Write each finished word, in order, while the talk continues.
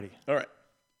All right.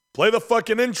 Play the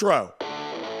fucking intro.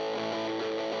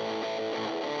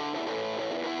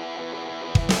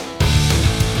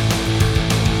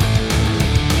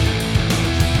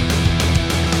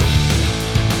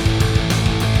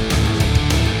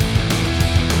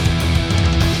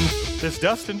 This is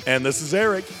Dustin. And this is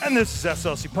Eric. And this is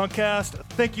SLC Punkcast.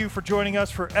 Thank you for joining us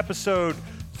for episode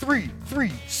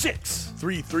 336.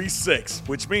 336,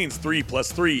 which means 3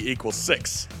 plus 3 equals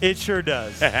 6. It sure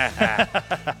does.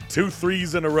 2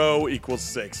 threes in a row equals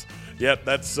 6. Yep,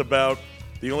 that's about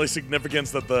the only significance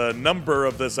that the number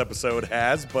of this episode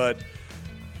has, but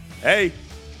hey,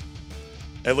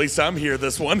 at least I'm here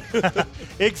this one.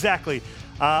 Exactly.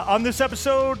 On this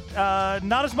episode,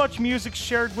 not as much music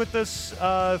shared with us.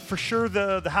 For sure,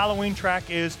 the Halloween track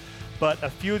is, but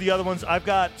a few of the other ones, I've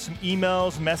got some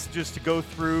emails, messages to go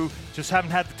through. Just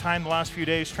haven't had the time the last few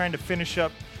days trying to finish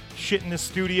up shit in the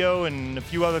studio and a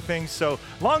few other things. So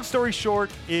long story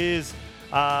short is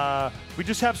we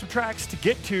just have some tracks to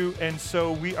get to, and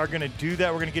so we are going to do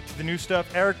that. We're going to get to the new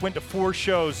stuff. Eric went to 4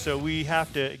 shows, so we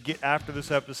have to get after this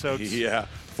episode. Yeah,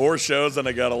 4 shows, and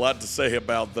I got a lot to say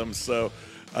about them, so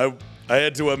I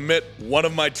had to omit one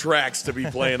of my tracks to be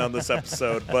playing on this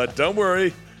episode, but don't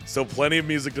worry, still plenty of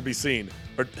music to be seen.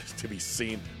 Or to be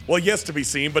seen. Well, yes, to be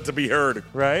seen, but to be heard.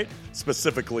 Right.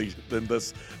 Specifically in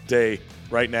this day,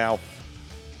 right now.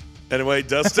 Anyway,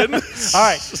 Dustin. All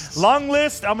right, long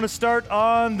list. I'm going to start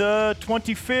on the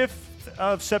 25th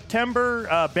of September.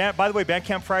 By the way,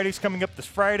 Bandcamp Friday's coming up this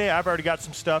Friday. I've already got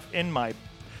some stuff in my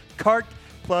cart.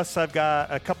 Plus, I've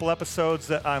got a couple episodes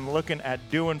that I'm looking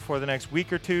at doing for the next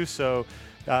week or two. So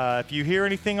if you hear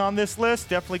anything on this list,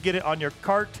 definitely get it on your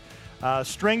cart.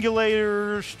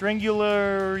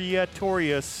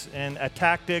 Strangulatorious, and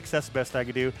Tactics. That's the best I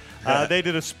could do. They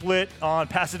did a split on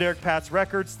Pasaderic Pat's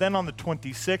Records. Then on the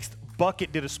 26th,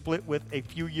 Bucket did a split with A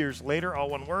Few Years Later,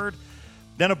 all one word.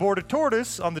 Then Aboard a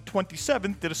Tortoise on the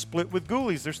 27th did a split with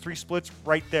Ghoulies. There's 3 splits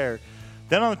right there.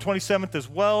 Then on the 27th as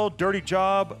well, Dirty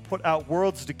Job put out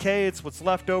World's Decay. It's what's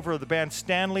left over of the band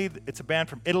Stanley. It's a band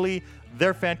from Italy.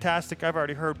 They're fantastic. I've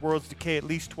already heard World's Decay at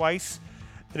least twice.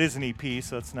 It is an EP,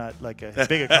 so it's not like a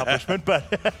big accomplishment, but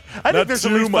I think there's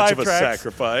at least 5 tracks. Not too much of a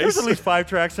sacrifice. There's at least 5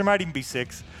 tracks. There might even be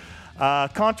 6.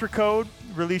 Contra Code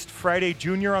released Friday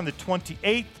Junior on the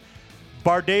 28th.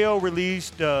 Bardeo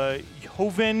released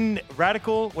Joven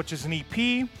Radical, which is an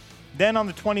EP. Then on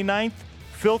the 29th,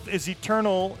 Filth is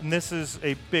Eternal, and this is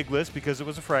a big list because it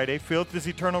was a Friday. Filth is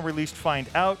Eternal released Find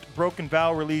Out. Broken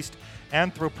Vow released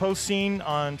Anthropocene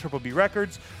on Triple B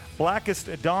Records. Blackest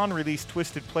Dawn released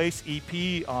Twisted Place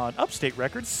EP on Upstate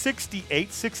Records, 68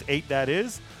 that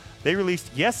is. They released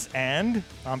Yes And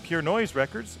on Pure Noise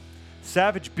Records.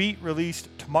 Savage Beat released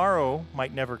Tomorrow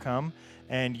Might Never Come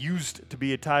and Used to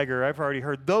Be a Tiger. I've already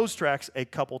heard those tracks a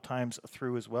couple times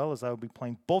through as well, as I will be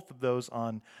playing both of those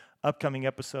on upcoming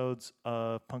episodes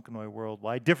of Punkcanoy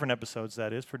Worldwide. Different episodes,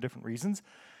 that is, for different reasons.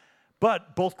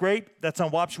 But both great. That's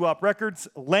on Wop Shwop Records.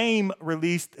 Lame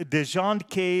released Dejand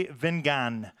K.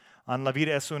 Vengan on La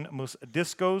Vida es un Mus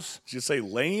Discos. Did you say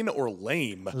lane or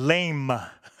lame? Lame.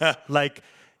 Like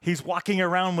he's walking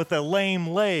around with a lame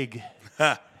leg.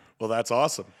 Well, that's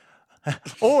awesome.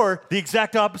 Or the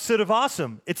exact opposite of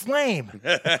awesome. It's lame.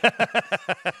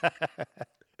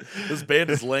 This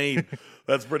band is lame.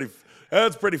 That's pretty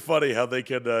funny how they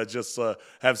can just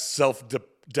have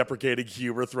self-deprecating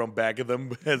humor thrown back at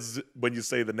them as when you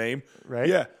say the name. Right.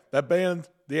 Yeah, that band,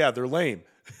 they're lame.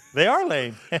 They are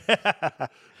lame. It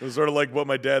was sort of like what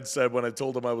my dad said when I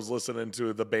told him I was listening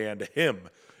to the band Him.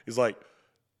 He's like,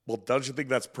 well, don't you think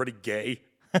that's pretty gay?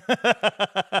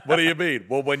 What do you mean?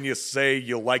 Well, when you say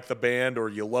you like the band or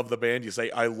you love the band, you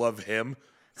say, I love him.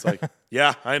 It's like,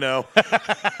 yeah, I know.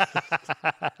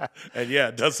 And yeah,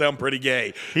 it does sound pretty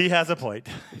gay. He has a point.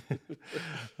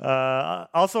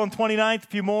 Also on 29th, a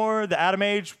few more. The Atom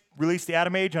Age released The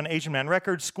Atom Age on Asian Man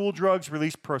Records. School Drugs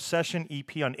released Procession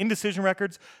EP on Indecision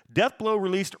Records. Death Blow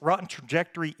released Rotten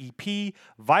Trajectory EP.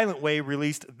 Violent Way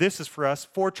released This Is For Us,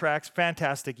 4 tracks,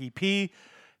 fantastic EP.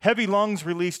 Heavy Lungs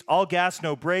released All Gas,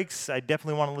 No Brakes. I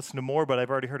definitely want to listen to more, but I've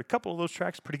already heard a couple of those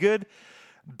tracks, pretty good.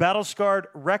 Battle Scarred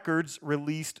Records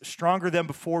released Stronger Than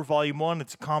Before Volume 1.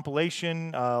 It's a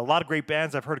compilation. A lot of great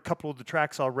bands. I've heard a couple of the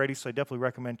tracks already, so I definitely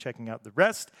recommend checking out the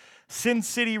rest. Sin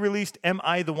City released Am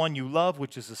I the One You Love,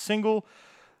 which is a single.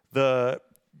 The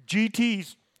G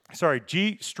Strings,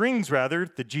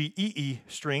 the GEE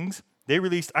Strings, they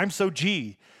released I'm So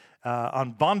G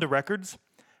on Bonda Records.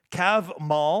 Cav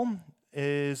Mall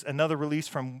is another release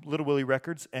from Little Willie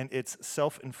Records, and it's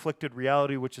Self-Inflicted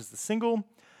Reality, which is the single.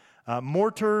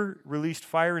 Mortar released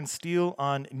Fire and Steel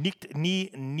on Nicked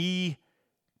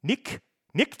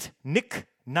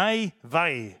Nai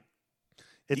Vai.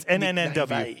 It's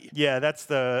NNNW. Yeah, that's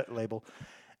the label.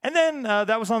 And then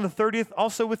that was on the 30th,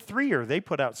 also with 3er. They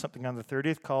put out something on the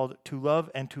 30th called To Love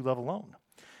and To Love Alone.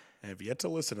 I have yet to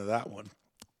listen to that one.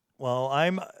 Well,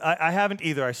 I haven't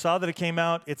either. I saw that it came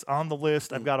out. It's on the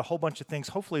list. I've got a whole bunch of things,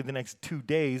 hopefully the next 2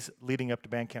 days leading up to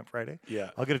Bandcamp Friday.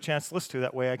 Yeah. I'll get a chance to listen to it.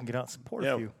 That way I can get out and support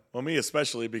a few. Well, me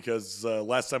especially, because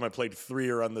last time I played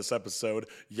 3er on this episode,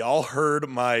 y'all heard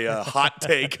my hot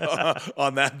take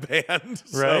on that band.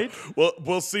 Right. So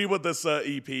we'll see what this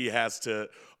EP has to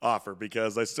offer,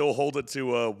 because I still hold it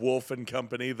to Wolf and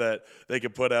Company that they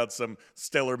could put out some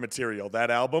stellar material. That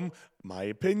album, my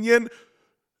opinion,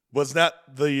 was not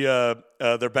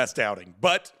their best outing,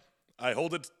 but I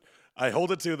hold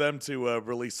it to them to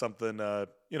release something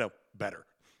better.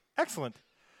 Excellent.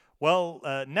 Well,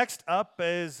 next up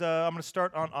is I'm going to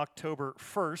start on October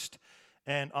 1st,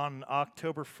 and on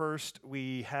October 1st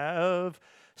we have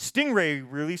Stingray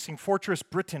releasing Fortress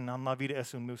Britain on La Vida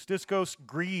es un Mus Discos.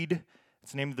 Greed,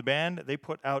 it's the name of the band. They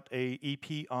put out a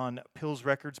EP on Pills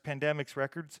Records, Pandemics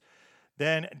Records.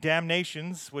 Then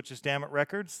Damnations, which is Damn It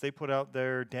Records, they put out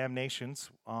their Damnations,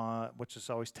 which is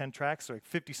always 10 tracks, so like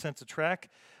 50 cents a track.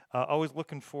 Always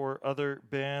looking for other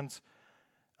bands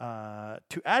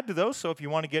to add to those, so if you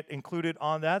want to get included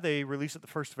on that, they release it the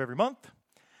first of every month.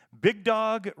 Big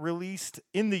Dog released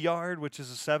In the Yard, which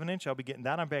is a 7-inch. I'll be getting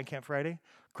that on Bandcamp Friday.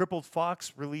 Crippled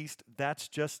Fox released That's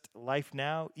Just Life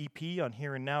Now EP on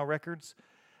Here and Now Records.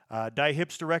 Die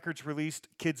Hipster Records released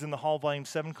Kids in the Hall Volume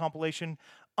 7 compilation.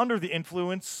 Under the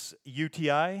Influence,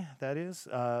 UTI, that is,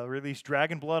 released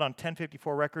Dragon Blood on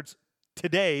 1054 Records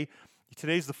today.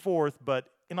 Today's the 4th, but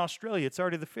in Australia, it's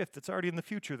already the 5th. It's already in the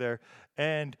future there.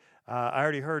 And I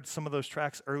already heard some of those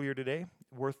tracks earlier today,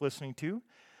 worth listening to.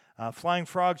 Flying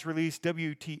Frogs released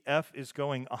WTF is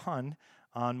Going On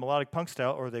Melodic Punk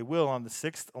Style, or they will on the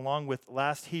 6th, along with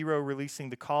Last Hero releasing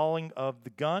The Calling of the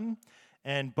Gun,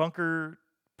 and Bunker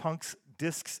Punk's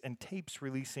Discs and Tapes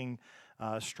releasing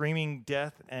Streaming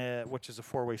Death, which is a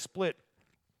 4-way split.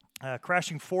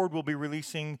 Crashing Forward will be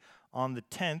releasing on the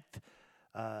 10th.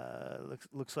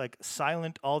 Looks like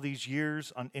Silent All These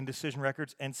Years on Indecision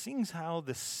Records. And seeing as how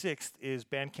the 6th is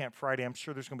Bandcamp Friday, I'm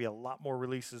sure there's going to be a lot more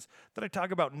releases that I talk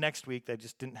about next week that I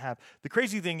just didn't have. The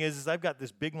crazy thing is I've got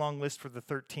this big long list for the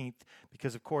 13th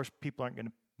because, of course, people aren't going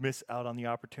to miss out on the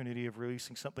opportunity of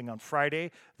releasing something on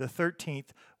Friday, the 13th,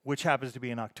 which happens to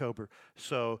be in October.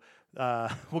 So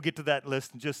we'll get to that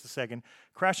list in just a second.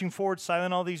 Crashing Forward,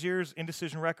 Silent All These Years,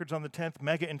 Indecision Records on the 10th.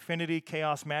 Mega Infinity,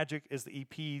 Chaos Magic is the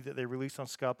EP that they released on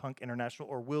Ska Punk International,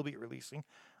 or will be releasing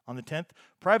on the 10th.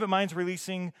 Private Minds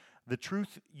releasing The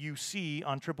Truth You See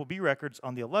on Triple B Records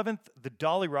on the 11th. The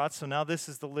Dolly Rots, so now this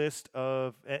is the list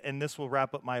of, and this will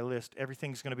wrap up my list.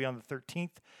 Everything's going to be on the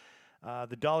 13th.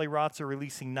 The Dolly Rots are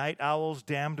releasing Night Owls.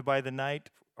 Damned by the Night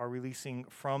are releasing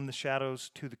From the Shadows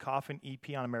to the Coffin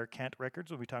EP on Americant Records.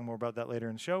 We'll be talking more about that later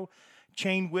in the show.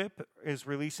 Chain Whip is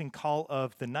releasing Call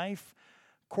of the Knife.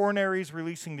 Coronaries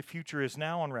releasing The Future Is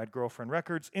Now on Rad Girlfriend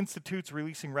Records. Institute's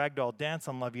releasing Ragdoll Dance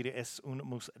on La Vida es un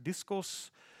Mus Discos.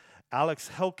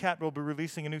 Alex Hellcat will be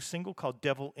releasing a new single called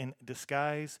Devil in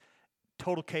Disguise.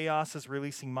 Total Chaos is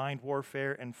releasing Mind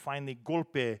Warfare. And finally,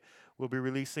 Golpe will be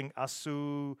releasing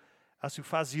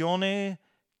Assuefazione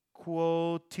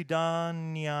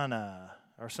Quotidiana,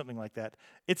 or something like that.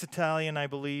 It's Italian, I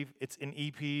believe. It's an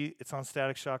EP. It's on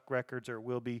Static Shock Records, or it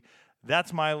will be.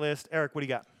 That's my list. Eric, what do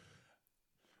you got?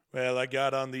 Well, I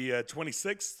got on the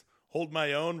 26th, Hold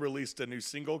My Own released a new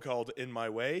single called In My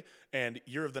Way, and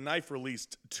Year of the Knife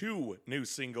released 2 new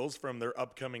singles from their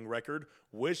upcoming record,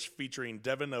 Wish featuring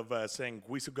Devin of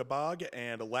Sanguisugabog,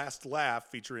 and Last Laugh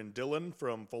featuring Dylan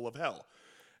from Full of Hell.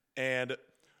 And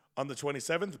on the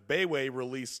 27th, Bayway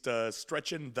released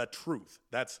Stretchin' the Truth.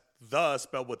 That's the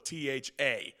spelled with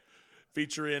T-H-A,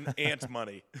 featuring Ant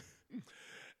Money.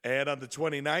 And on the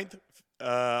 29th,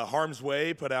 Harm's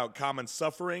Way put out Common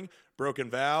Suffering. Broken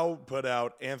Vow put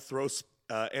out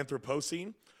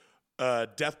Anthropocene.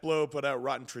 Deathblow put out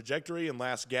Rotten Trajectory. And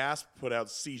Last Gasp put out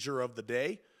Seizure of the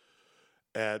Day.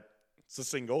 It's a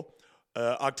single.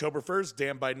 October 1st,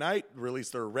 Damned by Night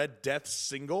released their Red Death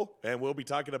single, and we'll be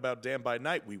talking about Damned by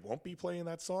Night. We won't be playing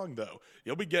that song, though.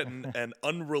 You'll be getting an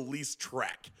unreleased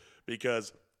track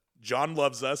because John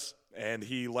loves us, and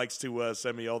he likes to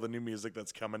send me all the new music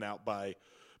that's coming out by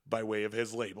way of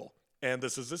his label. And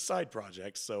this is his side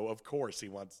project, so of course he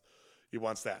wants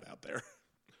that out there.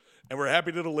 And we're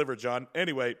happy to deliver, John.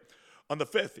 Anyway, on the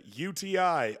 5th,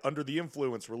 UTI, Under the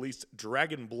Influence, released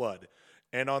Dragon Blood.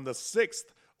 And on the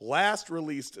 6th, Last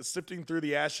released Sifting Through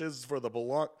the Ashes for the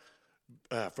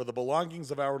For the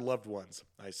belongings of our loved ones.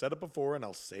 I said it before and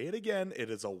I'll say it again. It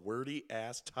is a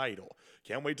wordy-ass title.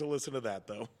 Can't wait to listen to that,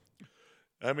 though.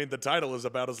 I mean, the title is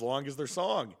about as long as their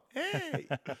song. Hey!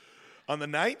 On the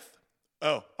 9th,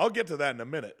 I'll get to that in a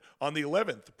minute. On the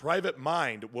 11th, Private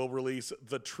Mind will release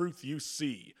The Truth You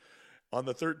See. On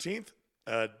the 13th,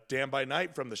 Damn by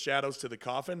Night, From the Shadows to the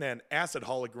Coffin, and Acid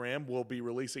Hologram will be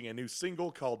releasing a new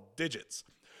single called Digits.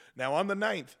 Now, on the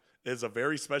 9th is a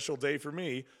very special day for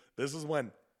me. This is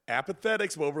when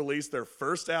Apathetics will release their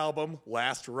first album,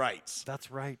 Last Rites.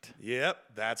 That's right. Yep,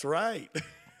 that's right.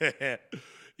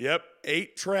 Yep,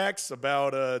 8 tracks,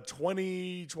 about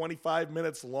 20, 25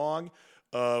 minutes long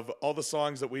of all the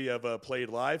songs that we have played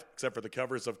live, except for the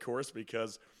covers, of course,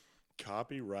 because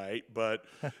copyright. But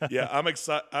yeah, I'm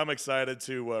excited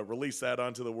to release that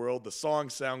onto the world. The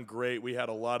songs sound great. We had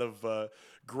a lot of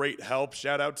great help.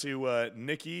 Shout out to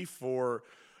Nikki for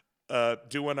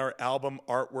doing our album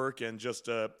artwork and just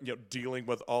dealing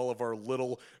with all of our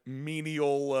little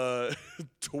menial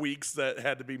tweaks that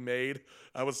had to be made.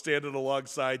 I was standing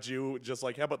alongside you just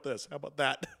like, how about this? How about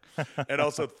that? And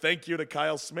also thank you to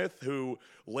Kyle Smith, who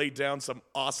laid down some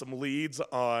awesome leads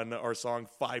on our song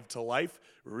 5 to Life.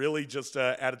 Really just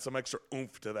added some extra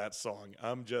oomph to that song.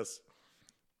 I'm just,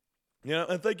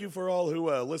 and thank you for all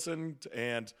who listened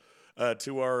and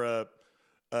to our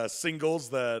singles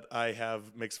that I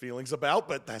have mixed feelings about,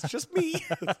 but that's just me.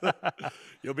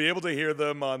 You'll be able to hear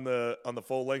them on the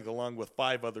full length along with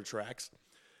 5 other tracks.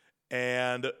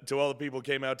 And to all the people who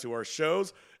came out to our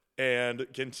shows and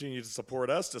continue to support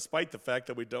us despite the fact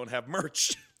that we don't have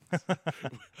merch.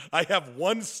 I have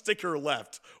 1 sticker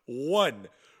left. 1.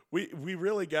 We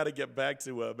really got to get back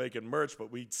to making merch, but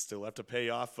we still have to pay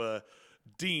off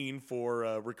Dean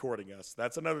for recording us.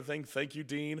 That's another thing. Thank you,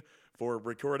 Dean, for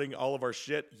recording all of our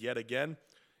shit yet again.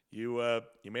 You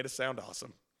made us sound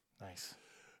awesome. Nice.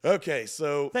 Okay,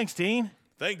 so thanks, Dean.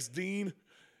 Thanks, Dean.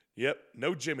 Yep,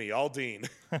 no Jimmy, all Dean.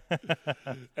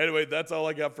 Anyway, that's all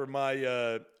I got for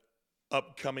my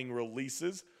upcoming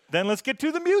releases. Then let's get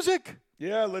to the music.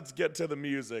 Yeah, let's get to the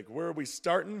music. Where are we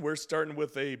starting? We're starting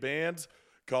with a band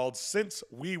called Since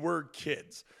We Were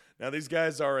Kids. Now, these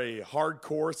guys are a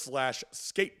hardcore /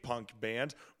 skate punk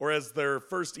band, or as their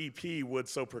first EP would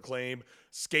so proclaim,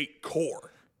 skate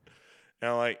core.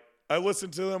 Now, I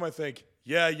listen to them, I think,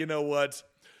 yeah, you know what?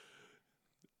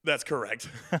 That's correct.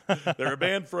 They're a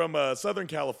band from Southern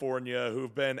California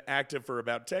who've been active for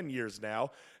about 10 years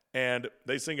now, and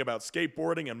they sing about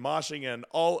skateboarding and moshing and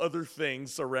all other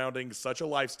things surrounding such a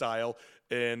lifestyle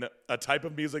in a type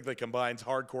of music that combines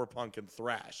hardcore punk and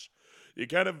thrash. You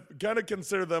kind of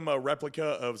consider them a replica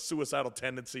of Suicidal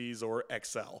Tendencies or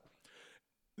XL.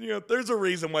 There's a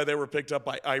reason why they were picked up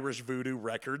by Irish Voodoo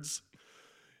Records.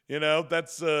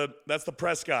 That's the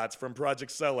Prescotts from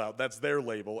Project Sellout. That's their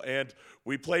label. And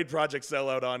we played Project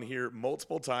Sellout on here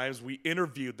multiple times. We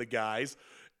interviewed the guys,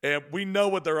 and we know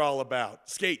what they're all about.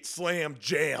 Skate, slam,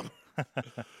 jam.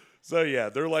 So, yeah,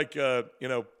 they're like,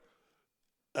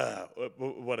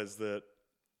 what is the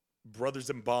Brothers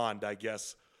in Bond, I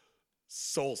guess.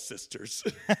 Soul sisters.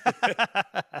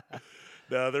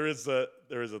 No, there is a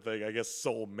thing, I guess,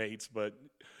 soul mates, but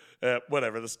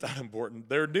whatever, that's not important.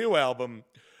 Their new album,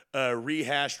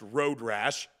 Rehashed Road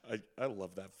Rash, I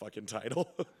love that fucking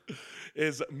title,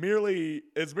 is merely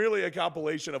a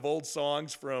compilation of old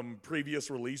songs from previous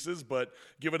releases, but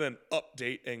given an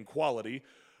update in quality.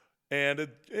 And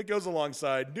it goes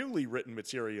alongside newly written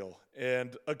material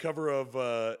and a cover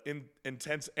of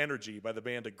Intense Energy by the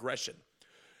band Aggression.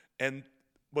 And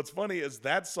what's funny is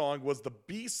that song was the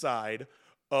B-side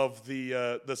of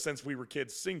the Since We Were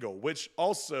Kids single, which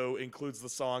also includes the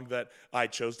song that I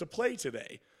chose to play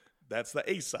today. That's the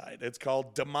A-side. It's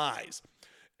called Demise.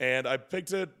 And I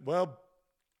picked it, well,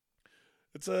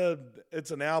 it's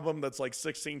an album that's like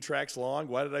 16 tracks long.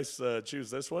 Why did I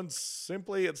choose this one?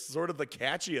 Simply, it's sort of the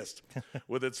catchiest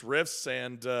with its riffs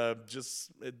and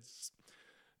it's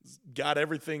got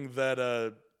everything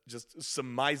that just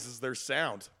surmises their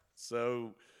sound.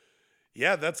 So,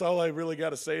 yeah, that's all I really got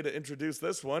to say to introduce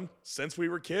this one. Since We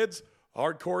Were Kids,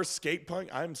 hardcore skate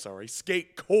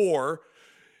core.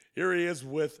 Here he is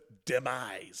with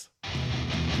Demise.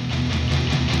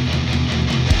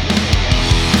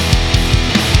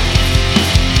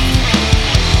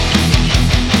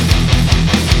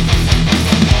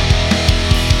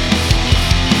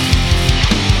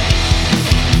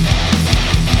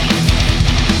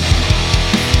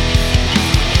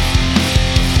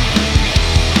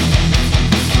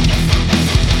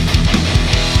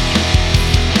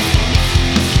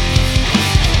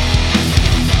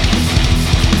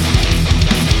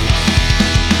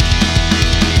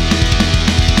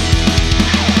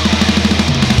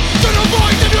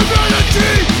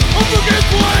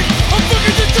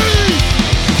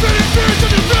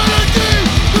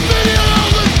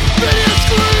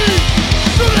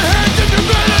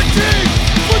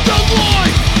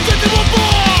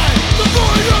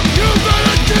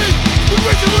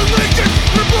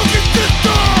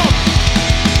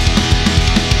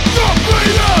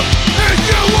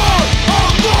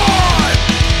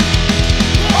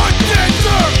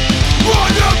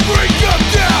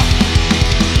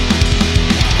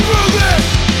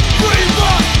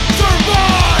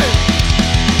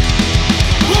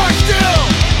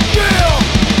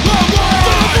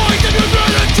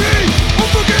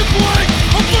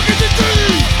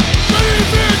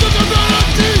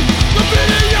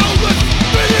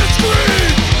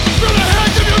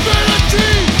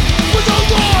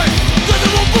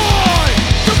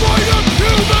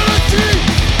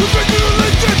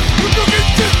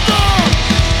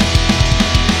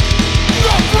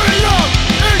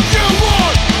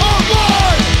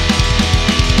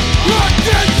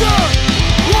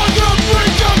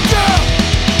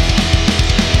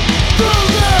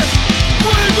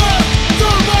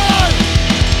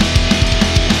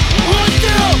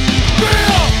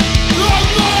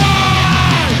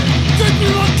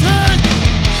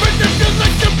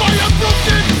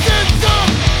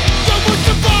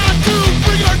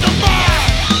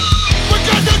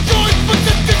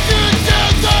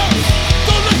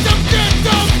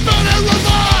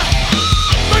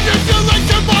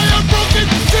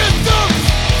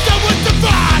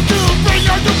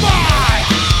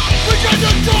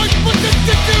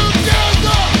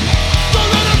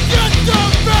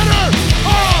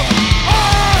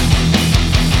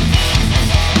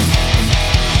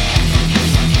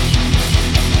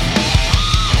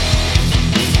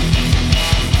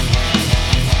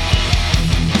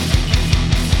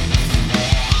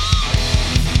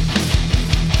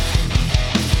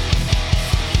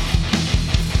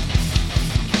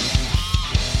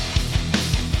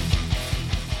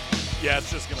 Yeah,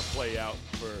 it's just going to play out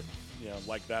for,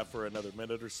 like that for another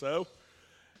minute or so.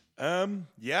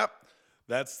 Yep.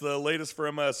 That's the latest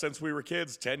from Since We Were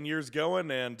Kids, 10 years going,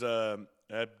 and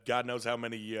God knows how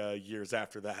many years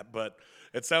after that. But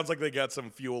it sounds like they got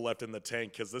some fuel left in the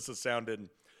tank because this is sounding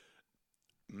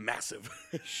massive.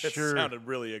 Sure. It sounded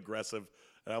really aggressive,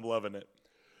 and I'm loving it.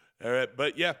 All right,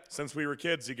 but yeah, Since We Were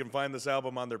Kids, you can find this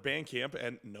album on their Bandcamp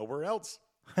and nowhere else.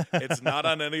 It's not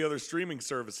on any other streaming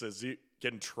services. You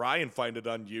can try and find it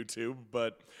on YouTube,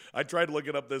 but I tried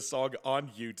looking up this song on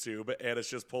YouTube, and it's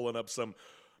just pulling up some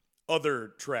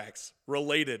other tracks,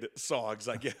 related songs,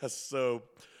 I guess.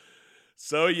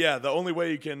 So yeah, the only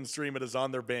way you can stream it is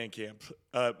on their Bandcamp.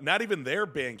 Not even their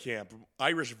Bandcamp,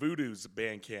 Irish Voodoo's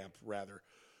Bandcamp, rather.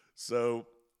 So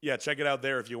yeah, check it out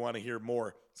there if you want to hear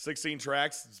more. 16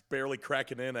 tracks, it's barely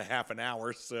cracking in a half an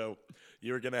hour, so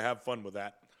you're going to have fun with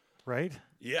that. Right?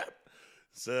 Yeah.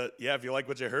 So, yeah, if you like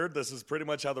what you heard, this is pretty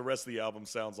much how the rest of the album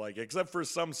sounds like, except for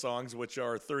some songs, which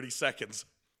are 30 seconds.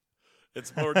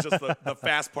 It's more just the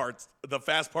fast parts, the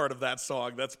fast part of that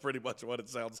song. That's pretty much what it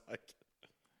sounds like.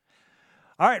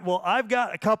 All right, well, I've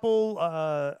got a couple,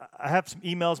 I have some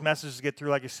emails, messages to get through,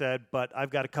 like I said, but I've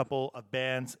got a couple of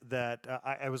bands that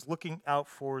I was looking out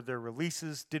for their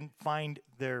releases, didn't find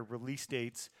their release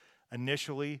dates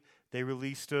initially. They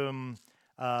released them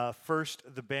first,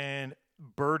 the band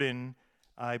Burden,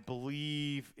 I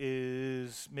believe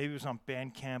maybe it was on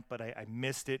Bandcamp, but I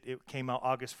missed it. It came out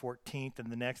August 14th,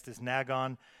 and the next is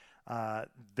Nagön.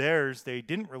 Theirs, they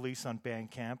didn't release on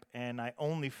Bandcamp, and I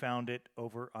only found it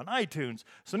over on iTunes.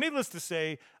 So needless to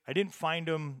say, I didn't find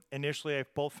them initially. I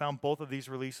found both of these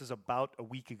releases about a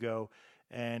week ago,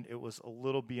 and it was a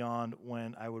little beyond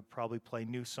when I would probably play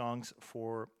new songs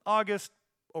for August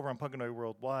over on Punkcast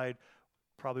Worldwide,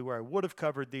 probably where I would have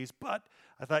covered these, but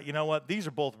I thought, you know what, these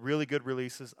are both really good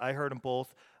releases. I heard them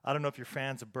both. I don't know if you're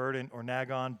fans of Burden or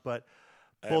Nagön, but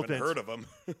I haven't heard of them.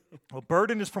 Well,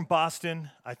 Burden is from Boston.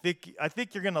 I think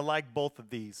you're going to like both of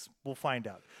these. We'll find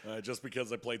out. Just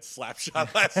because I played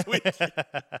Slapshot last week.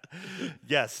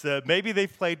 Yes, maybe they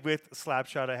played with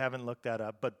Slapshot. I haven't looked that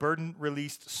up. But Burden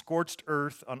released Scorched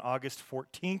Earth on August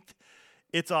 14th.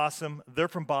 It's awesome. They're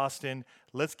from Boston.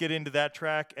 Let's get into that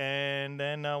track, and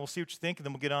then we'll see what you think, and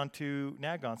then we'll get on to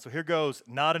Nagön. So here goes.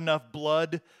 Not Enough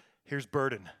Blood. Here's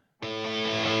Burden.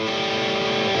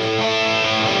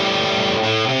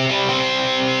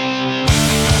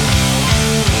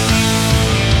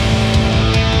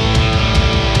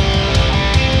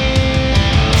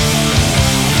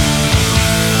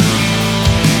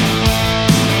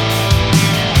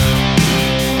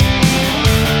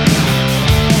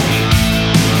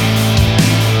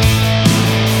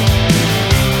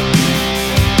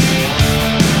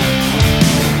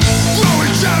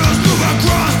 Shadows move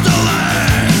across the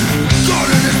land.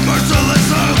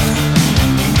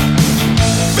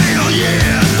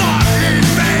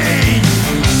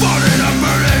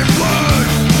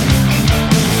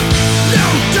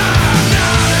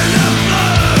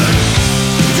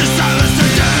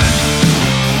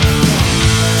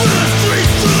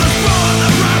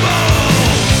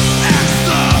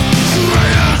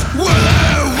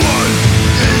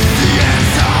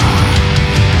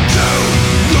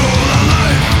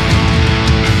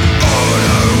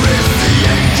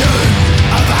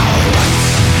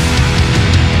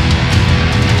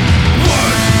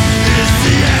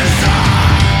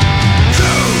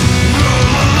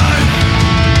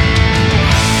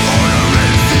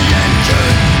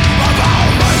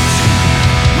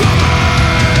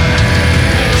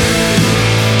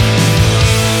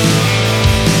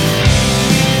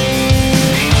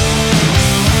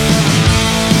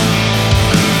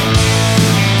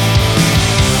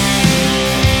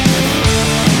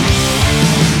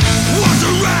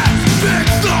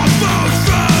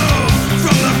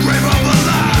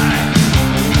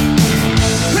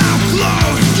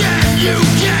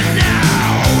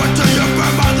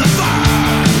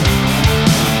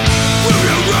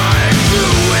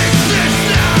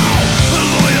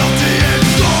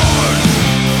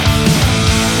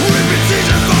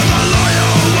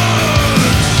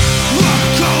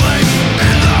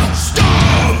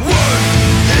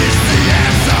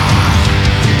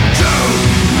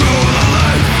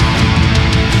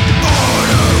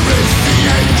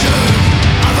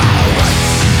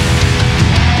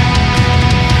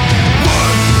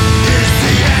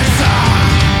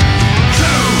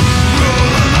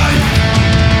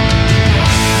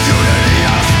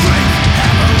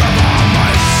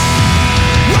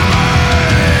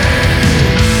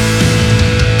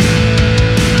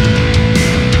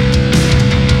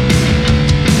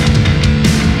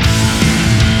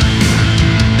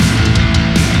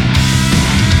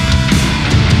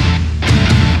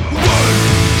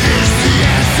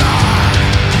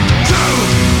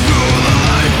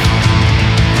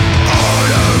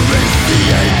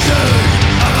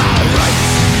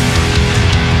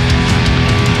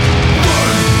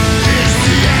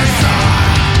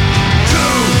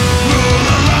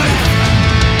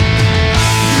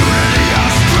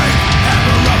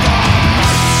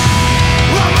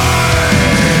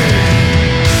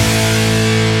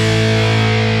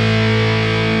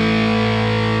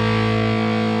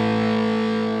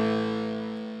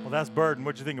 that's Burden.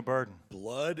 What'd you think of Burden?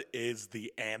 Blood is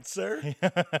the answer.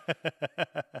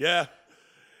 Yeah.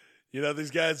 These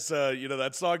guys,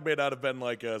 that song may not have been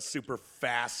like a super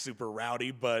fast, super rowdy,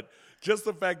 but just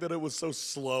the fact that it was so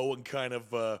slow and kind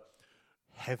of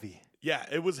heavy. Yeah,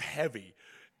 it was heavy.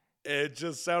 It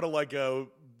just sounded like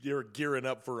you're gearing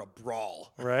up for a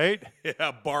brawl. Right?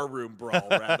 Yeah, barroom brawl,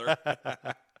 rather.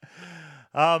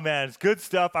 Oh, man, it's good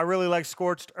stuff. I really like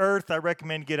Scorched Earth. I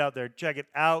recommend get out there. Check it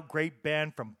out. Great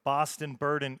band from Boston,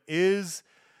 Burden is.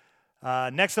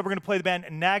 Next up, we're going to play the band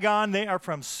Nagön. They are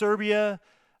from Serbia.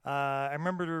 I can't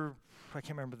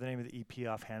remember the name of the EP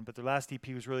offhand, but their last EP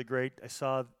was really great. I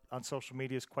saw on social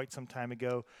medias quite some time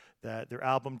ago that their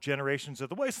album Generations of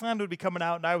the Wasteland would be coming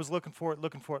out, and I was looking for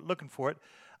it.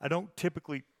 I don't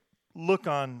typically look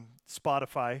on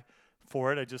Spotify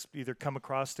for it. I just either come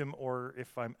across them, or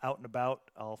if I'm out and about,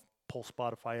 I'll pull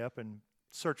Spotify up and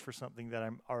search for something that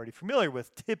I'm already familiar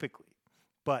with typically.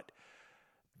 But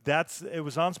it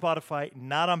was on Spotify,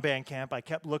 not on Bandcamp. I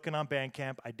kept looking on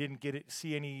Bandcamp. I didn't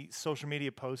see any social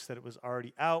media posts that it was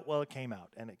already out. Well, it came out,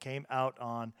 and it came out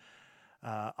on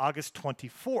August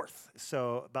 24th.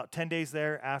 So about 10 days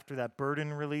there after that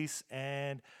Burden release.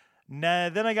 And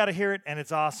then I got to hear it, and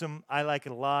it's awesome. I like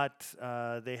it a lot.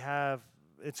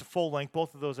 It's a full length.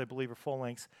 Both of those, I believe, are full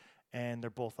lengths, and they're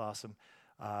both awesome.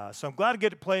 So I'm glad to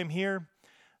get to play them here.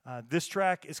 This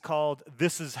track is called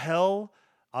This Is Hell,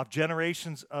 off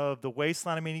Generations of the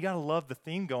Wasteland. I mean, you got to love the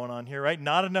theme going on here, right?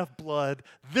 Not enough blood.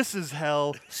 This is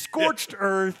hell. Scorched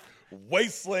earth.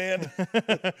 Wasteland.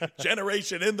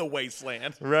 Generation in the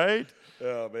wasteland. Right?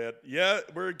 Oh, man. Yeah,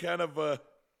 we're kind of...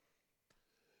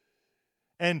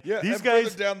 And these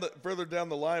guys... Further down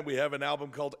the line, we have an album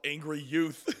called Angry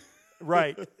Youth.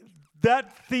 Right.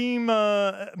 That theme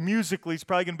musically is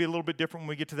probably going to be a little bit different when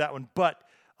we get to that one. But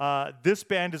this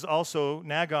band is also,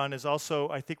 Nagön is also,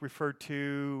 I think, referred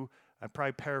to, I'm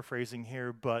probably paraphrasing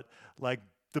here, but like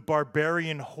the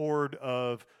barbarian horde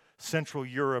of Central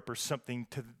Europe or something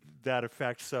to that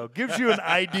effect. So it gives you an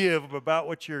idea about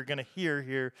what you're going to hear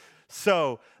here.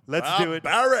 So let's do it.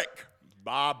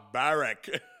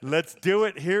 Barbaric. Let's do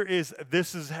it. Here is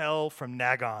This Is Hell from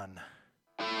Nagön.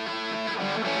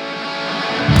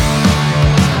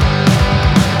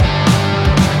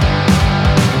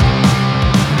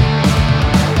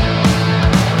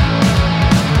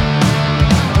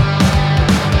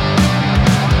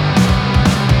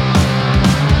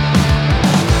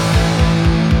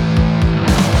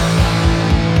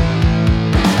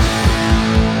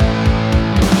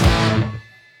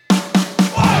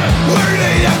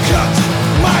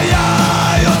 My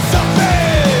eye on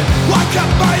something, I cut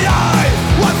my eye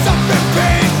on something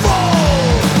painful.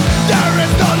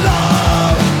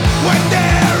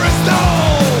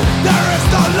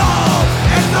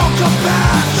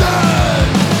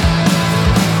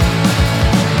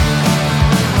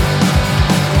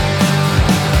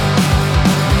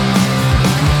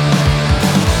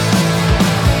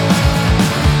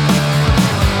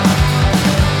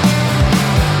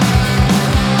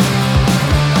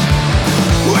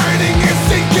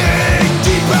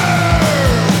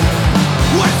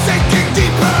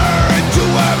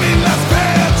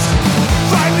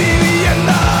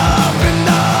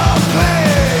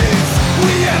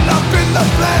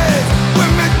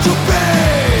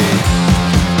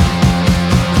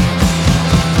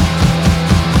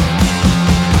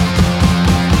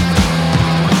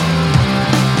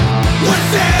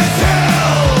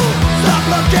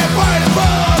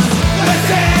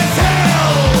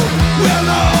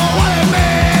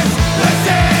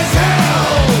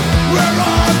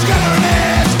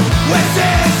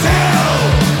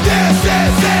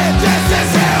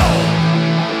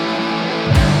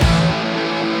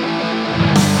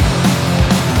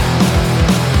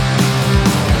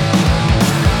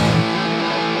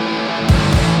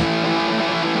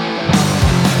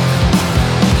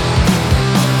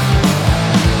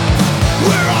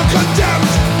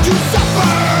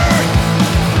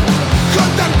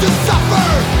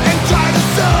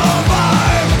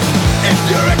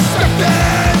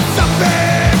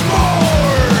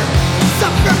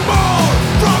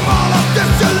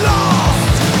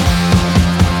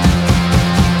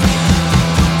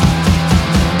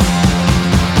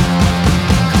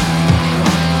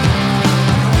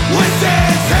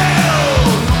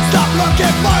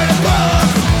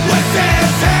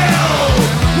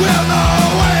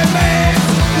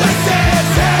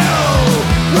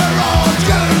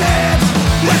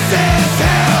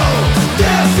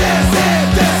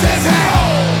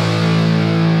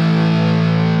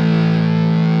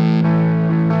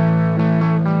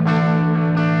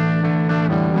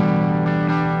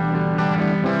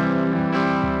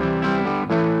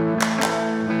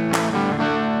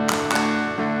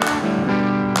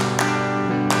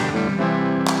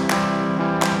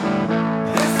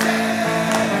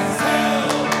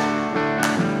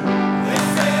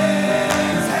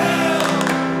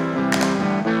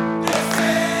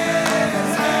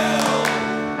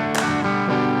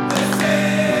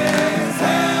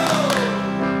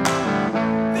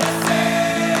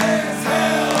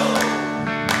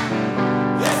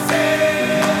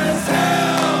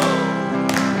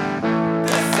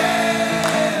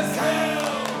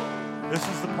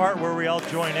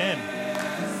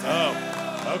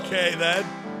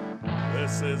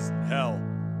 This is hell.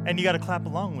 And you got to clap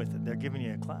along with it. They're giving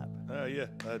you a clap. Oh, yeah.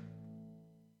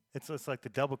 It's like the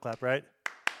double clap, right?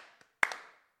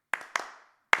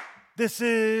 This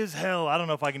is hell. I don't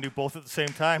know if I can do both at the same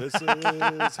time. This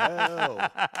is hell.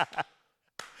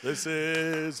 This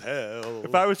is hell.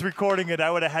 If I was recording it,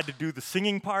 I would have had to do the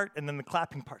singing part and then the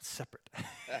clapping part separate.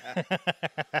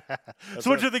 So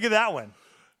what did you think of that one?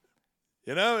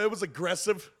 You know, it was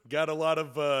aggressive. Got a lot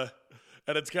of,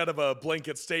 and it's kind of a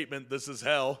blanket statement. This is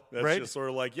hell. That's right. Just sort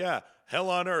of like, yeah,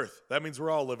 hell on earth. That means we're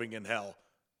all living in hell.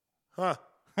 Huh.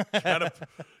 kind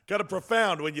of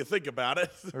profound when you think about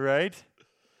it. Right.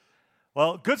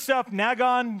 Well, good stuff.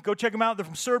 Nagön, go check them out. They're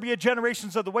from Serbia,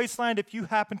 Generations of the Wasteland. If you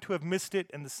happen to have missed it,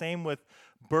 and the same with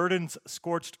Burden's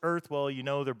Scorched Earth, well, you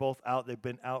know they're both out. They've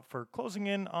been out for closing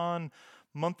in on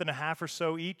a month and a half or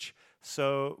so each.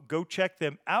 So go check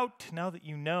them out now that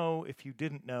you know if you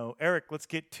didn't know. Eric, let's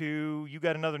get to, you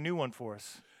got another new one for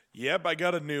us. Yep, I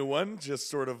got a new one. Just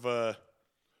sort of, I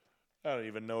don't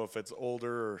even know if it's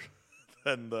older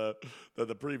than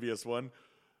the previous one.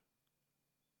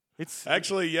 It's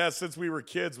actually, yeah, since we were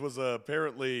kids, was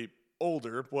apparently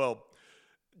older. Well,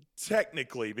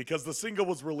 technically, because the single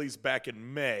was released back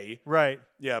in May. Right.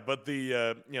 Yeah, but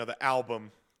the the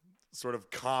album, sort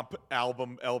of comp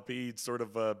album LP, sort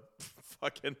of a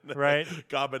fucking right.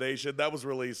 combination that was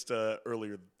released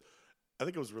earlier. I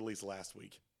think it was released last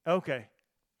week. Okay,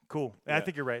 cool. Yeah. I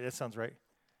think you're right. That sounds right.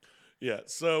 Yeah.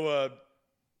 So,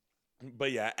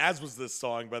 but yeah, as was this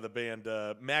song by the band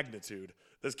Magnitude.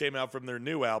 This came out from their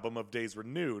new album of Days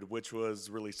Renewed, which was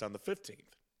released on the 15th.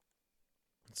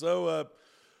 So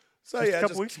Just a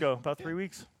couple weeks ago, about 3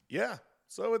 weeks. Yeah.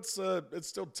 So it's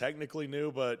still technically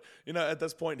new, but at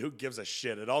this point, who gives a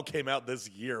shit? It all came out this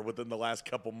year within the last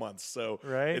couple months, so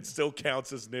right. It still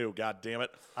counts as new. God damn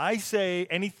it! I say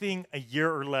anything a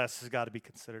year or less has got to be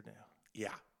considered new.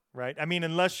 Yeah. Right. I mean,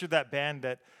 unless you're that band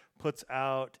that puts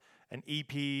out an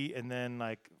EP and then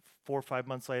like 4 or 5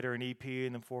 months later an EP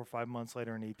and then 4 or 5 months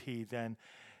later an EP, then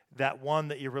that one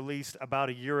that you released about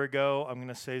a year ago, I'm going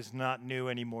to say is not new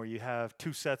anymore. You have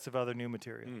 2 sets of other new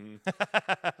material.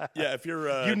 Mm-hmm. Yeah, if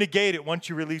you're... you negate it once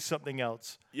you release something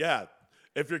else. Yeah.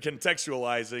 If you're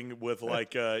contextualizing with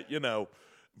like,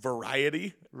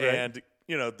 variety right. and,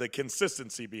 the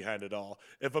consistency behind it all.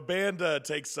 If a band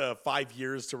takes 5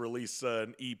 years to release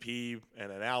an EP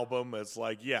and an album, it's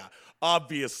like, yeah,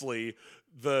 obviously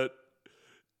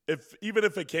even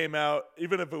if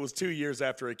it was 2 years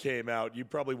after it came out, you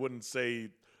probably wouldn't say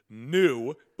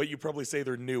new, but you probably say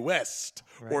their newest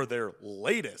right. or their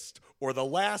latest or the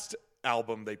last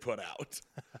album they put out.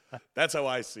 That's how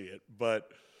I see it.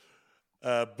 But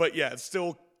yeah, it's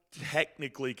still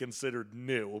technically considered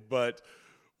new. But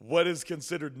what is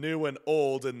considered new and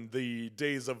old in the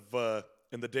days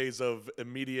of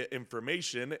immediate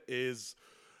information is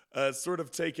sort of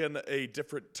taken a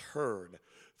different turn.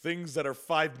 Things that are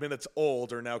 5 minutes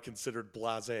old are now considered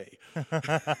blasé.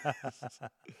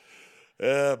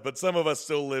 But some of us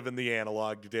still live in the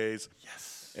analog days.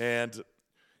 Yes. And,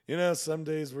 some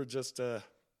days we're just,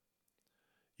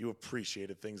 you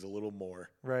appreciated things a little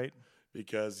more. Right.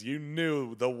 Because you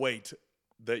knew the weight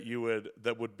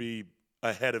that would be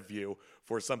ahead of you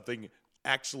for something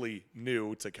actually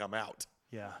new to come out.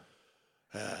 Yeah.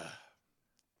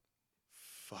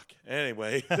 Fuck.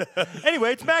 Anyway.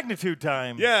 Anyway, it's Magnitude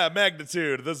time. Yeah,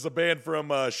 Magnitude. This is a band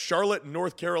from Charlotte,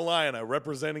 North Carolina,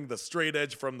 representing the straight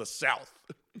edge from the South.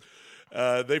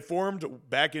 They formed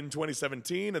back in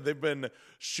 2017, and they've been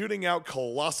shooting out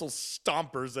colossal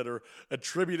stompers that are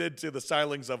attributed to the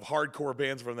stylings of hardcore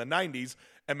bands from the 90s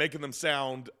and making them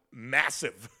sound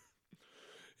massive.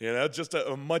 Just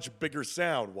a much bigger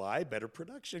sound. Why? Better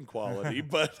production quality,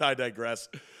 but I digress.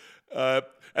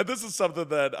 And this is something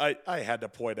that I had to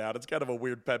point out. It's kind of a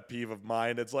weird pet peeve of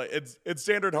mine. It's like it's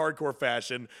standard hardcore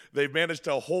fashion. They've managed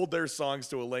to hold their songs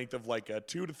to a length of like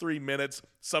 2 to 3 minutes,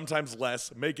 sometimes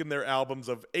less, making their albums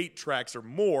of 8 tracks or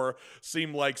more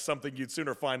seem like something you'd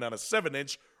sooner find on a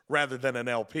 7-inch rather than an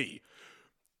LP.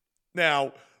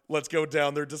 Now, let's go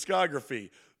down their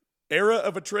discography. Era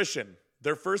of Attrition,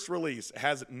 their first release,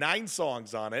 has 9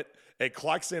 songs on it. It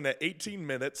clocks in at 18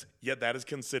 minutes, yet that is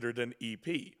considered an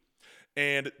EP.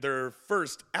 And their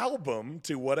first album,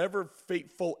 To Whatever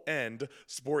Fateful End,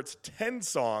 sports 10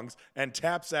 songs and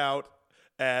taps out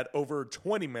at over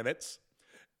 20 minutes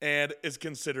and is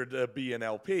considered to be an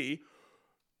LP.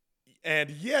 And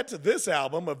yet this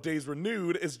album of Days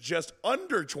Renewed is just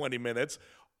under 20 minutes,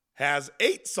 has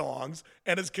 8 songs,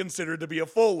 and is considered to be a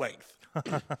full length.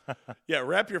 Yeah,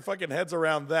 wrap your fucking heads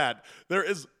around that. There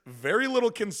is very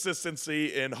little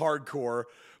consistency in hardcore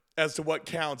as to what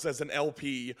counts as an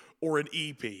LP or an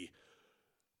EP.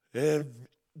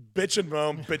 Bitch and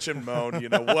moan,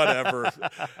 whatever.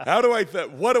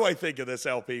 What do I think of this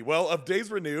LP? Well, Of Days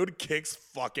Renewed kicks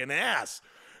fucking ass.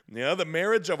 The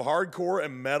marriage of hardcore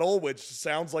and metal, which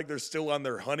sounds like they're still on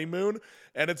their honeymoon,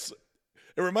 and it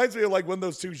reminds me of like when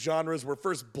those two genres were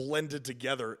first blended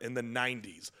together in the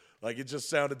 90s. Like it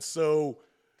sounded so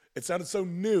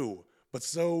new, but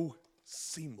so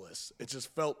seamless. It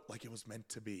just felt like it was meant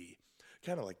to be.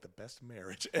 Kind of like the best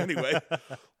marriage. Anyway,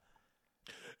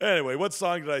 what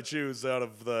song did I choose out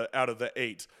of the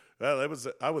 8? Well,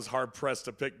 I was hard pressed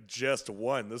to pick just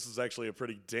one. This is actually a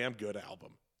pretty damn good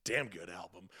album.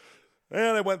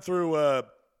 And I went through I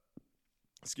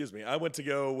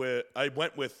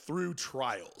went with Through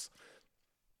Trials.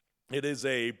 It is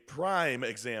a prime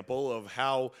example of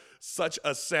how such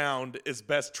a sound is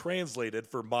best translated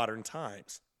for modern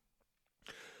times.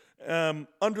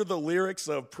 Under the lyrics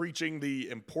of preaching the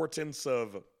importance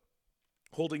of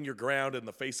holding your ground in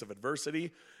the face of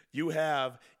adversity, you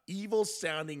have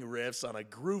evil-sounding riffs on a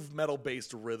groove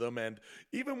metal-based rhythm, and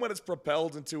even when it's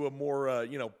propelled into a more,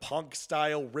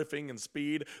 punk-style riffing and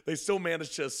speed, they still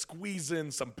manage to squeeze in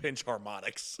some pinch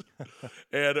harmonics.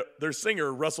 And their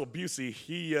singer, Russell Busey,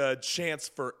 he chants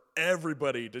for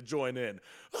everybody to join in.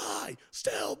 I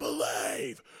still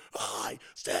believe.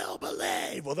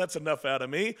 Well, that's enough out of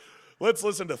me. Let's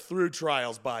listen to Through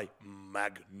Trials by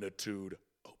Magnitude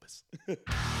Opus.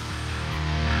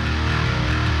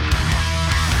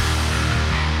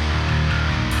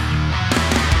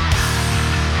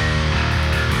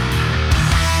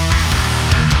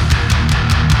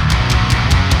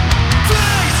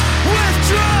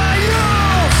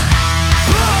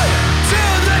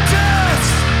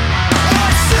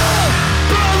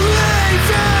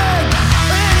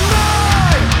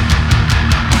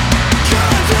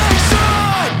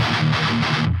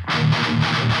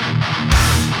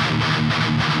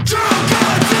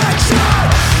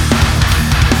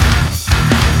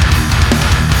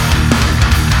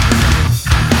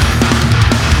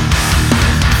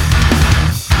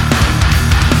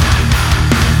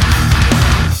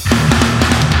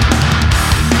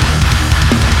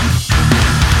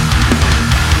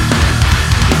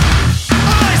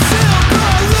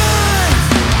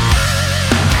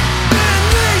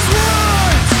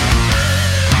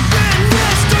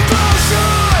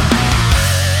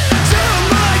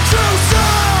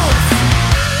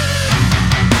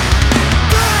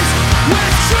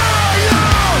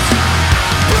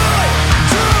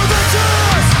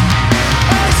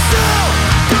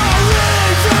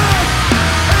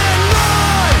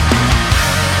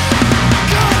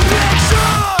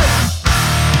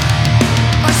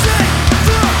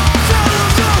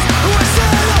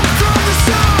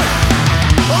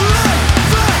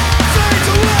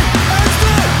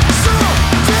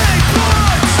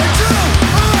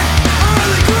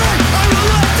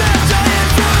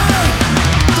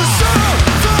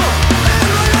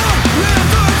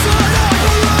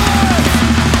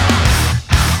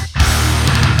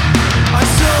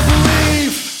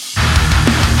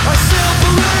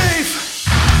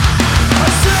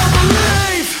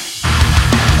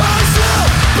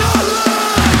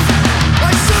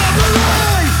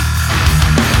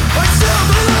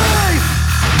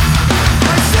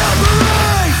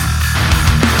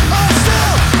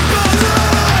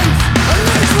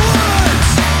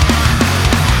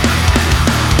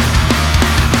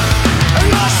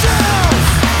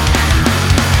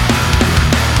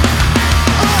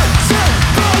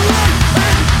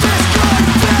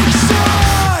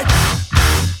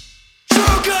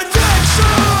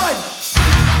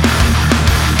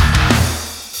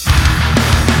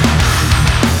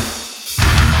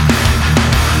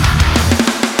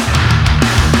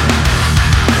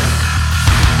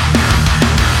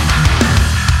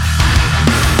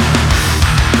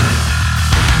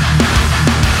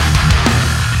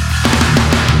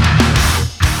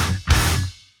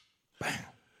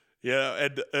 Yeah,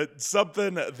 and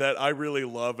something that I really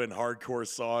love in hardcore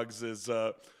songs is,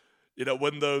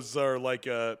 when those are like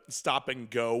stop and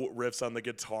go riffs on the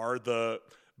guitar, the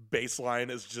bass line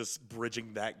is just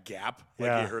bridging that gap,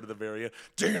 like you heard at the very end.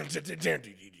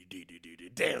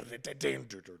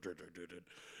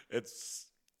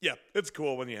 It's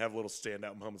cool when you have little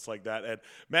standout moments like that. And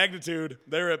Magnitude,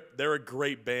 they're a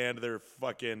great band. They're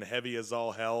fucking heavy as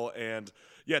all hell. And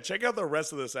yeah, check out the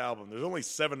rest of this album. There's only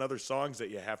 7 other songs that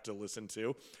you have to listen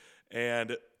to,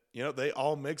 and they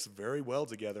all mix very well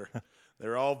together.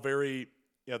 They're all very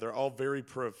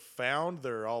profound.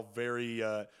 They're all very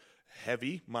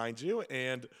heavy, mind you,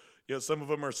 and some of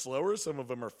them are slower, some of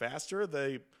them are faster.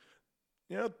 They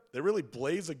they really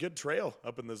blaze a good trail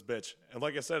up in this bitch. And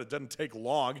like I said, it doesn't take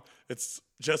long. It's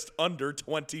just under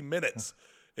 20 minutes.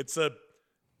 It's a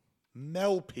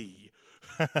Melp.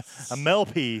 A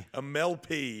Melp. A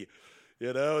Melp.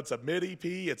 It's a mid-EP,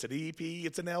 it's an EP,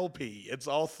 it's an LP. It's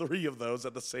all three of those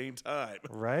at the same time.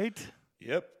 Right?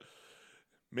 Yep.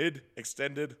 Mid,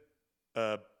 extended,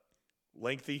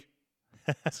 lengthy.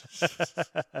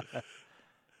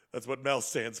 That's what Mel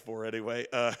stands for anyway.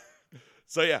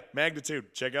 So yeah,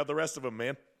 Magnitude. Check out the rest of them,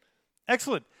 man.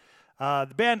 Excellent.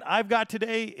 The band I've got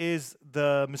today is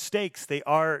The Mistakes. They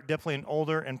are definitely an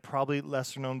older and probably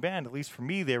lesser-known band. At least for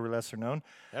me, they were lesser known.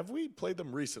 Have we played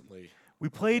them recently? We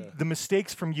played The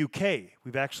Mistakes from UK.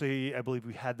 We've actually, I believe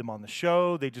we had them on the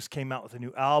show. They just came out with a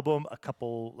new album a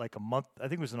month, I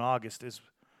think it was in August is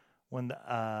when,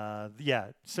 so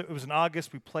it was in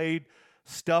August. We played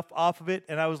stuff off of it,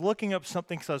 and I was looking up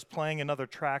something because I was playing another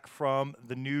track from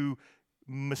the new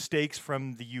Mistakes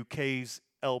from the UK's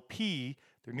LP,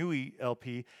 their new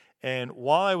LP, and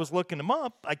while I was looking them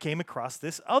up, I came across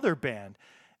this other band,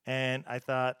 and I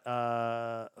thought,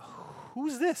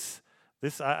 who's this?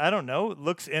 This, I don't know. It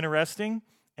looks interesting,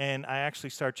 and I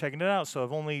actually started checking it out. So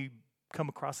I've only come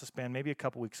across this band maybe a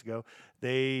couple weeks ago.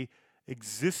 They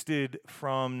existed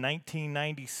from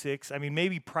 1996. I mean,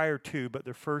 maybe prior to, but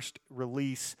their first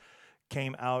release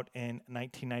came out in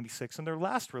 1996, and their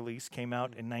last release came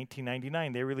out in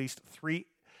 1999. They released 3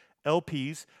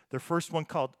 LPs. Their first one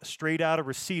called Straight Outta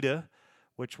Reseda,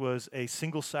 which was a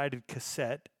single-sided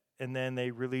cassette, and then they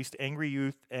released Angry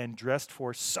Youth and Dressed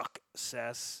for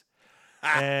Success.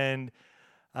 And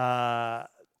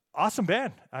awesome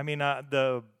band. I mean,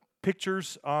 the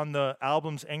pictures on the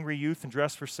albums Angry Youth and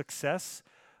Dress for Success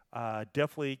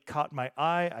definitely caught my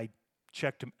eye. I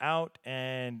checked them out,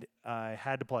 and I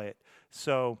had to play it.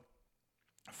 So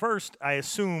first, I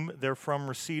assume they're from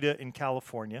Reseda in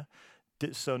California.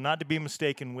 So not to be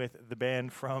mistaken with the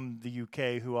band from the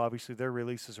UK, who obviously their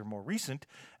releases are more recent,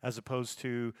 as opposed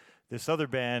to this other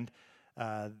band.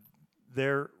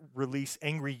 Their release,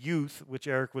 Angry Youth, which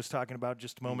Eric was talking about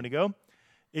just a moment ago.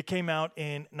 It came out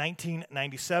in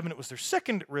 1997. It was their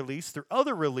second release. Their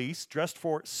other release, Dressed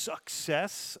for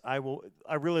Success, I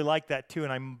really like that too,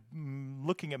 and I'm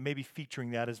looking at maybe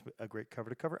featuring that as a great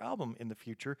cover-to-cover album in the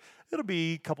future. It'll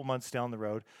be a couple months down the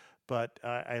road, but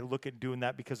I look at doing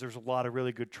that because there's a lot of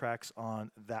really good tracks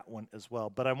on that one as well.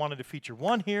 But I wanted to feature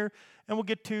one here, and we'll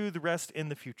get to the rest in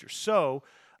the future. So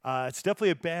it's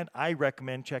definitely a band I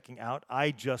recommend checking out.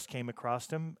 I just came across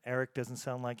them. Eric doesn't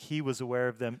sound like he was aware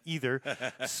of them either.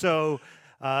 So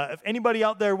if anybody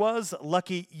out there was,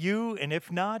 lucky you. And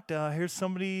if not, here's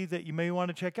somebody that you may want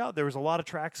to check out. There was a lot of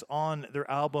tracks on their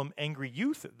album Angry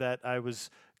Youth that I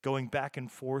was going back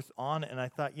and forth on. And I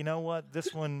thought, you know what,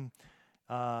 this one,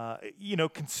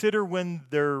 consider when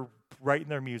they're writing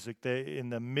their music.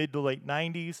 In the mid to late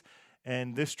 90s.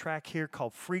 And this track here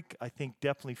called Freak, I think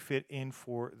definitely fit in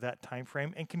for that time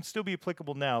frame and can still be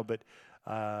applicable now. But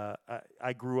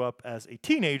I grew up as a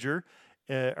teenager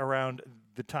around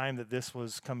the time that this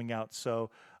was coming out.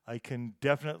 So I can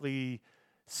definitely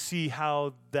see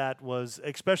how that was,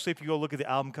 especially if you go look at the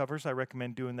album covers. I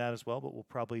recommend doing that as well. But we'll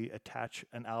probably attach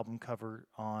an album cover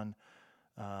on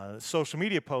social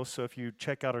media posts. So if you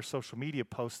check out our social media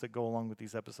posts that go along with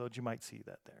these episodes, you might see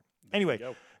that there. Anyway,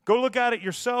 go look at it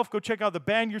yourself. Go check out the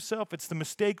band yourself. It's The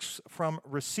Mistakes from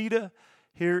Reseda.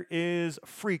 Here is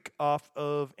Freak off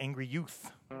of Angry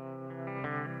Youth.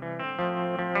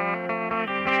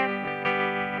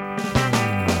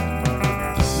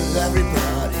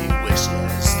 Everybody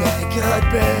wishes they could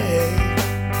be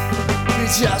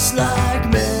just like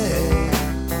me,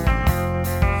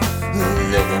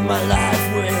 living my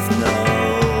life with no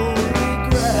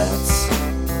regrets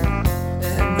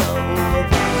and no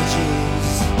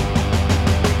apologies.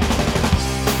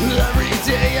 Every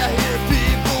day I hear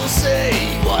people say,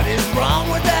 what is wrong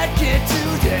with that kid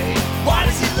today? Why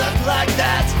does he look like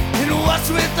that? And what's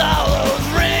with all those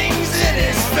rings in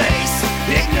his face?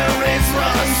 Ignorance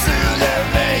runs through their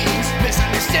veins,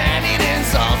 misunderstanding,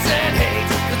 insults, and hate.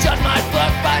 They'll judge my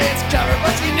book by its cover,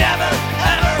 but you never,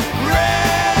 ever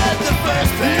read the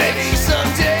first page. Maybe so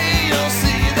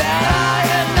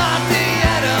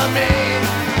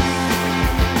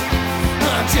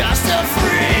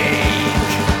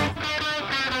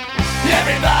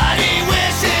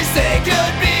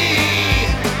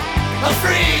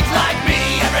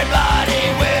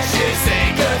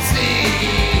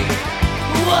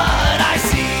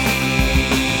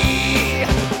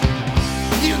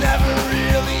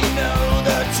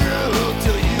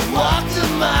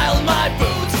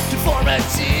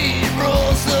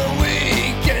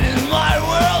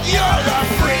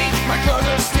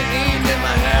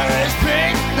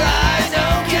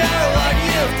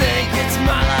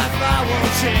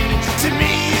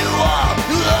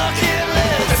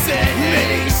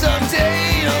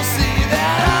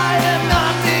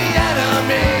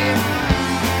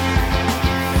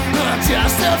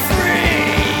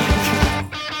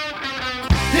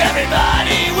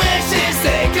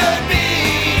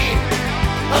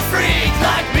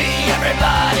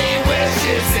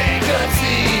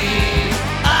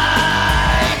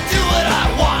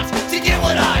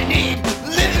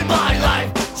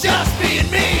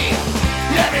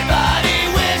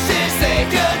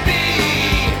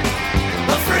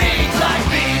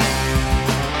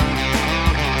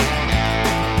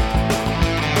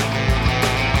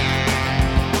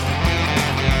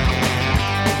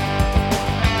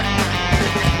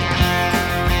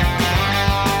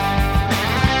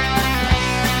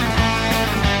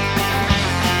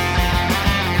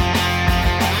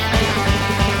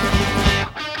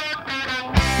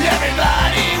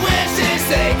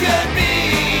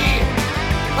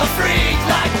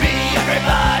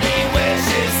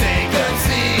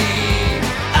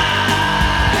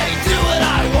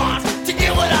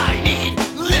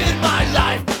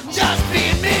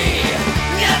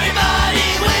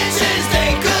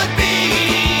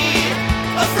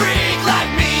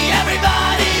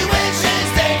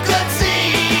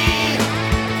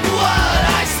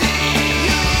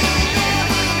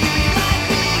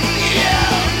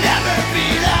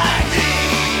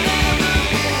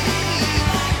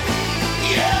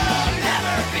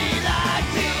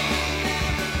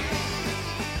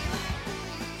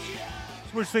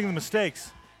you think of the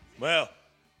Mistakes? Well,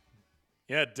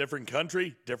 yeah, different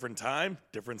country, different time,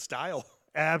 different style.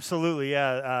 Absolutely,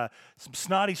 yeah. Some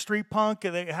snotty street punk,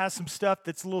 and it has some stuff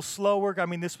that's a little slower. I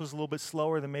mean, this was a little bit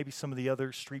slower than maybe some of the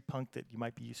other street punk that you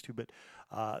might be used to, but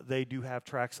they do have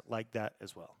tracks like that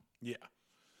as well. Yeah.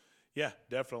 Yeah,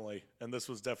 definitely. And this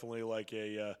was definitely like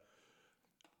a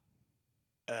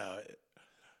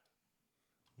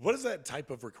what is that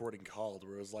type of recording called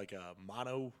where it was like a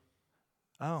mono?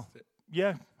 Oh,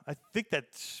 yeah. I think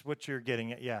that's what you're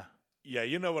getting at, yeah. Yeah,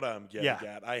 you know what I'm getting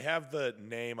at. I have the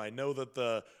name. I know that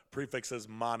the prefix is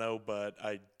mono, but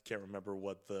I can't remember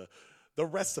what the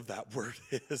rest of that word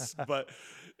is.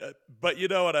 but you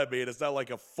know what I mean. It's not like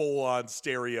a full-on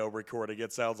stereo recording.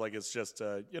 It sounds like it's just,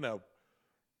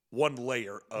 one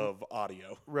layer of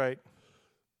audio. Right.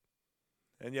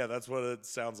 And yeah, that's what it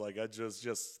sounds like. I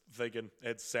just thinking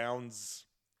it sounds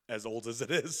as old as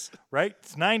it is. Right?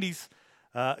 It's 90s.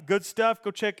 Good stuff.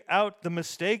 Go check out The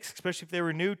Mistakes, especially if they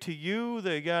were new to you.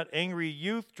 They got Angry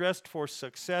Youth, Dressed for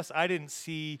Success. I didn't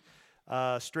see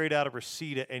Straight Out of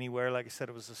Reseda anywhere. Like I said,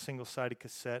 it was a single-sided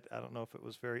cassette. I don't know if it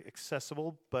was very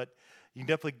accessible, but you can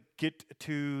definitely get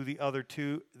to the other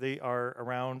two. They are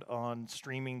around on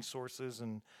streaming sources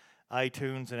and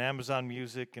iTunes and Amazon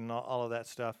Music and all of that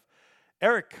stuff.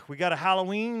 Eric, we got a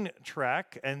Halloween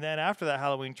track, and then after that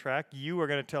Halloween track, you are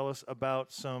going to tell us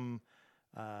about some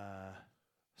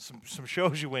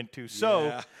shows you went to. So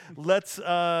Yeah. let's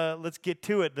get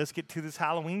to it. Let's get to this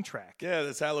Halloween track. Yeah,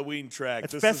 this Halloween track.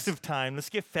 It's this festive time. Let's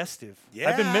get festive. Yeah.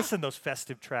 I've been missing those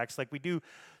festive tracks. Like we do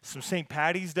some St.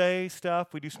 Patty's Day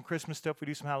stuff. We do some Christmas stuff. We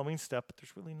do some Halloween stuff. But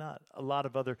there's really not a lot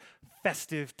of other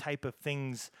festive type of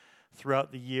things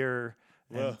throughout the year.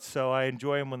 And so I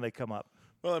enjoy them when they come up.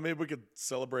 Well, I mean, we could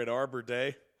celebrate Arbor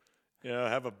Day. You know,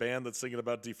 have a band that's singing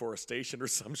about deforestation or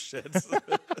some shit.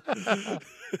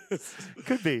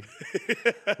 Could be.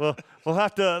 Well, we'll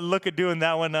have to look at doing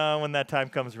that one when that time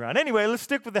comes around. Anyway, let's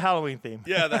stick with the Halloween theme.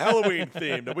 Yeah, the Halloween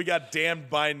theme. We got Damned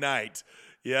by Night.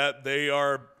 Yeah, they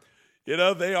are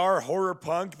horror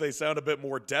punk. They sound a bit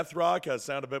more death rock.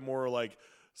 Sound a bit more like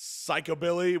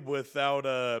psychobilly without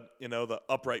the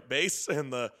upright bass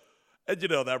and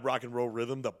that rock and roll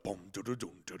rhythm, the boom doo doo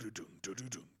doom doo doo doom doo doo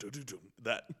doom doo doo doom,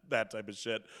 that type of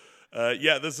shit.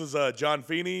 This is John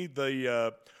Feeney,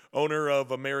 the owner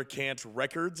of Americant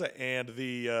Records and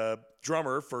the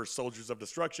drummer for Soldiers of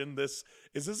Destruction. This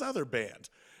is his other band,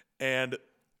 and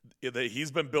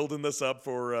he's been building this up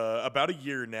for about a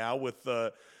year now with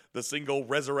the single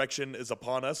 "Resurrection Is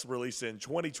Upon Us," released in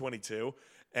 2022,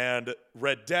 and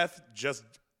Red Death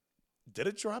did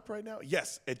it drop right now?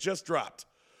 Yes, it just dropped.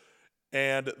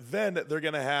 And then they're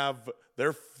going to have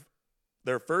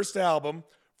their first album,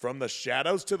 From the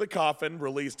Shadows to the Coffin,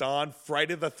 released on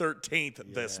Friday the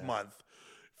 13th this month.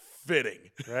 Fitting.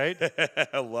 Right?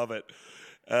 I love it.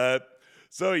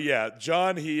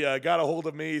 John, he got a hold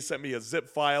of me, sent me a zip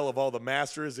file of all the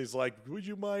masters. He's like, would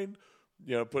you mind,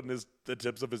 putting the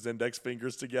tips of his index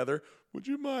fingers together? Would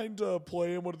you mind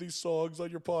playing one of these songs on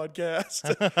your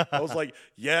podcast? I was like,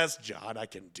 yes, John, I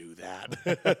can do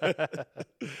that.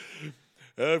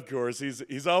 Of course,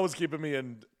 he's always keeping me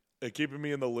in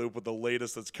the loop with the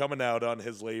latest that's coming out on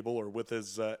his label or with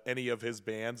his any of his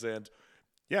bands, and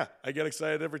yeah, I get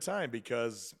excited every time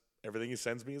because everything he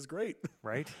sends me is great.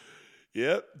 Right.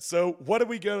 Yep. So what are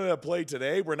we going to play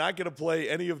today? We're not going to play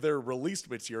any of their released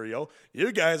material.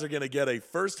 You guys are going to get a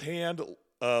first-hand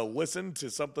listen to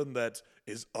something that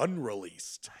is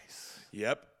unreleased. Nice.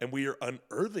 Yep. And we are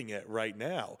unearthing it right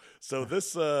now. So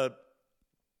this, I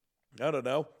don't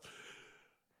know.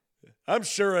 I'm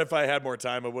sure if I had more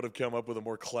time, I would have come up with a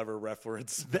more clever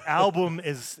reference. The album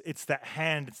it's that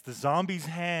hand. It's the zombie's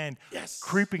hand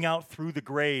creeping out through the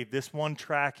grave. This one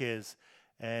track is.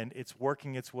 And it's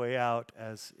working its way out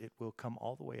as it will come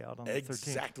all the way out on the 13th.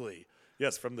 Exactly.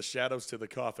 Yes, from the shadows to the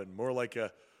coffin. More like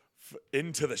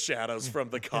into the shadows from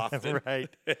the coffin.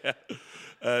 Right. It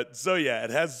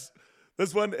has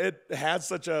this one. It has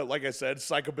such a, like I said,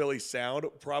 psychobilly sound,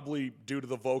 probably due to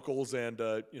the vocals and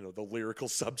the lyrical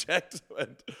subject.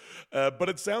 But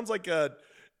it sounds like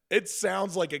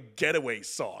a getaway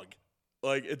song.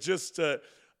 Like it just.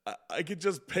 I could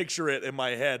just picture it in my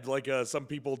head, like some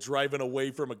people driving away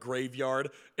from a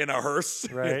graveyard in a hearse.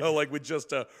 Right. Like we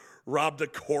just robbed a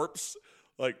corpse.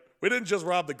 Like we didn't just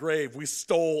rob the grave, we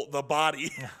stole the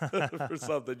body or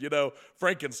something,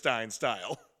 Frankenstein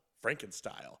style.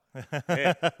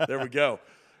 Man, there we go.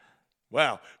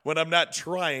 Wow. When I'm not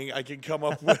trying, I can come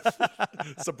up with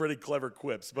some pretty clever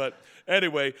quips. But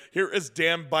anyway, here is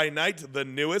Damned by Night, the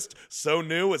newest. So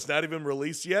new, it's not even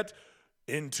released yet.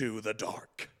 Into the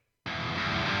Dark.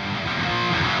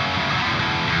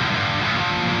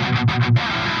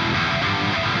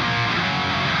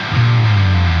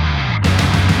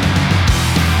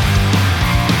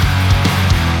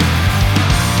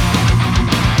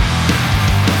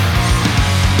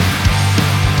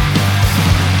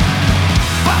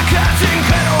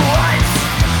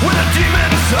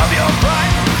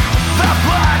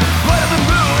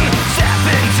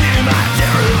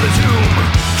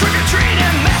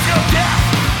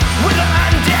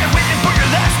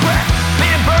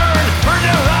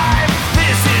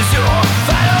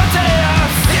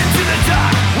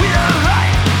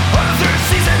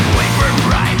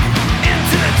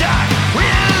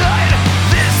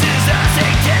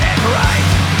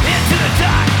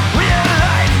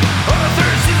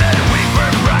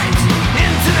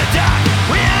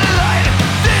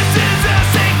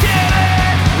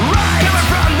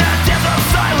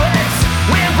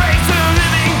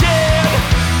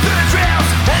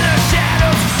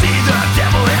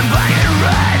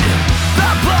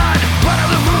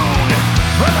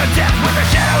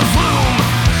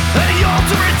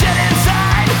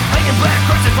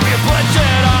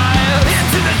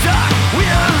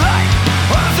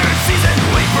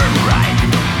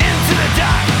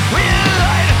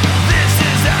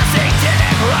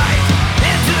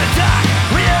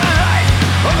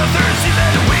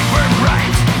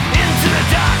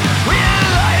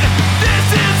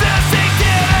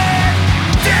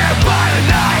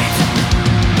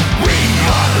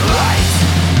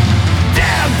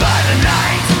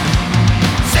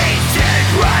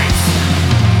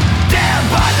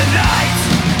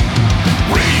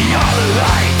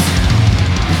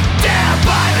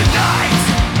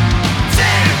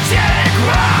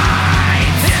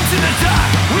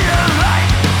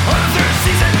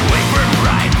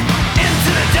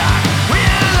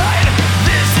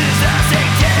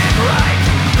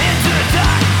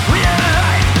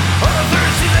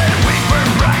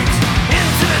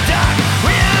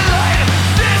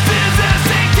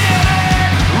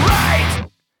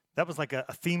 That was like a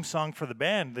theme song for the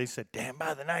band. They said, "Damn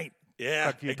by the night."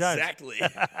 Yeah, exactly.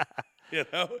 You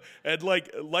know, and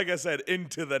like I said,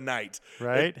 into the night.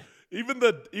 Right. Even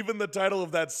the title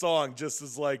of that song just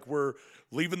is like we're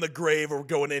leaving the grave or we're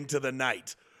going into the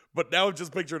night. But now I'm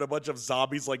just picturing a bunch of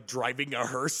zombies like driving a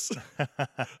hearse.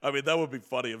 I mean, that would be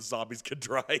funny if zombies could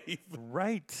drive.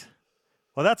 Right.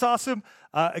 Well, that's awesome.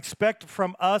 Expect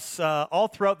from us all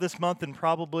throughout this month and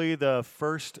probably the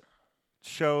first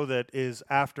show that is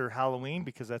after Halloween,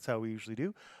 because that's how we usually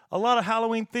do, a lot of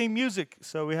Halloween-themed music.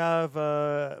 So we have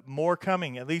more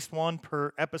coming, at least one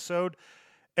per episode.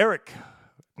 Eric,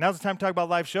 now's the time to talk about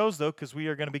live shows, though, because we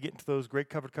are going to be getting to those great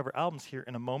cover-to-cover albums here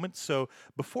in a moment. So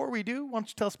before we do, why don't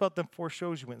you tell us about them 4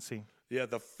 shows you went and see? Yeah,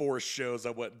 the 4 shows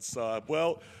I went and saw.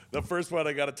 Well, the first one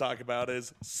I got to talk about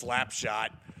is Slapshot.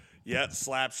 Yeah,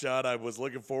 Slapshot. I was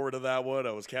looking forward to that one.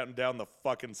 I was counting down the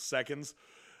fucking seconds.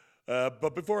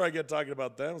 But before I get talking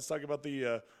about them, let's talk about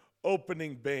the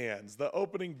opening bands. The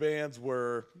opening bands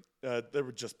were they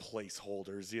were just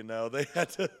placeholders, you know. They had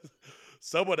to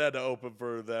someone had to open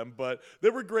for them, but they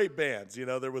were great bands. You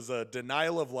know, there was a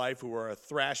Denial of Life, who were a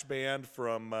thrash band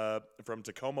from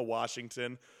Tacoma,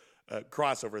 Washington,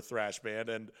 crossover thrash band,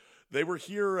 and they were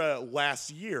here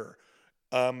last year.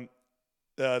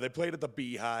 They played at the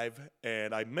Beehive,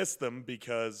 and I missed them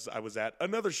because I was at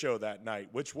another show that night,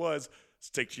 which was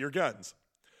Stick to Your Guns.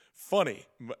 Funny,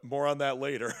 more on that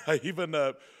later. I even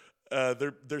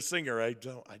their singer, I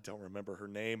don't remember her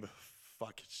name.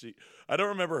 I don't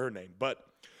remember her name, but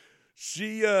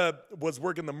she was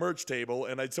working the merch table,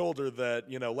 and I told her that,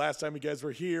 you know, last time you guys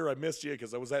were here, I missed you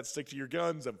because I was at Stick to Your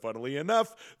Guns, and funnily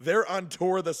enough, they're on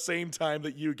tour the same time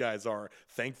that you guys are.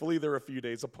 Thankfully, they're a few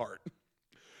days apart.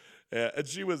 And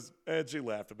she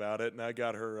laughed about it, and I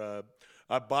got her.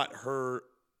 I bought her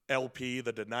LP,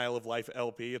 the Denial of Life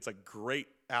LP. It's a great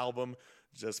album,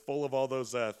 just full of all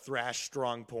those thrash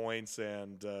strong points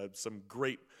and some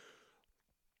great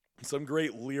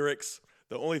lyrics.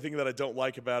 The only thing that I don't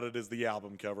like about it is the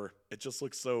album cover. It just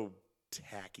looks so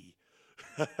tacky.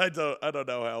 I don't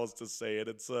know how else to say it.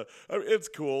 It's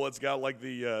cool. It's got like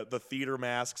the theater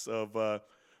masks of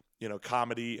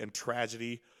comedy and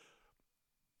tragedy.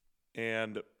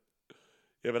 And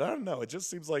yeah, but I don't know. It just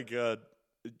seems like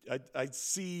I'd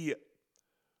see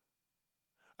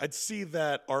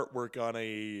that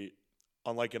artwork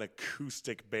on like an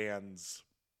acoustic band's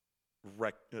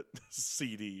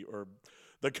CD, or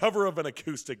the cover of an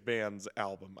acoustic band's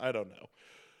album. I don't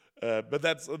know, but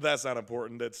that's not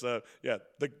important. It's the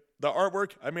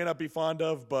artwork I may not be fond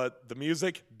of, but the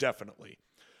music definitely.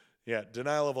 Yeah,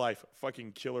 Denial of Life,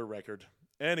 fucking killer record.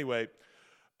 Anyway,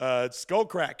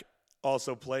 Skullcrack.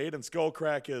 also played, and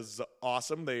Skullcrack is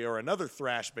awesome. They are another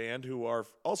thrash band who are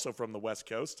also from the West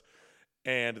Coast,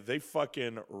 and they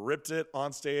fucking ripped it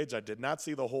on stage. I did not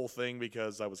see the whole thing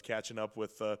because I was catching up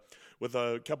with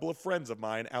a couple of friends of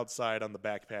mine outside on the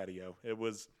back patio. It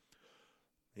was,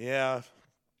 yeah,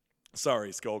 sorry,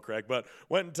 Skullcrack, but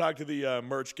went and talked to the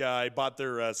merch guy, bought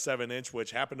their 7-inch,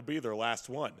 which happened to be their last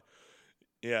one.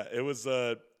 Yeah, it was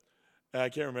I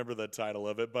can't remember the title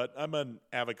of it, but I'm an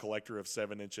avid collector of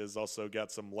 7-inches. Also got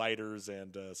some lighters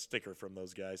and a sticker from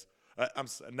those guys.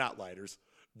 Not lighters,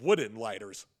 wooden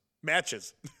lighters,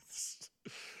 matches.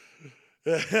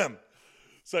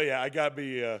 So yeah, I got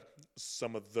me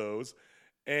some of those.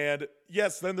 And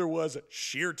yes, then there was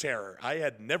Sheer Terror. I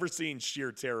had never seen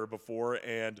Sheer Terror before,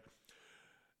 and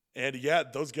yeah,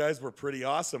 those guys were pretty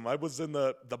awesome. I was in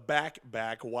the back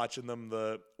watching them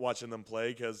play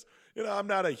because, you know, I'm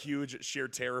not a huge Sheer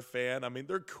Terror fan. I mean,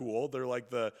 they're cool. They're like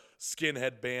the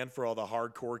skinhead band for all the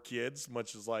hardcore kids,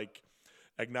 much as like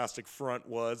Agnostic Front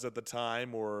was at the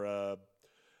time, or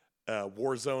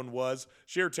Warzone was.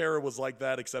 Sheer Terror was like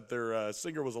that, except their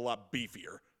singer was a lot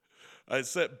beefier. I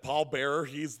said Paul Bearer.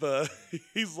 He's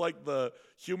like the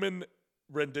human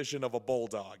rendition of a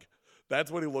bulldog. That's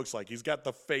what he looks like. He's got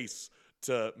the face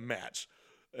to match.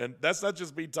 And that's not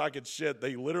just me talking shit.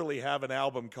 They literally have an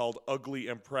album called Ugly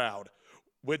and Proud,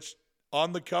 which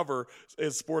on the cover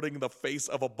is sporting the face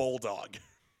of a bulldog.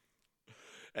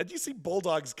 And you see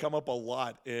bulldogs come up a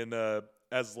lot in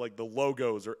as like the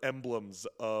logos or emblems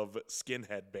of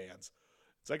skinhead bands.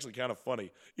 It's actually kind of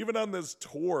funny. Even on this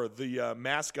tour, the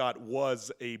mascot was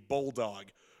a bulldog,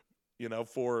 you know,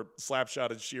 for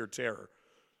Slapshot and Sheer Terror.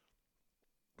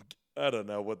 I don't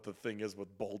know what the thing is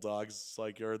with bulldogs. It's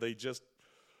like, are they just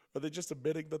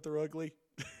admitting that they're ugly?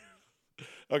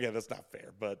 Okay, that's not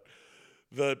fair. But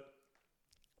the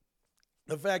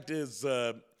fact is,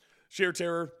 Sheer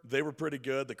Terror, they were pretty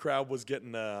good. The crowd was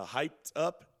getting hyped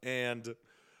up, and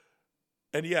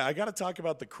yeah, I got to talk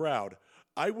about the crowd.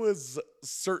 I was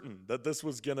certain that this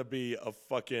was gonna be a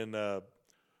fucking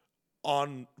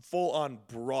full on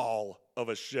brawl of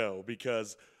a show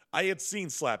because I had seen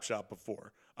Slapshot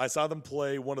before. I saw them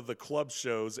play one of the club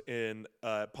shows in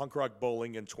Punk Rock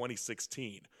Bowling in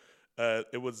 2016.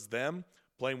 It was them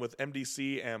playing with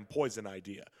MDC and Poison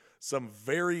Idea, some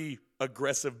very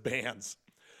aggressive bands.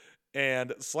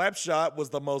 And Slapshot was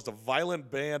the most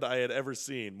violent band I had ever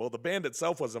seen. Well, the band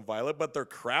itself wasn't violent, but their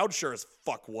crowd sure as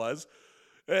fuck was.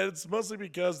 And it's mostly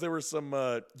because there were some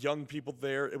young people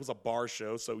there. It was a bar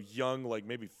show, so young, like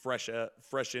maybe fresh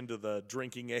into the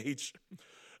drinking age.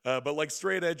 But like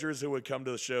straight edgers who would come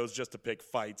to the shows just to pick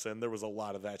fights, and there was a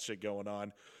lot of that shit going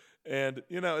on. And,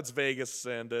 you know, it's Vegas,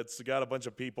 and it's got a bunch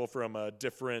of people from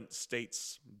different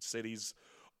states, cities,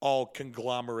 all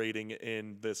conglomerating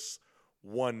in this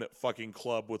one fucking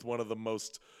club with one of the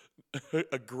most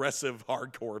aggressive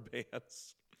hardcore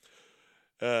bands.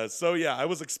 So, yeah, I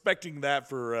was expecting that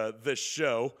for this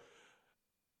show,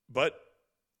 but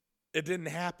it didn't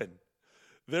happen.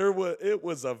 It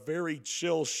was a very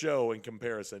chill show in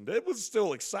comparison. It was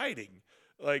still exciting.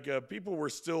 Like, people were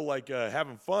still, like,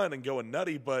 having fun and going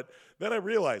nutty, but then I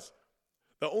realized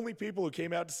the only people who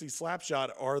came out to see Slapshot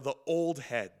are the old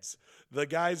heads. The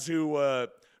guys who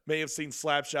may have seen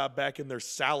Slapshot back in their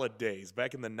salad days,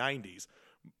 back in the 90s.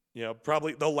 You know,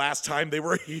 probably the last time they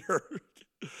were here.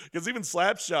 Because even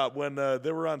Slapshot, when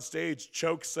they were on stage,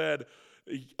 Choke said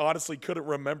he honestly couldn't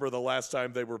remember the last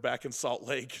time they were back in Salt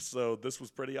Lake. So this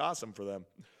was pretty awesome for them.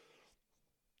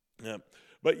 Yeah.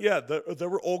 But yeah, there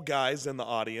were old guys in the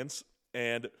audience,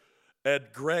 and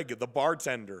Greg, the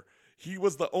bartender, he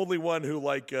was the only one who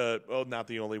not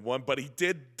the only one, but he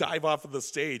did dive off of the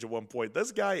stage at one point.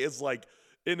 This guy is like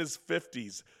in his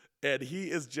 50s, and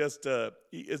he is just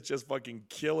fucking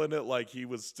killing it like he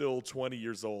was still 20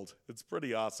 years old. It's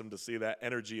pretty awesome to see that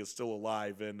energy is still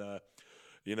alive in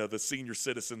the senior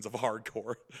citizens of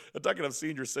hardcore. I'm talking of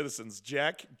senior citizens.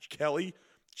 Jack Kelly,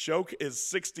 Choke, is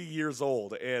 60 years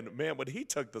old. And man, when he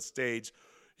took the stage,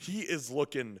 he is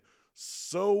looking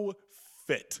so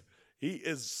fit. He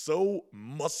is so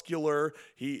muscular.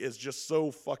 He is just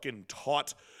so fucking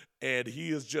taut. And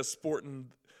he's just sporting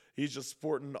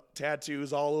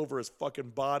tattoos all over his fucking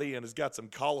body, and has got some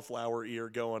cauliflower ear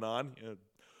going on. You know,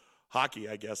 hockey,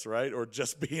 I guess, right? Or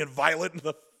just being violent in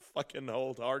the fucking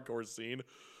old hardcore scene.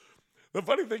 The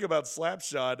funny thing about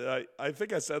Slapshot, I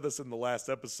think I said this in the last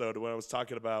episode when I was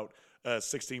talking about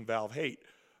 16 Valve Hate,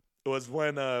 was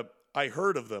when I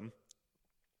heard of them,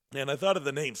 and I thought of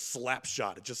the name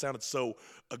Slapshot. It just sounded so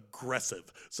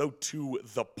aggressive, so to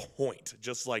the point,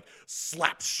 just like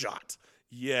Slapshot.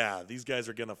 Yeah, these guys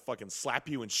are going to fucking slap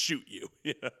you and shoot you,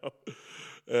 you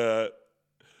know?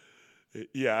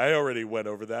 Yeah, I already went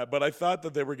over that, but I thought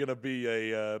that they were going to be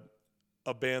a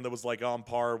band that was like on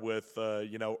par with,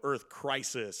 Earth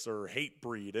Crisis or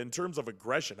Hatebreed in terms of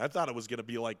aggression. I thought it was going to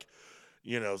be like,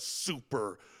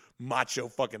 super macho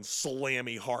fucking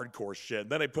slammy hardcore shit. And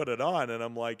then I put it on and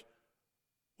I'm like,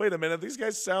 wait a minute, these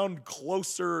guys sound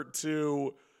closer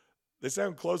to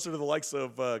the likes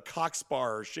of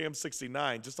Cockspar or Sham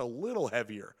 69, just a little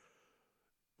heavier.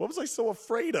 What was I so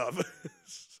afraid of?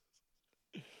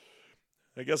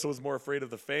 I guess I was more afraid of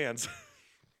the fans.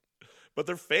 But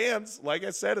their fans, like I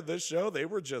said at this show, they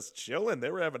were just chilling.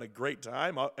 They were having a great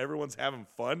time. Everyone's having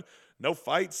fun. No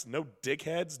fights, no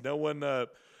dickheads,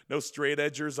 no straight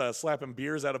edgers slapping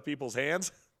beers out of people's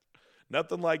hands.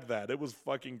 Nothing like that. It was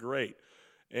fucking great.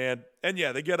 And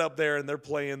yeah, they get up there and they're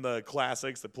playing the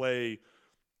classics. They play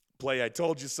I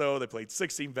Told You So. They played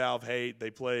 16 Valve Hate. They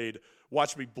played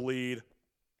Watch Me Bleed.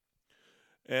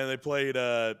 And they played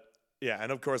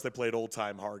and of course they played Old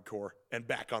Time Hardcore and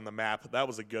Back on the Map. That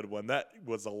was a good one. That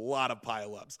was a lot of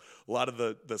pileups. A lot of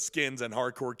the skins and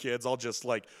hardcore kids all just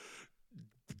like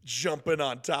jumping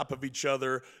on top of each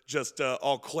other, just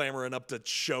all clamoring up to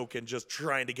choke and just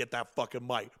trying to get that fucking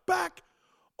mic back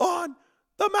on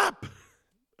the map.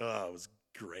 Oh, it was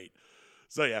great.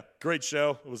 So yeah, great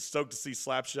show. I was stoked to see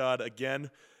Slapshot again.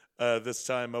 This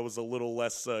time I was a little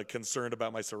less concerned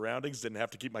about my surroundings. Didn't have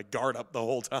to keep my guard up the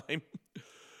whole time.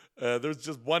 There was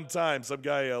just one time some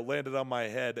guy landed on my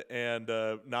head and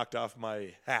knocked off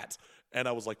my hat. And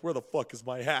I was like, where the fuck is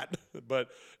my hat? But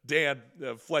Dan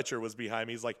Fletcher was behind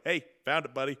me. He's like, hey, found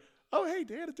it, buddy. Oh, hey,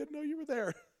 Dan, I didn't know you were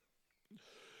there.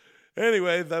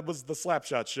 Anyway, that was the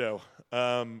Slapshot show.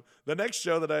 The next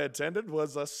show that I attended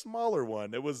was a smaller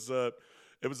one. It was a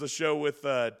show with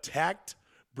Tact,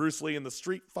 Bruce Lee and the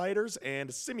Street Fighters,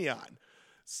 and Simeon.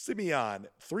 Simeon,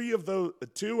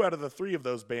 two out of the three of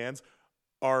those bands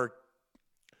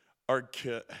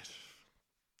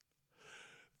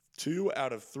two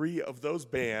out of three of those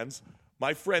bands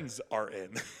my friends are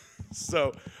in.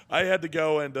 So I had to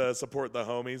go and support the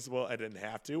homies. Well, I didn't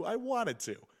have to. I wanted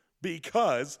to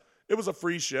because it was a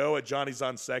free show at Johnny's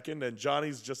on 2nd, and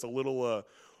Johnny's just a little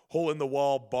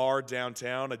hole-in-the-wall bar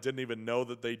downtown. I didn't even know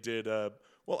that they did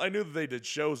I knew that they did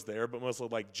shows there, but mostly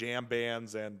like jam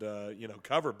bands and,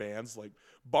 cover bands, like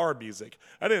bar music.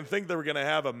 I didn't think they were going to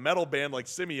have a metal band like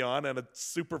Simeon and a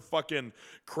super fucking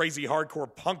crazy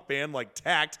hardcore punk band like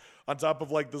Tact on top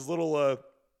of like this little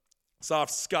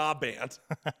soft ska band.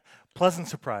 Pleasant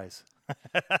surprise.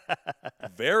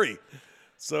 Very.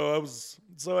 So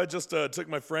I just took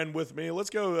my friend with me. Let's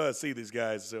go see these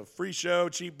guys. Free show,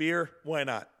 cheap beer. Why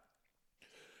not?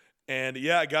 And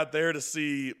yeah, I got there to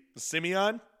see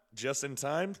Simeon just in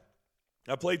time.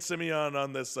 I played Simeon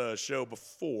on this show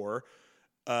before.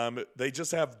 They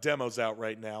just have demos out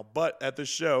right now. But at the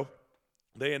show,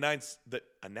 they announced that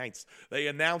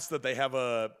they have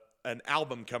an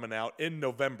album coming out in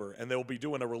November, and they'll be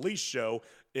doing a release show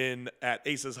at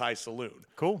Ace's High Saloon.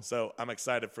 Cool. So I'm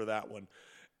excited for that one.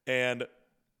 And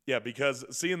yeah, because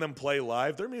seeing them play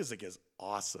live, their music is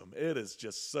awesome. It is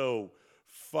just so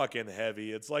fucking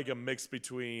heavy. It's like a mix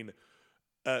between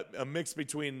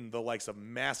the likes of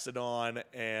Mastodon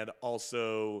and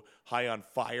also High on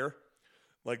Fire.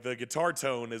 Like the guitar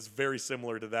tone is very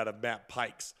similar to that of Matt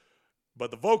Pike's,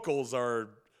 but the vocals are,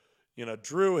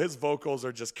 Drew, his vocals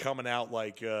are just coming out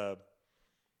like, man,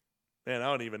 I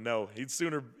don't even know.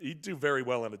 He'd do very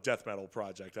well in a death metal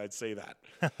project. I'd say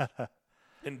that.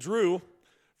 And Drew,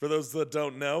 for those that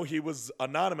don't know, he was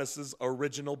Anonymous's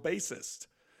original bassist.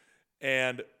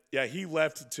 And yeah, he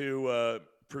left to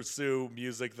pursue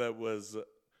music that was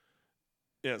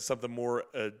something more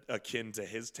akin to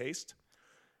his taste.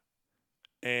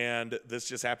 And this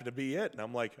just happened to be it. And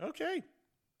I'm like, okay.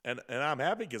 And I'm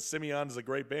happy because Simeon is a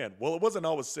great band. Well, it wasn't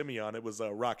always Simeon. It was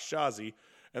Rakshazi.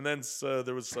 And then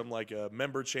there was some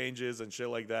member changes and shit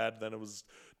like that. Then it was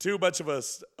too much of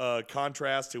a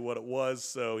contrast to what it was.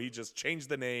 So he just changed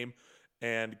the name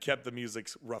and kept the music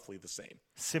roughly the same.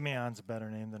 Simeon's a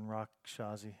better name than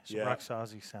Rakshazi. Yeah.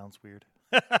 Rakshazi sounds weird.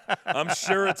 I'm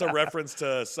sure it's a reference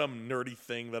to some nerdy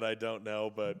thing that I don't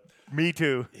know, but... Me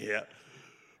too. Yeah.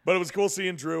 But it was cool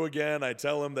seeing Drew again. I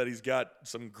tell him that he's got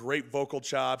some great vocal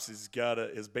chops. He's got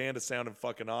his band is sounding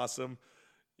fucking awesome.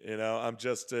 I'm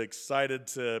just excited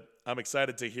to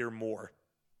hear more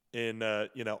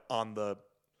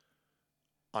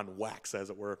on wax, as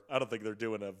it were. I don't think they're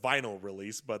doing a vinyl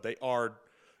release, but they are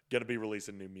going to be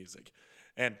releasing new music.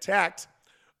 And Tact,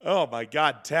 oh my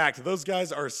God, Tact. Those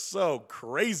guys are so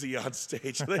crazy on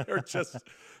stage. They're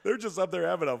just up there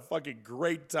having a fucking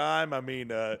great time. I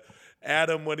mean,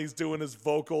 Adam, when he's doing his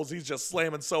vocals, he's just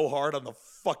slamming so hard on the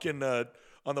fucking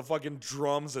fucking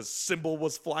drums. His cymbal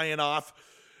was flying off.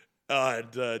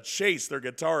 And Chase, their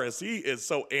guitarist, he is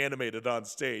so animated on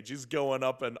stage. He's going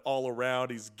up and all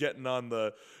around. He's getting on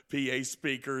the PA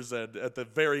speakers. And at the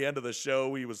very end of the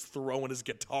show, he was throwing his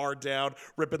guitar down,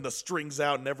 ripping the strings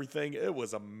out and everything. It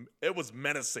was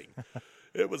menacing.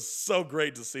 It was so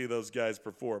great to see those guys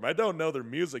perform. I don't know their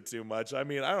music too much. I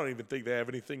mean, I don't even think they have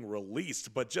anything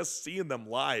released, but just seeing them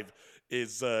live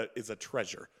is a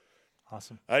treasure.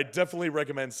 Awesome. I definitely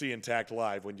recommend seeing Tact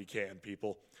live when you can,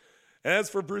 people. And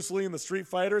as for Bruce Lee and the Street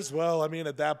Fighters, well, I mean,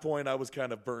 at that point, I was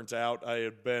kind of burnt out. I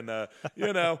had been, I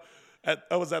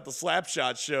was at the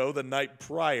Slapshot show the night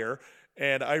prior,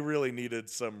 and I really needed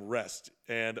some rest.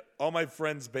 And all my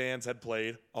friends' bands had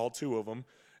played, all 2 of them,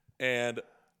 and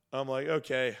I'm like,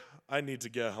 okay, I need to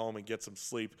get home and get some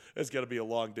sleep. It's going to be a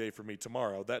long day for me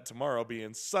tomorrow. That tomorrow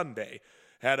being Sunday.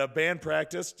 Had a band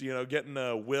practice, getting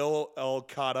Will all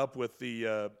caught up with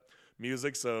the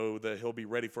music so that he'll be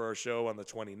ready for our show on the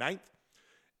 29th.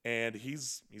 And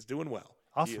he's doing well.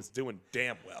 Awesome. He is doing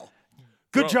damn well.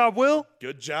 Good job, Will.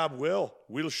 Good job, Will.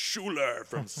 Will Schuler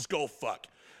from Skullfuck.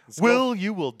 Will,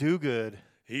 you will do good.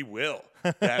 He will.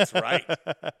 That's right.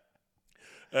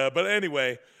 But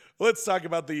anyway, let's talk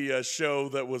about the show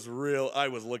that I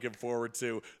was looking forward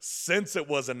to since it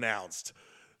was announced.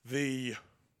 The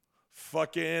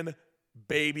fucking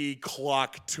Baby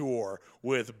Clock tour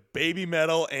with Baby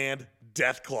Metal and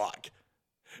Death Clock.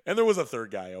 And there was a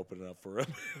third guy opening up for him.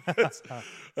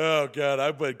 Oh, God,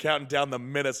 I've been counting down the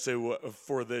minutes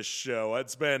for this show.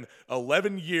 It's been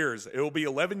 11 years. It will be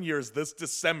 11 years this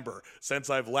December since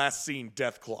I've last seen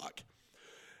Death Clock.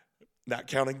 Not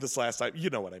counting this last time. You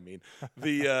know what I mean.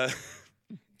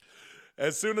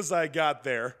 As soon as I got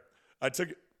there, I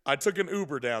took an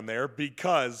Uber down there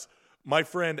because my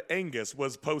friend Angus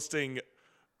was posting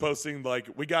like,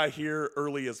 we got here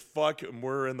early as fuck and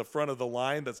we're in the front of the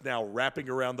line that's now wrapping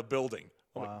around the building.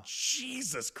 I'm like,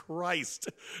 Jesus Christ.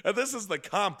 And this is the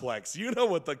complex. You know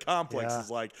what the complex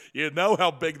is like. You know how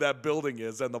big that building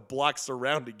is and the blocks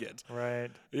surrounding it.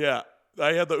 Right. Yeah.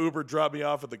 I had the Uber drop me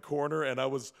off at the corner and I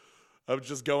was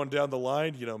just going down the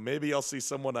line, maybe I'll see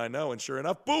someone I know. And sure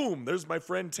enough, boom, there's my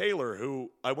friend Taylor, who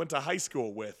I went to high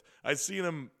school with. I've seen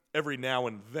him every now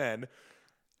and then.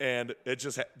 And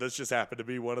this just happened to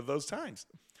be one of those times.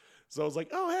 So I was like,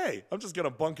 oh, hey, I'm just going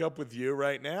to bunk up with you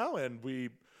right now. And we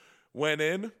went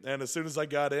in. And as soon as I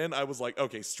got in, I was like,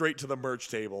 okay, straight to the merch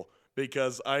table.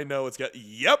 Because I know it's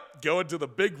going to the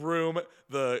big room,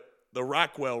 the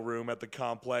Rockwell room at the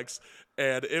complex.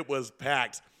 And it was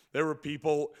packed. There were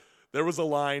people. There was a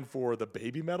line for the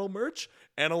Baby Metal merch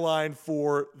and a line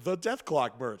for the Death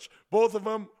Clock merch. Both of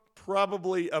them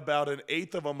probably about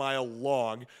 1/8 of a mile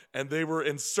long, and they were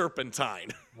in serpentine.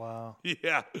 Wow.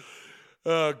 Yeah.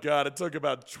 Oh, God. It took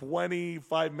about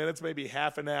 25 minutes, maybe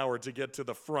half an hour to get to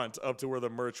the front up to where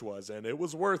the merch was, and it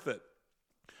was worth it.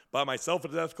 Bought myself a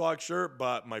Death Clock shirt,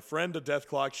 bought my friend a Death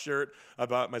Clock shirt, I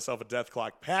bought myself a Death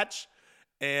Clock patch,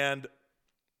 and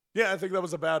yeah, I think that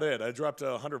was about it. I dropped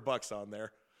 $100 on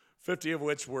there. 50 of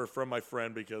which were from my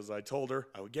friend because I told her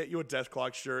I would get you a Death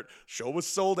Clock shirt. Show was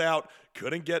sold out.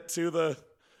 Couldn't get a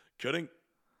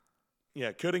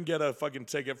fucking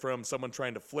ticket from someone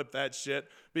trying to flip that shit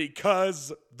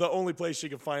because the only place she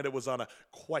could find it was on a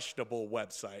questionable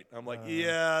website. I'm like,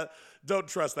 yeah, don't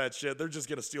trust that shit. They're just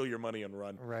going to steal your money and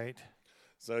run. Right.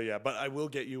 So, yeah, but I will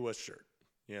get you a shirt.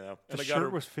 And the I got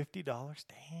shirt was $50.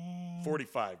 Dang.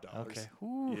 $45. Okay.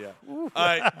 Ooh.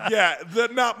 Yeah.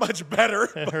 Not much better.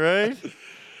 Right.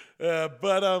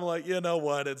 But I'm like, you know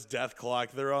what? It's Death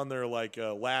Clock. They're on their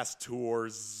last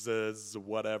tours,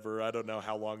 whatever. I don't know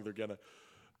how long they're gonna.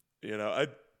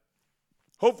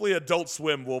 Hopefully, Adult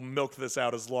Swim will milk this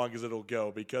out as long as it'll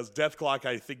go because Death Clock,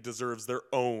 I think, deserves their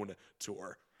own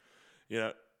tour.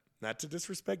 Not to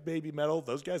disrespect Baby Metal,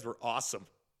 those guys were awesome.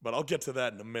 But I'll get to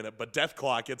that in a minute. But Death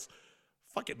Clock, it's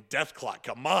fucking Death Clock.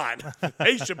 Come on.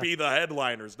 They should be the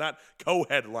headliners, not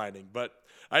co-headlining. But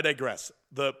I digress.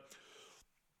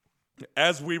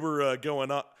 As we were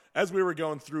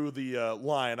going through the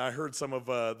line, I heard some of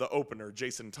the opener,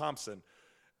 Jason Thompson.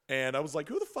 And I was like,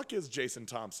 who the fuck is Jason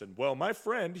Thompson? Well, my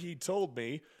friend, he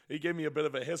gave me a bit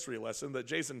of a history lesson that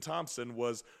Jason Thompson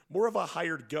was more of a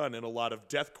hired gun in a lot of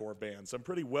deathcore bands. Some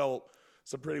pretty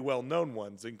well-known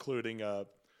ones, including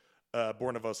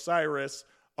Born of Osiris,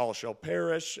 All Shall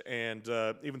Perish, and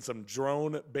even some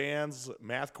drone bands,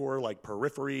 mathcore like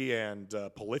Periphery and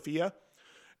Polyphia,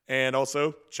 and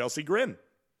also Chelsea Grin.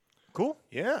 Cool.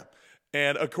 Yeah.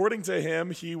 And according to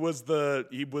him, he was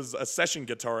a session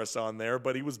guitarist on there,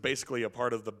 but he was basically a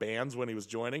part of the bands when he was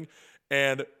joining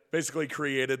and basically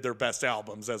created their best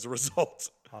albums as a result.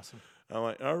 Awesome. I'm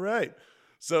like, all right.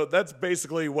 So that's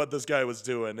basically what this guy was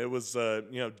doing. It was,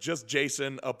 just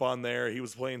Jason up on there. He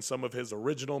was playing some of his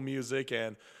original music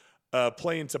and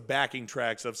playing to backing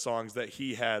tracks of songs that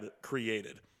he had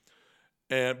created.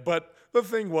 But the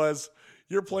thing was,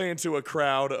 you're playing to a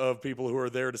crowd of people who are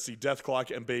there to see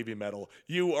Deathclock and Baby Metal.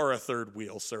 You are a third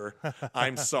wheel, sir.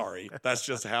 I'm sorry. That's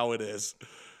just how it is,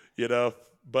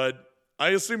 But I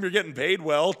assume you're getting paid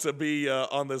well to be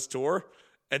on this tour.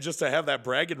 And just to have that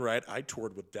bragging right, I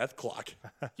toured with Deathclock.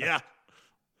 Yeah.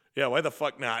 Yeah, why the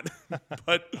fuck not?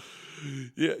 But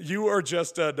yeah, you are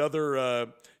just another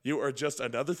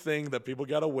thing that people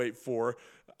got to wait for.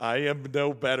 I am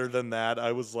no better than that.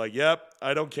 I was like, yep,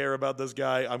 I don't care about this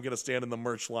guy. I'm going to stand in the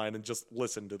merch line and just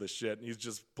listen to this shit. And he's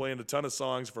just playing a ton of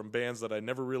songs from bands that I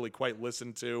never really quite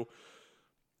listened to.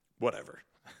 Whatever.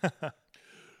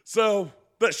 So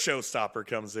the showstopper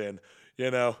comes in.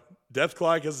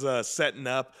 Deathclock is setting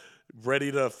up,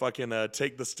 ready to fucking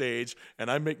take the stage.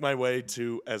 And I make my way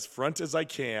to as front as I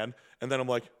can. And then I'm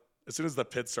like, as soon as the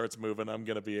pit starts moving, I'm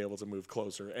going to be able to move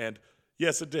closer. And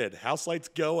yes, it did. House lights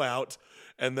go out,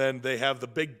 and then they have the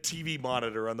big TV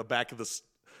monitor on the back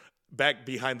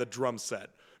behind the drum set.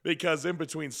 Because in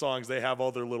between songs, they have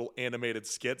all their little animated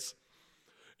skits.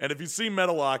 And if you see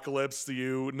Metalocalypse,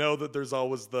 you know that there's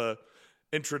always the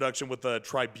introduction with the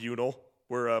tribunal,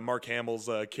 where Mark Hamill's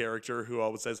character, who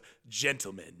always says,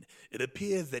 "Gentlemen, it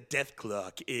appears that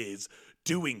Deathclock is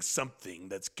doing something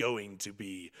that's going to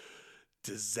be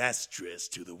disastrous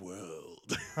to the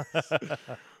world." And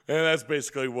that's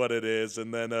basically what it is.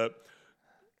 And then I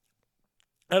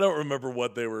don't remember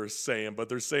what they were saying, but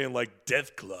they're saying like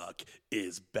Deathclock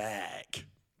is back.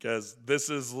 Because this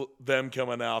is them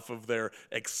coming off of their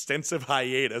extensive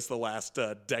hiatus the last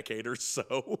decade or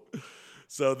so.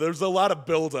 So there's a lot of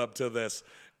build-up to this.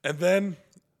 And then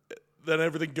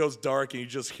everything goes dark, and you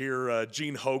just hear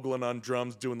Gene Hoglan on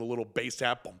drums doing the little bass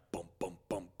tap. Bum, bum, bum,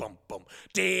 bum, bum, bum.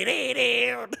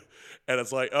 And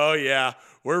it's like, oh, yeah,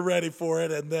 we're ready for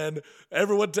it. And then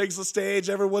everyone takes the stage.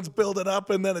 Everyone's building up,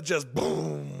 and then it just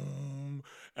boom.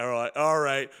 And we're like, all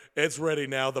right, it's ready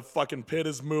now. The fucking pit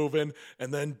is moving.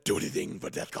 And then do anything for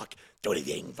Deathclock. Do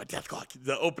anything for Deathclock.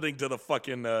 The opening to the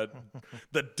fucking the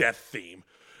death theme.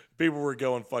 People were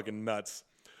going fucking nuts.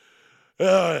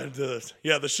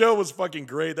 The show was fucking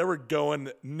great. They were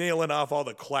nailing off all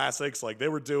the classics. Like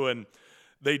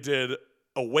they did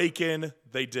Awaken,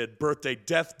 they did Birthday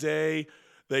Death Day,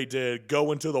 they did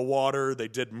Go Into the Water, they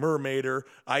did Mermaider,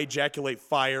 I Ejaculate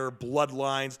Fire,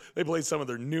 Bloodlines. They played some of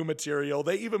their new material.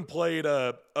 They even played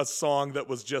a song that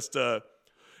was just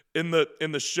in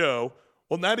the show.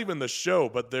 Well, not even the show,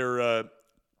 but their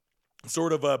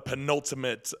sort of a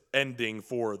penultimate ending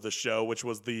for the show, which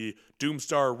was the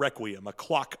Doomstar Requiem, a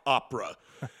clock opera,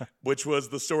 which was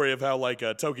the story of how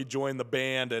Toki joined the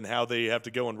band and how they have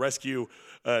to go and rescue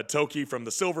Toki from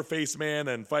the Silverface Man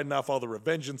and fighting off all the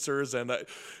Revengeancers. And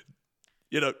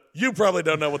you probably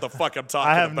don't know what the fuck I'm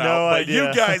talking I have about, no but idea.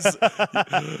 you guys,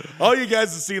 all you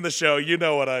guys have seen the show, you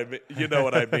know what I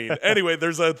mean. Anyway,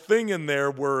 there's a thing in there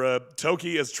where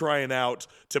Toki is trying out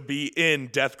to be in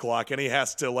Deathclock, and he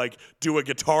has to do a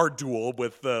guitar duel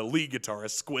with the lead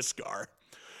guitarist Squiscar.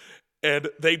 And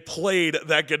they played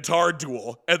that guitar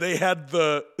duel, and they had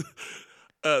the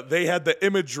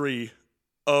imagery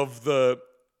of the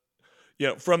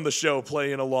from the show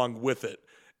playing along with it.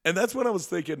 And that's when I was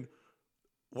thinking,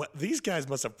 what, these guys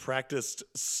must have practiced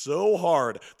so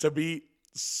hard to be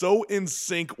so in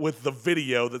sync with the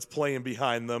video that's playing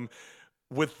behind them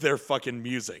with their fucking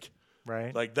music.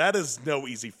 Right. That is no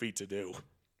easy feat to do.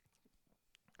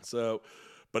 So,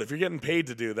 but if you're getting paid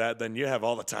to do that, then you have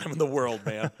all the time in the world,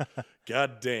 man.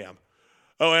 God damn.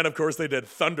 Oh, and of course they did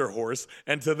Thunder Horse.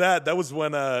 And to that was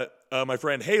when my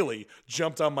friend Haley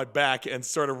jumped on my back and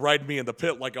started riding me in the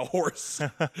pit like a horse.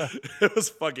 It was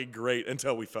fucking great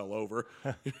until we fell over.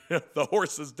 The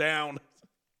horse is down.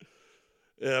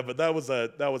 Yeah, but that was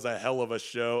a hell of a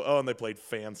show. Oh, and they played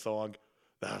Fan Song.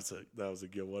 That was a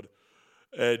good one.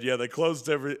 And yeah,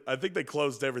 I think they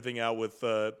closed everything out with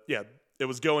it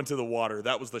was Go Into the Water.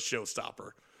 That was the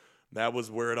showstopper. That was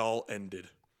where it all ended.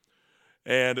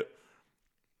 And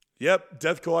yep,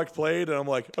 Deathclock played, and I'm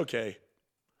like, okay,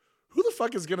 who the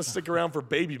fuck is going to stick around for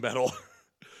Baby Metal?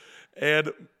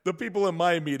 And the people in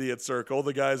my immediate circle,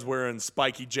 the guys wearing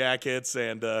spiky jackets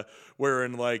and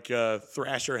wearing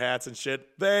Thrasher hats and shit,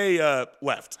 they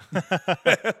left.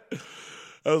 I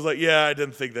was like, yeah, I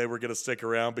didn't think they were going to stick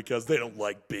around because they don't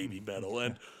like Baby Metal.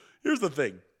 And here's the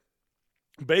thing.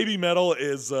 Baby Metal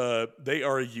is, they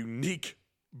are a unique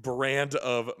brand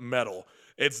of metal.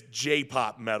 It's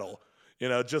J-pop metal.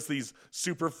 Just these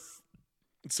super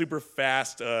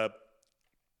fast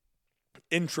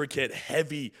intricate,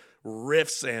 heavy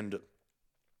riffs and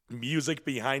music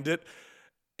behind it.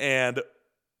 And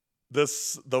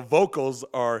the vocals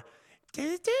are...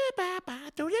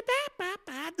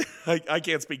 I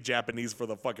can't speak Japanese for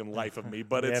the fucking life of me,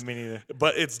 but me neither.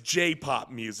 But it's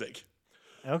J-pop music.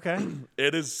 Okay.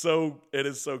 It is so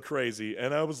crazy.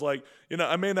 And I was like,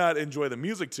 I may not enjoy the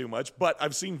music too much, but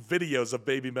I've seen videos of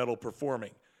Baby Metal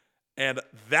performing. And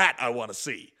that I want to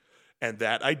see. And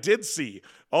that I did see.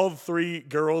 All three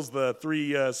girls, the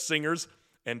three singers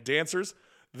and dancers,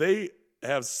 they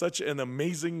have such an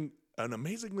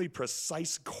amazingly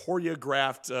precise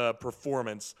choreographed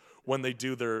performance when they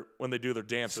do their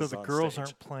dances. So the on girls stage.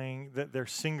 aren't playing. They're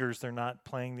singers. They're not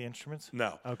playing the instruments.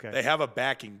 No. Okay. They have a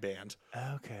backing band.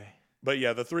 Okay. But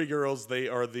yeah, the three girls, they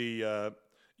are they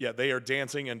are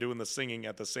dancing and doing the singing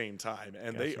at the same time,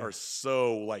 and they are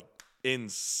so like in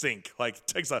sync. Like it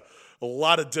takes a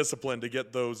lot of discipline to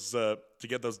get those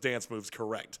dance moves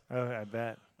correct. Oh, I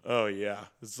bet. Oh yeah,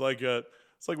 it's like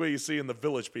what you see in the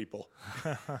Village People,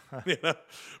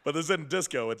 But this isn't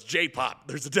disco; it's J-pop.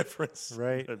 There's a difference,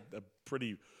 right? A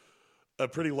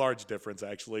pretty large difference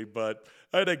actually. But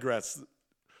I digress.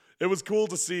 It was cool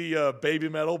to see Baby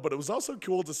Metal, but it was also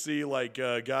cool to see like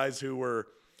guys who were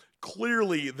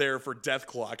clearly there for Death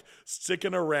Clock,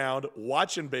 sticking around,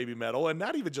 watching Baby Metal, and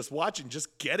not even just watching,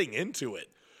 just getting into it.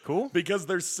 Cool. Because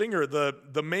their singer,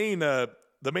 the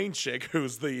main chick,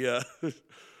 who's the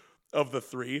of the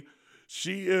three,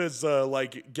 she is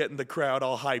like getting the crowd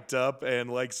all hyped up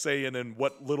and like saying in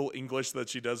what little English that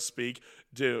she does speak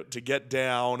to get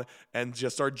down and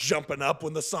just start jumping up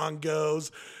when the song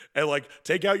goes, and like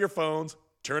take out your phones,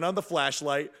 turn on the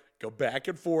flashlight, go back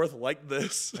and forth like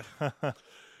this.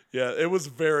 Yeah, it was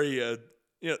very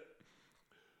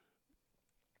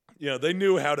they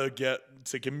knew how to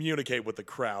communicate with the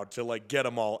crowd to like get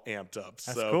them all amped up.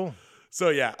 That's cool. So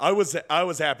yeah, I was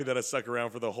happy that I stuck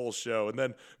around for the whole show, and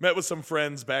then met with some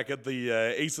friends back at the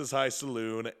Aces High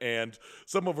Saloon, and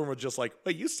some of them were just like,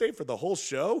 "Wait, you stayed for the whole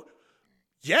show?"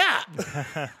 Yeah,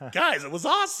 guys, it was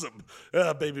awesome.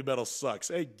 Baby Metal sucks.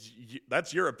 Hey,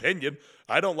 that's your opinion.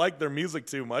 I don't like their music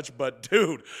too much, but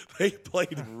dude, they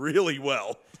played really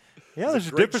well. Yeah, there's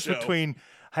a difference between,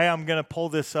 hey, I'm going to pull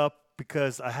this up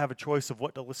because I have a choice of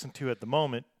what to listen to at the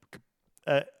moment,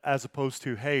 as opposed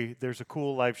to, hey, there's a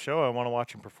cool live show I want to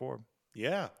watch and perform.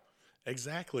 Yeah,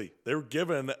 exactly. They were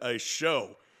given a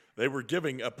show. They were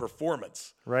giving a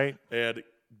performance. Right. And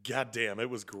goddamn, it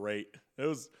was great. It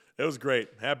was great.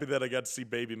 Happy that I got to see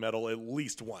Baby Metal at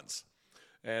least once.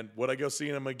 And would I go see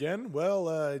them again? Well,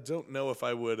 I don't know if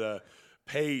I would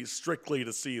pay strictly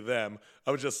to see them.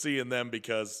 I was just seeing them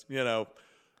because,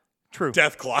 True.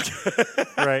 Death Clock.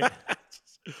 Right.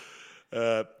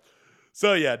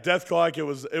 So yeah, Death Clock. It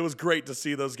was great to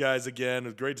see those guys again. It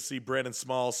was great to see Brandon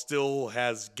Small still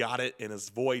has got it in his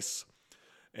voice,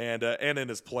 and in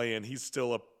his playing. He's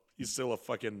still a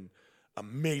fucking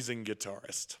amazing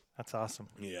guitarist. That's awesome.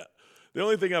 Yeah. The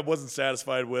only thing I wasn't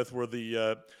satisfied with were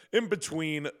the in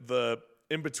between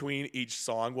each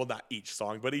song. Well, not each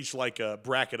song, but each like a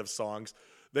bracket of songs.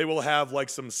 They will have like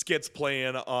some skits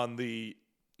playing on the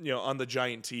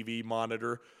giant TV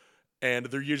monitor. And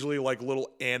they're usually like little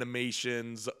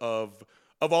animations of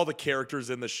all the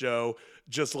characters in the show,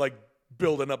 just like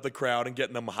building up the crowd and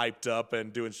getting them hyped up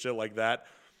and doing shit like that.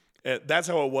 And that's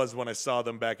how it was when I saw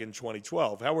them back in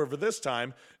 2012. However, this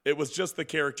time it was just the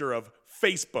character of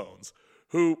Facebones,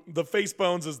 who the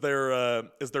Facebones is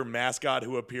their mascot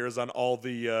who appears on all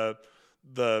the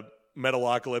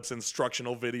Metalocalypse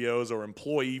instructional videos or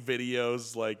employee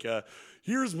videos, like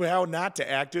here's how not to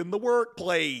act in the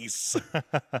workplace,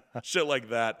 shit like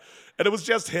that. And it was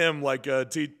just him, like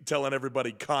telling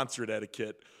everybody concert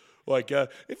etiquette. Like,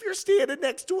 if you're standing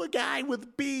next to a guy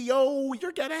with BO,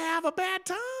 you're gonna have a bad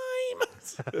time.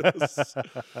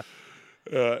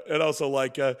 And also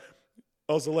like,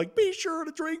 be sure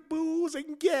to drink booze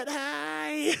and get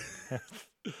high.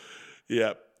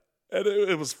 Yeah. And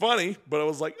it was funny, but I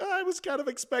was like, I was kind of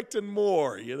expecting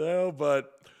more,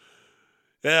 but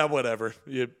yeah, whatever.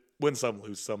 You win some,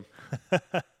 lose some.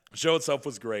 Show itself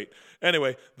was great.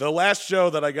 Anyway, the last show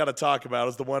that I got to talk about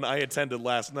is the one I attended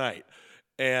last night.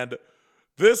 And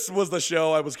this was the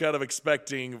show I was kind of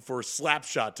expecting for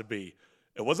Slapshot to be.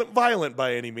 It wasn't violent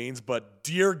by any means, but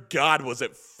dear God, was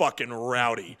it fucking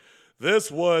rowdy.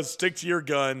 This was Stick to Your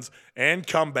Guns and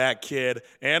Comeback Kid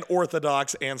and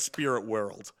Orthodox and Spirit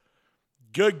World.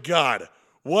 Good God,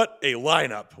 what a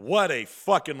lineup. What a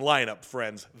fucking lineup,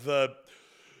 friends.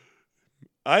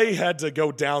 I had to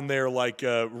go down there like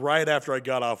right after I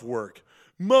got off work.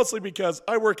 Mostly because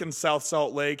I work in South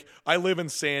Salt Lake. I live in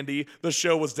Sandy. The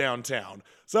show was downtown.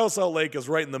 South Salt Lake is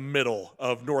right in the middle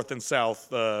of North and South,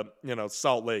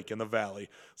 Salt Lake in the valley.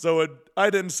 So I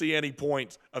didn't see any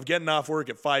point of getting off work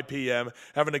at 5 p.m.,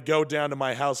 having to go down to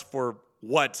my house for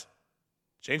what?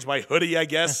 Change my hoodie, I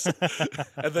guess,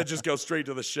 and then just go straight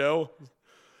to the show.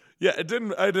 Yeah, I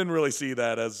didn't really see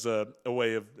that as a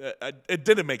way of. It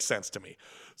didn't make sense to me.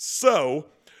 So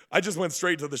I just went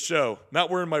straight to the show, not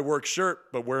wearing my work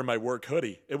shirt, but wearing my work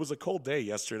hoodie. It was a cold day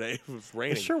yesterday. It was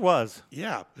raining. It sure was.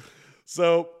 Yeah.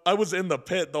 So I was in the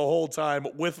pit the whole time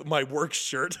with my work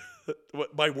shirt,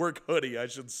 my work hoodie, I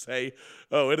should say.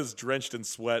 Oh, it is drenched in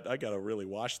sweat. I got to really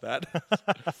wash that.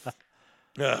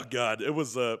 Oh, God. It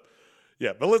was,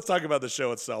 yeah. But let's talk about the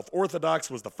show itself.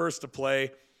 Orthodox was the first to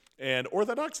play, and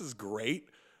Orthodox is great.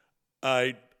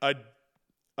 I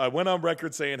went on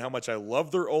record saying how much I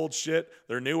love their old shit.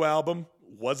 Their new album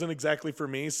wasn't exactly for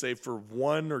me, save for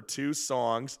one or two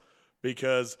songs,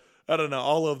 because, I don't know,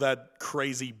 all of that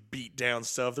crazy beatdown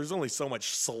stuff, there's only so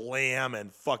much slam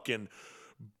and fucking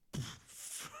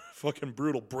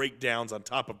brutal breakdowns on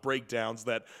top of breakdowns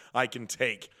that I can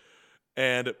take.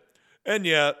 And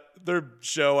yeah, their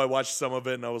show, I watched some of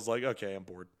it, and I was like, okay, I'm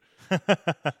bored.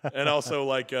 And also,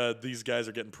 these guys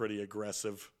are getting pretty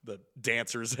aggressive, the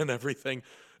dancers and everything.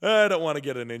 I don't want to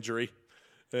get an injury.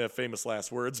 Famous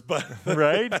last words, but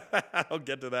right? I'll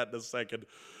get to that in a second.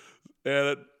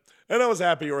 And I was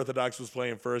happy Orthodox was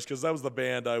playing first, because that was the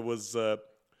band I was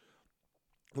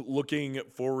looking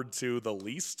forward to the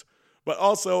least. But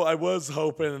also, I was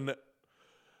hoping,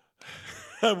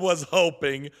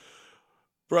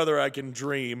 brother, I can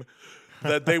dream,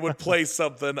 that they would play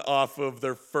something off of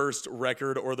their first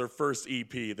record or their first EP,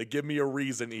 the Give Me a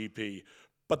Reason EP.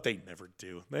 But they never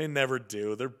do. They never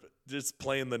do. They're just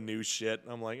playing the new shit.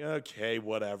 I'm like, okay,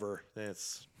 whatever.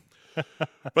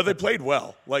 But they played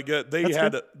well.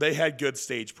 They had good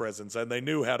stage presence, and they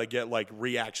knew how to get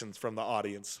reactions from the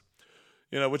audience.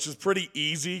 Which is pretty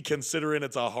easy considering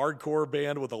it's a hardcore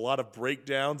band with a lot of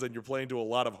breakdowns and you're playing to a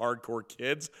lot of hardcore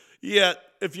kids. Yet,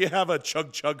 if you have a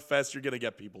chug fest, you're going to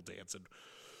get people dancing.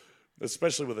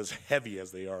 Especially with as heavy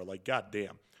as they are.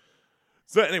 Goddamn.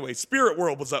 So anyway, Spirit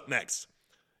World was up next.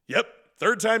 Yep,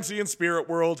 third time seeing Spirit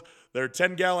World. Their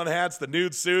 10-gallon hats, the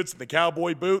nude suits, and the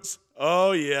cowboy boots.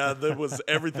 Oh, yeah, that was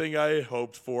everything I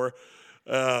hoped for.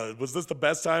 Was this the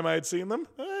best time I had seen them?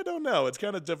 I don't know. It's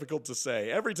kind of difficult to say.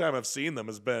 Every time I've seen them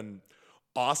has been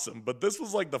awesome, but this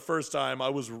was the first time I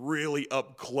was really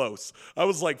up close. I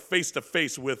was face to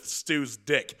face with Stu's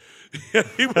dick.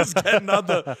 He was getting on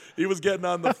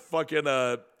the fucking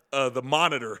the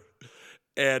monitor,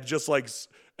 and just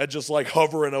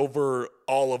hovering over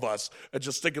all of us, and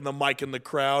just sticking the mic in the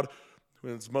crowd.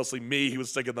 It's mostly me. He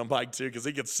was sticking the mic too, because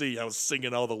he could see I was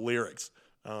singing all the lyrics.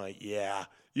 I'm like, yeah.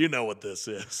 You know what this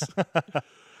is.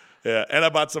 Yeah, and I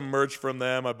bought some merch from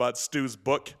them. I bought Stu's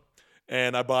book,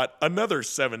 and I bought another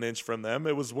 7-inch from them.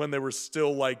 It was when they were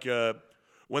still doing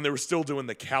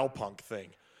the cowpunk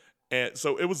thing. And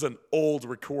so it was an old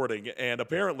recording, and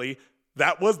apparently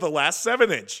that was the last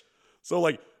 7-inch. So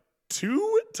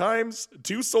two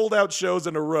sold out shows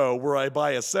in a row where I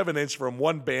buy a 7-inch from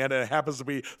one band, and it happens to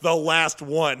be the last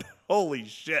one. Holy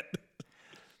shit.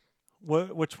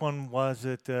 Which one was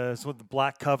it? So with the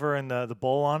black cover and the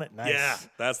bowl on it? Nice. Yeah,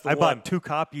 that's the one. I bought 2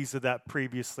 copies of that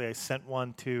previously. I sent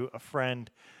one to a friend,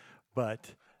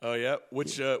 but... Oh, yeah?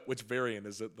 Which variant?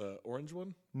 Is it the orange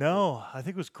one? No, I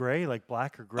think it was gray,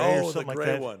 black or gray or something like that. Oh,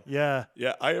 the gray one. Yeah.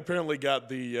 Yeah, I apparently got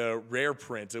the rare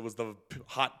print. It was the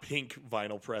hot pink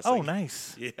vinyl pressing. Oh,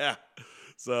 nice. Yeah.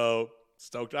 So,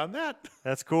 stoked on that.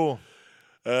 That's cool.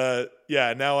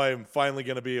 Yeah, now I'm finally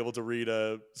going to be able to read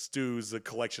Stu's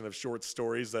collection of short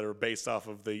stories that are based off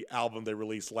of the album they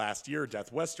released last year,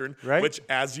 Death Western, right. Which,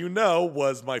 as you know,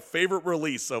 was my favorite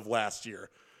release of last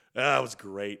year. It was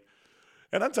great.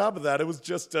 And on top of that, it was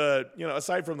just,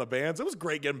 aside from the bands, it was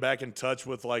great getting back in touch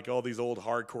with all these old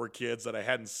hardcore kids that I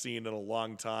hadn't seen in a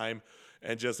long time,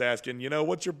 and just asking,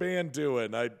 what's your band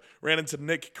doing? I ran into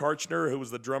Nick Karchner, who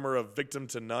was the drummer of Victim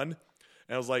to None,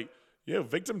 and I was like, yeah,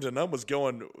 Victim to None was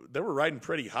they were riding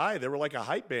pretty high. They were like a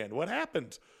hype band. What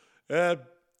happened? A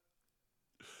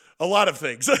lot of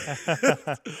things.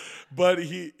 But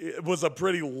it was a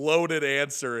pretty loaded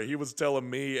answer. He was telling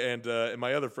me and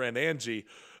my other friend Angie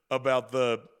about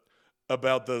the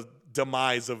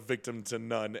demise of Victim to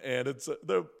None. And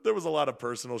there was a lot of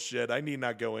personal shit. I need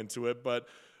not go into it, but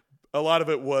a lot of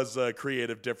it was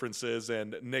creative differences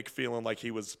and Nick feeling like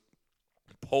he was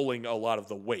pulling a lot of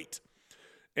the weight.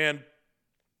 And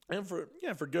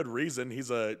for good reason.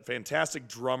 He's a fantastic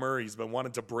drummer. He's been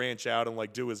wanting to branch out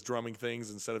and do his drumming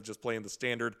things instead of just playing the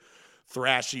standard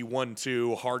thrashy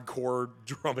 1-2 hardcore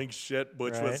drumming shit,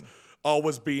 which Right. was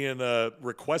always being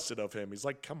requested of him. He's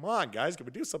like, come on, guys, can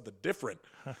we do something different?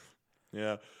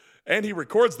 Yeah. And he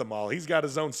records them all. He's got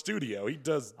his own studio. He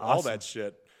does all Awesome. that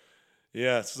shit.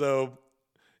 Yeah, so,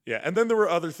 yeah. And then there were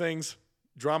other things,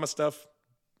 drama stuff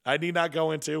I need not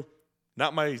go into.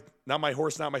 Not my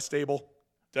horse, not my stable.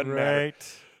 Doesn't matter.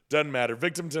 Right. Doesn't matter.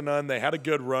 Victim to None, they had a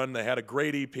good run. They had a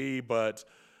great EP, but,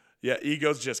 yeah,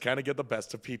 egos just kind of get the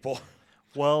best of people.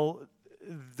 Well,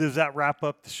 does that wrap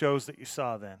up the shows that you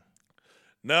saw then?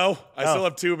 No, I still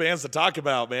have 2 bands to talk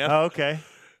about, man. Oh, okay.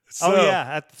 So,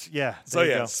 Yeah. So there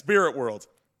you yeah, go. Spirit World.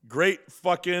 Great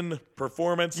fucking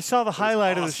performance. You saw the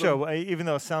highlight of the awesome. show, even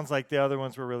though it sounds like the other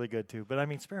ones were really good too. But I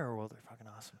mean, Spirit World, they're fucking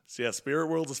awesome. So yeah, Spirit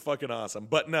World is fucking awesome.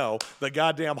 But no, the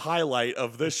goddamn highlight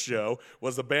of this show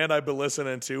was the band I've been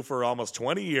listening to for almost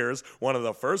 20 years. One of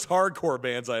the first hardcore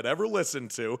bands I'd ever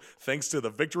listened to, thanks to the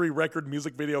Victory Record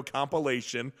music video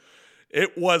compilation.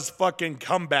 It was fucking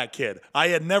Comeback Kid. I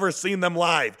had never seen them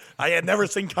live. I had never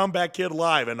seen Comeback Kid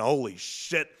live, and holy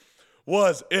shit,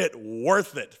 was it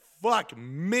worth it. Fuck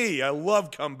me. I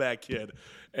love Comeback Kid.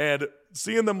 And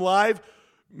seeing them live,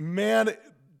 man,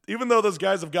 even though those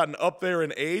guys have gotten up there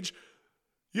in age,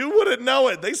 you wouldn't know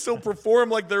it. They still perform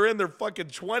like they're in their fucking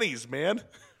 20s, man.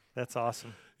 That's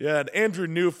awesome. Yeah, and Andrew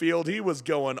Newfield, he was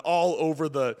going all over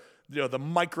the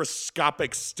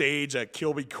microscopic stage at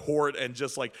Kilby Court and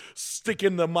just like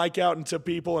sticking the mic out into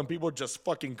people, and people just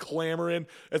fucking clamoring,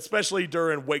 especially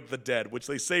during Wake the Dead, which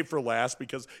they saved for last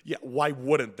because, yeah, why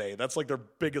wouldn't they? That's like their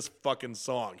biggest fucking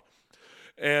song.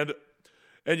 And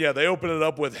yeah, they open it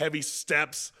up with Heavy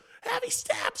Steps on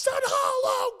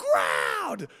hollow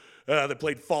ground. They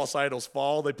played False Idols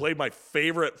Fall. They played my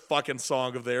favorite fucking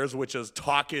song of theirs, which is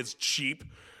Talk Is Cheap.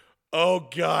 Oh,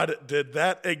 God, did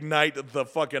that ignite the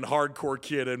fucking hardcore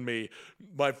kid in me.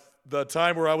 The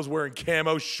time where I was wearing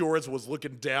camo shorts, was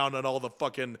looking down on all the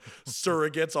fucking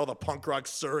surrogates, all the punk rock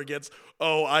surrogates.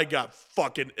 Oh, I got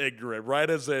fucking ignorant right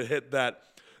as it hit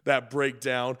that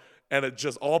breakdown, and it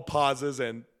just all pauses,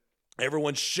 and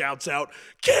everyone shouts out,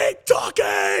 "Keep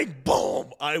talking!"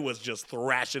 Boom! I was just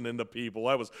thrashing into people.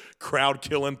 I was crowd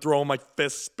killing, throwing my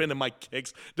fists, spinning my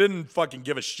kicks. Didn't fucking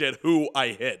give a shit who I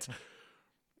hit.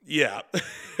 Yeah,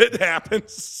 it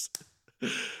happens.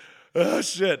 Oh,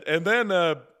 shit. And then,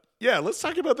 let's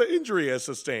talk about the injury I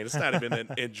sustained. It's not even an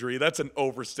injury. That's an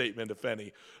overstatement, if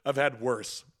any. I've had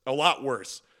worse. A lot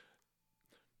worse.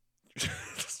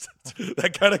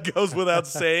 That kind of goes without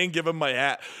saying, given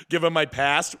my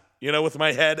past, with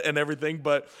my head and everything.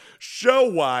 But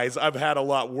show-wise, I've had a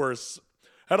lot worse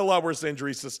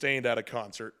injuries sustained at a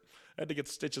concert. I had to get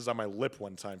stitches on my lip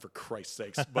one time, for Christ's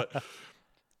sakes.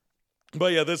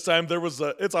 But yeah, this time it's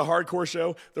a hardcore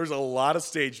show. There's a lot of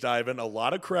stage diving, a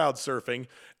lot of crowd surfing,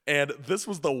 and this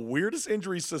was the weirdest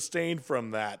injury sustained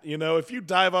from that. If you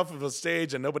dive off of a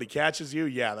stage and nobody catches you,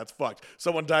 yeah, that's fucked.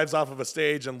 Someone dives off of a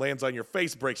stage and lands on your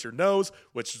face, breaks your nose,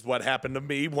 which is what happened to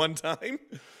me one time.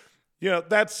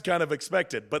 That's kind of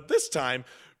expected. But this time,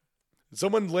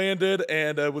 someone landed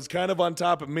and was kind of on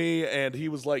top of me, and he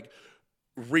was like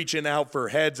reaching out for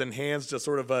heads and hands to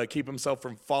sort of keep himself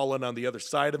from falling on the other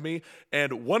side of me.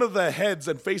 And one of the heads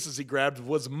and faces he grabbed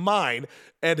was mine,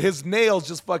 and his nails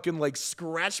just fucking like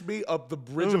scratched me up the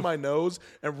bridge of my nose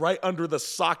and right under the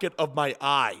socket of my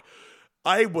eye.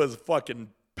 I was fucking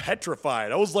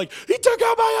petrified. I was like, he took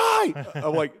out my eye.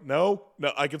 I'm like, no,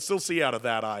 I can still see out of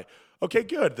that eye. Okay,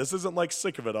 good. This isn't like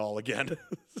Sick of It All again.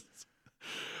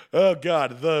 Oh,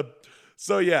 God.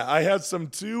 So, yeah, I had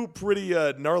two pretty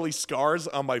gnarly scars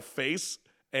on my face,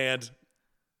 and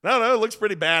I don't know, it looks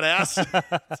pretty badass.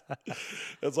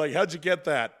 It's like, how'd you get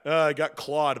that? I got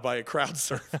clawed by a crowd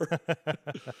surfer.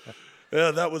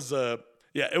 Yeah, that was,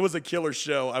 it was a killer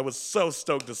show. I was so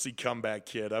stoked to see Comeback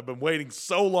Kid. I've been waiting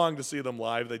so long to see them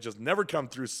live. They just never come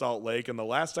through Salt Lake, and the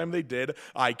last time they did,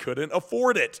 I couldn't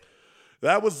afford it.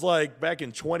 That was like back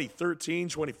in 2013,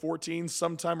 2014,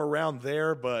 sometime around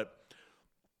there, but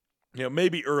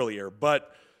maybe earlier,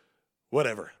 but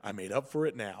whatever. I made up for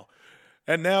it now.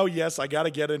 And now, yes, I got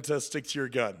to get into Stick to Your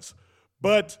Guns.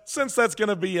 But since that's going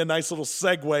to be a nice little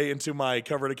segue into my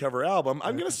cover-to-cover album,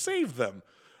 I'm going to save them.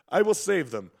 I will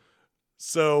save them.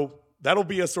 So that'll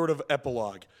be a sort of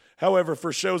epilogue. However,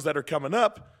 for shows that are coming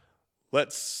up,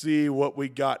 let's see what we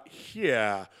got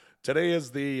here. Today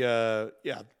is the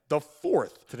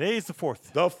 4th. Today is the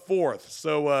 4th. The 4th.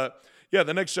 So,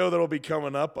 the next show that'll be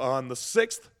coming up on the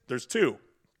 6th, there's 2.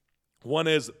 One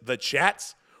is The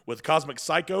Chats with Cosmic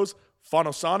Psychos,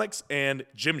 Phonosonics, and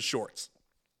Gym Shorts.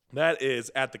 That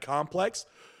is at the Complex,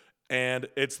 and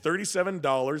it's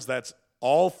 $37. That's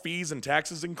all fees and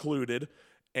taxes included,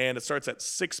 and it starts at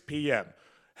 6 p.m.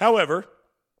 However,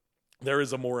 there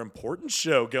is a more important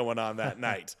show going on that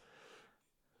night.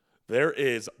 There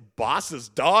is Boss's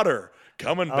Daughter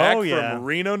coming back from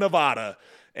Reno, Nevada.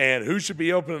 And who should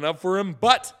be opening up for him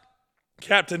but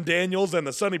Captain Daniels and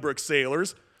the Sunnybrook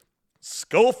Sailors,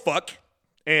 Skullfuck,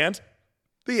 and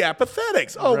the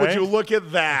Apathetics. Oh, would you look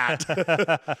at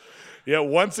that? Yeah,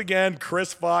 once again,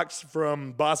 Chris Fox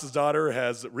from Boss's Daughter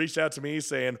has reached out to me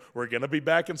saying, we're going to be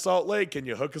back in Salt Lake. Can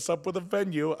you hook us up with a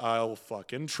venue? I'll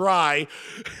fucking try.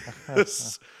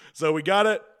 So we got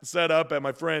it set up at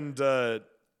my friend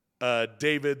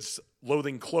David's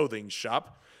Loathing Clothing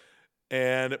Shop.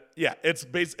 And yeah, it's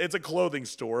a clothing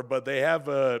store, but they have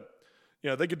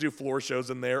they could do floor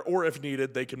shows in there, or if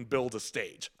needed, they can build a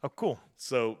stage. Oh, cool.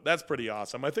 So that's pretty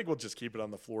awesome. I think we'll just keep it on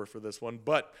the floor for this one.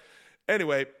 But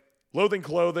anyway, Loathing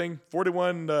Clothing,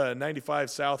 4195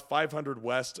 South, 500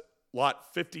 West,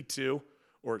 lot 52,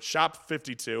 or shop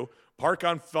 52. Park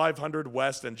on 500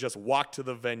 West and just walk to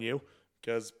the venue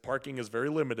because parking is very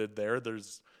limited there.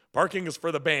 Parking is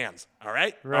for the bands. All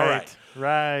right?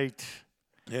 Right.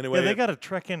 Anyway, yeah, they got to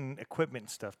trek in equipment and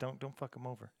stuff. Don't fuck them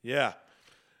over. Yeah.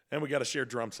 And we got to share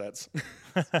drum sets.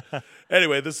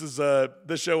 Anyway, this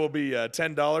show will be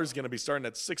 $10, going to be starting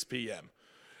at 6 p.m.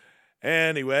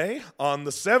 Anyway, on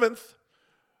the 7th,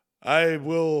 I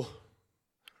will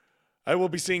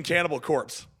be seeing Cannibal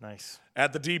Corpse. Nice.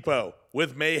 At the Depot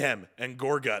with Mayhem and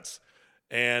Gorguts.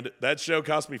 And that show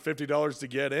cost me $50 to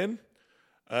get in.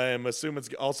 I'm assuming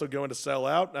it's also going to sell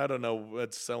out. I don't know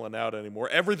what's selling out anymore.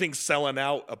 Everything's selling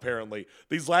out, apparently.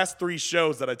 These last 3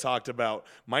 shows that I talked about,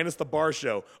 minus the bar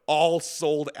show, all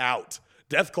sold out.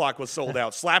 Death Clock was sold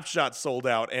out. Slapshot sold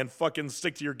out. And fucking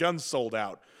Stick to Your Guns sold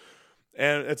out.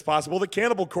 And it's possible the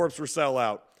Cannibal Corpse will sell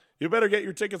out. You better get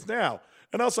your tickets now.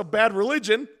 And also Bad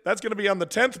Religion. That's going to be on the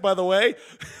 10th, by the way.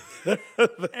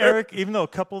 Eric, even though a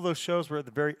couple of those shows were at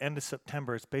the very end of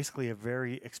September, it's basically a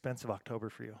very expensive October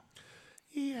for you.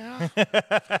 Yeah.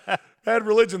 Bad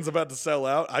Religion's about to sell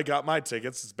out. I got my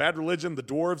tickets. It's Bad Religion, The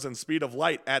Dwarves, and Speed of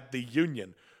Light at the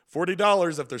Union.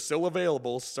 $40 if they're still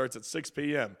available. Starts at 6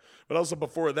 p.m. But also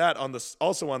before that,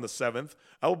 also on the 7th,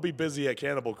 I will be busy at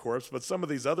Cannibal Corpse, but some of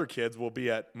these other kids will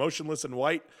be at Motionless in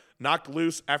White, Knocked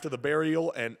Loose, After the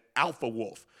Burial, and Alpha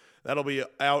Wolf. That'll be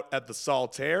out at the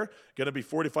Saltaire. Going to be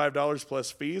 $45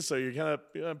 plus fees, so you're going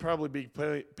to probably be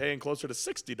paying closer to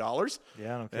 $60.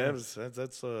 Yeah, okay. And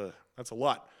that's a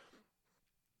lot.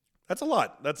 That's a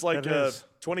lot. That's like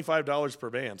 $25 per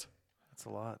band. That's a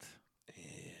lot.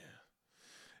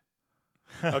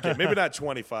 Yeah. Okay, maybe not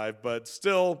 25, but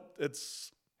still,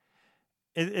 it's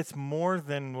more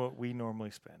than what we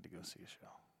normally spend to go see a show.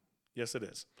 Yes, it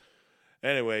is.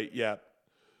 Anyway, yeah.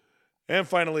 And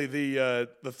finally, the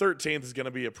 13th is going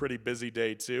to be a pretty busy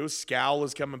day, too. Scowl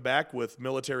is coming back with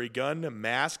Military Gun,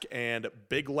 Mask, and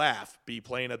Big Laugh. Be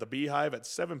playing at the Beehive at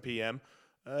 7 p.m.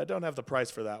 I don't have the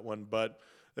price for that one, but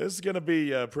this is going to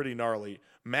be pretty gnarly.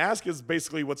 Mask is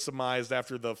basically what's surmised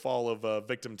after the fall of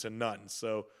Victim to None.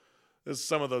 So this is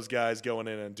some of those guys going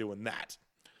in and doing that.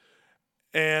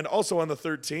 And also on the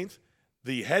 13th,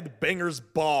 the Headbangers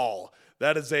Ball.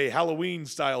 That is a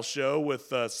Halloween-style show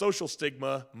with Social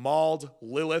Stigma, Mauled,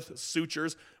 Lilith,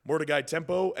 Sutures, Mordecai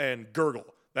Tempo, and Gurgle.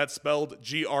 That's spelled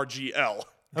Grgl.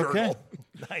 Gurgle. Okay,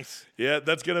 nice. Yeah,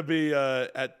 that's going to be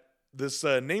at this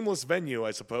nameless venue, I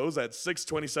suppose, at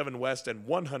 627 West and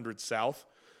 100 South.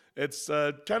 It's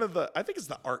kind of I think it's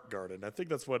the Art Garden. I think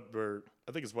that's what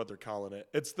it's what they're calling it.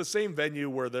 It's the same venue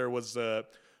where there was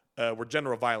where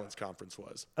General Violence Conference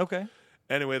was. Okay.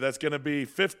 Anyway, that's going to be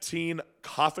 15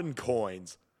 coffin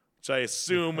coins, which I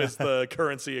assume is the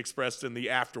currency expressed in the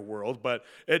afterworld, but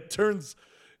it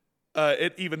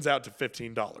evens out to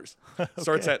 $15. Okay.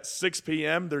 Starts at 6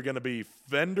 p.m. There are going to be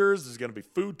vendors, there's going to be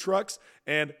food trucks,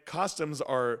 and costumes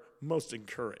are most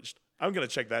encouraged. I'm going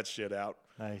to check that shit out.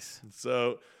 Nice.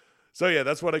 So yeah,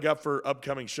 that's what I got for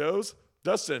upcoming shows.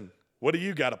 Dustin, what do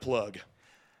you got to plug?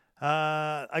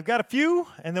 I've got a few,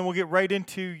 and then we'll get right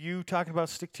into you talking about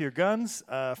Stick to Your Guns.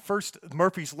 First,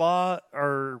 Murphy's Law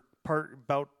are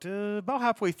about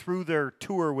halfway through their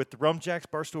tour with the Rumjacks,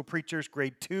 Barstool Preachers,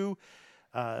 Grade 2.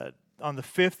 On the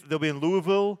 5th, they'll be in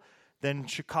Louisville, then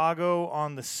Chicago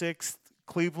on the 6th,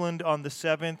 Cleveland on the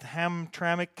 7th,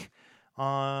 Hamtramck,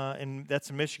 and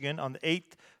that's in Michigan, on the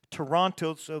 8th,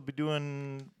 Toronto, so they'll be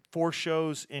doing 4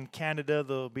 shows in Canada.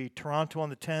 There'll be Toronto on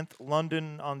the 10th,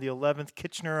 London on the 11th,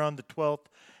 Kitchener on the 12th,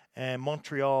 and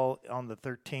Montreal on the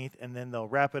 13th. And then they'll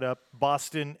wrap it up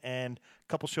Boston and a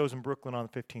couple shows in Brooklyn on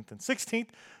the 15th and 16th.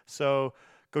 So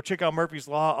go check out Murphy's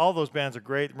Law. All those bands are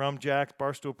great. Rumjacks,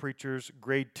 Barstool Preachers,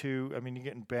 Grade 2. I mean, you're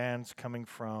getting bands coming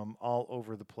from all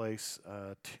over the place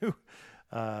to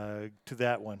to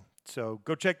that one. So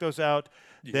go check those out.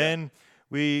 Yeah. Then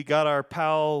we got our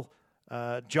pal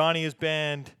Johnny's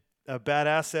band, Bad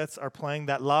Assets, are playing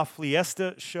that La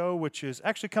Fiesta show, which is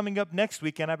actually coming up next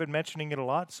weekend. I've been mentioning it a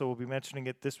lot, so we'll be mentioning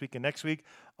it this week and next week.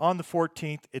 On the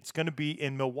 14th, it's going to be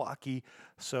in Milwaukee,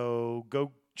 so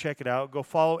go check it out. Go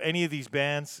follow any of these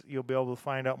bands. You'll be able to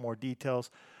find out more details.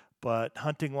 But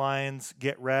Hunting Lions,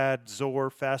 Get Rad, Zor,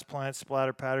 Fast Plant,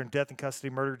 Splatter Pattern, Death in Custody,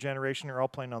 Murder Generation are all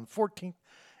playing on the 14th.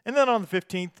 And then on the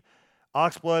 15th,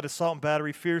 Oxblood, Assault and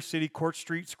Battery, Fear City, Court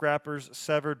Street, Scrappers,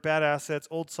 Severed, Bad Assets,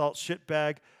 Old Salt,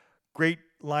 Shitbag. Great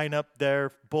lineup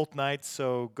there both nights,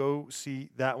 so go see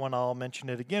that one. I'll mention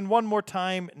it again one more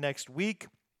time next week.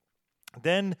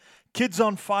 Then Kids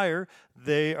on Fire,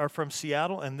 they are from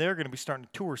Seattle, and they're going to be starting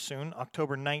to tour soon,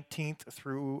 October 19th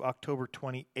through October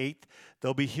 28th.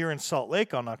 They'll be here in Salt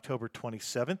Lake on October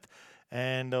 27th,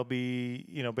 and they'll be,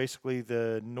 basically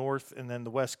the north and then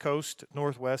the west coast,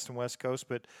 northwest and west coast,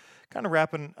 but kind of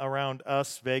wrapping around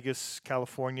us, Vegas,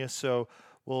 California. So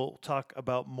we'll talk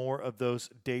about more of those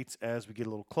dates as we get a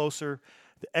little closer.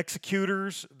 The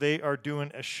Executors, they are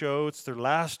doing a show. It's their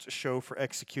last show for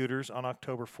Executors on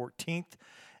October 14th.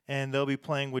 And they'll be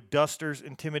playing with Dusters,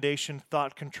 Intimidation,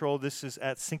 Thought Control. This is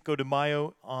at Cinco de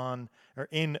Mayo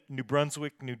in New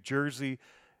Brunswick, New Jersey.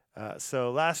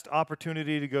 So last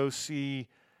opportunity to go see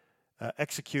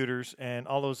Executors, and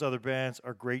all those other bands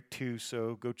are great too.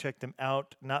 So go check them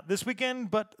out. Not this weekend,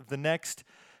 but the next.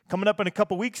 Coming up in a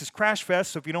couple weeks is Crash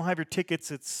Fest. So if you don't have your tickets,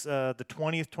 it's the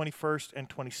 20th, 21st, and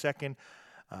 22nd.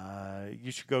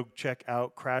 You should go check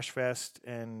out Crash Fest,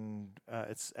 and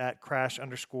it's at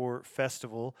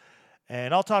Crash_Festival.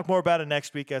 And I'll talk more about it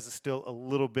next week as it's still a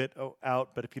little bit out.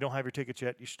 But if you don't have your tickets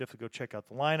yet, you should definitely go check out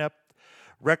the lineup.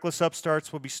 Reckless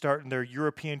Upstarts will be starting their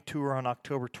European tour on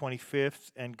October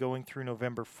 25th and going through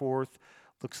November 4th.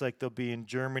 Looks like they'll be in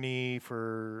Germany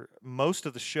for most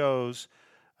of the shows.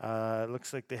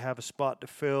 Looks like they have a spot to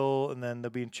fill, and then they'll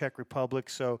be in Czech Republic.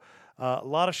 So a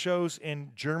lot of shows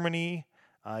in Germany.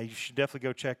 You should definitely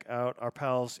go check out our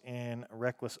pals in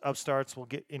Reckless Upstarts. We'll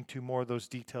get into more of those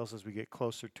details as we get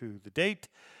closer to the date.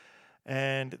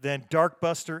 And then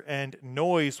Darkbuster and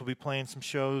Noise will be playing some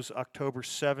shows October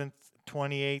 7th,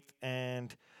 28th,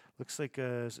 and looks like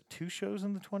is it 2 shows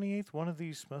on the 28th? One of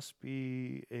these must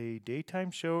be a daytime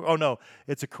show. Oh, no,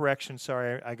 it's a correction.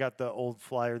 Sorry, I got the old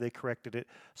flyer. They corrected it.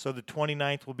 So the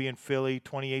 29th will be in Philly,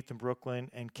 28th in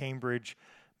Brooklyn, and Cambridge,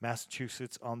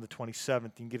 Massachusetts on the 27th.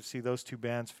 You can get to see those 2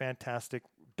 bands. Fantastic.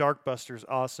 Darkbuster's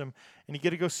awesome. And you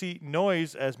get to go see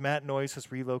Noise, as Matt Noise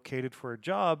has relocated for a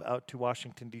job out to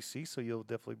Washington, D.C., so you'll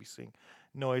definitely be seeing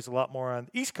Noise a lot more on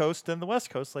the East Coast than the West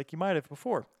Coast like you might have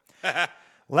before.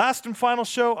 Last and final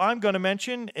show I'm going to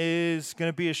mention is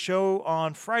going to be a show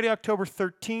on Friday, October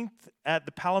 13th at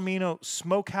the Palomino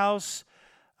Smokehouse.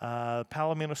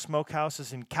 Palomino Smokehouse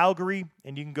is in Calgary,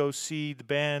 and you can go see the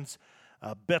bands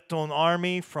Beton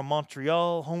Army from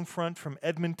Montreal, Homefront from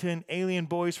Edmonton, Alien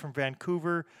Boys from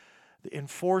Vancouver, the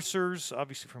Enforcers,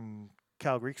 obviously from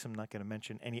Calgary, because I'm not going to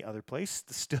mention any other place.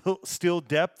 The Still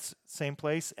Depths, same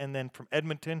place. And then from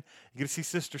Edmonton, you get to see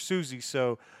Sister Susie.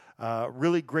 So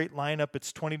really great lineup.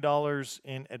 It's $20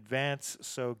 in advance,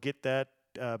 so get that.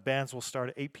 Bands will start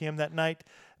at 8 p.m. that night.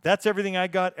 That's everything I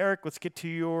got. Eric, let's get to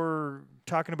your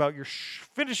talking about your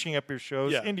finishing up your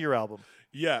shows into your album.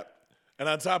 Yeah. And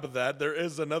on top of that, there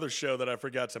is another show that I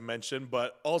forgot to mention,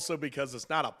 but also because it's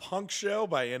not a punk show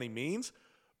by any means,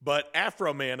 but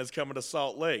Afro Man is coming to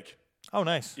Salt Lake. Oh,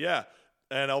 nice. Yeah.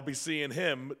 And I'll be seeing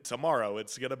him tomorrow.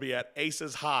 It's going to be at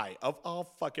Aces High, of all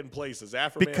fucking places.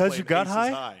 Afro Man because you got Aces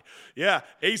high? Yeah,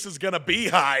 Ace is going to be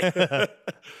high.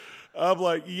 I'm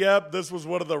like, yep, this was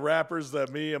one of the rappers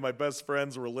that me and my best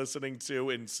friends were listening to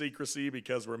in secrecy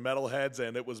because we're metalheads,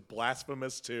 and it was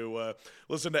blasphemous to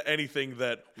listen to anything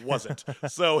that wasn't.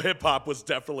 So hip-hop was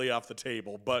definitely off the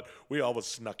table, but we always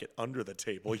snuck it under the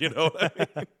table, you know what I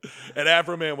mean? And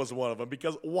Afro Man was one of them,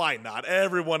 because why not?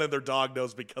 Everyone and their dog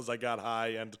knows Because I Got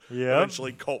High and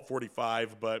eventually Cult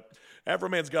 45, but Afro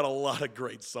Man's got a lot of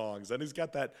great songs, and he's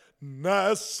got that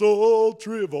nice,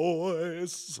 sultry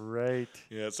voice. Right.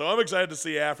 Yeah, so I'm excited to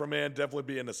see Afro Man. Definitely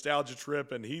be a nostalgia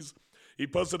trip, and he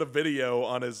posted a video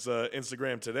on his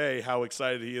Instagram today how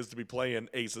excited he is to be playing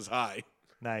Aces High.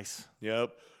 Nice.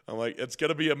 Yep. I'm like, it's going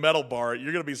to be a metal bar.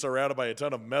 You're going to be surrounded by a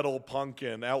ton of metal, punk,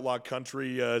 and outlaw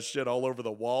country shit all over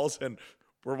the walls, and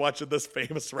we're watching this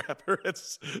famous rapper.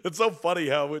 It's so funny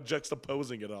how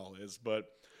juxtaposing it all is, but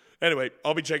anyway,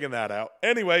 I'll be checking that out.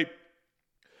 Anyway,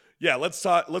 yeah, let's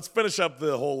finish up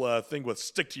the whole thing with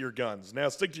Stick to Your Guns. Now,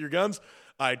 Stick to Your Guns,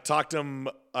 I talked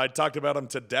about him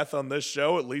to death on this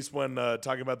show, at least when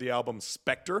talking about the album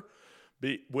Spectre.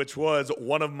 which was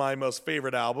one of my most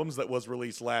favorite albums that was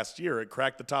released last year. It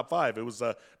cracked the top 5. It was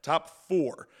top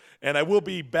 4. And I will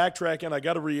be backtracking. I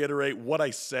got to reiterate what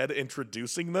I said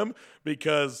introducing them,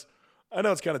 because I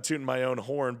know it's kind of tooting my own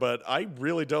horn, but I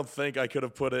really don't think I could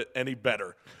have put it any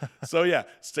better. So yeah,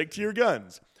 Stick to Your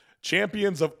Guns.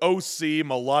 Champions of OC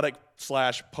melodic /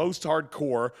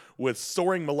 post-hardcore with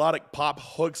soaring melodic pop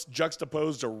hooks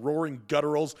juxtaposed to roaring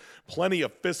gutturals, plenty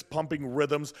of fist-pumping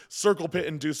rhythms, circle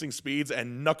pit-inducing speeds,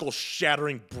 and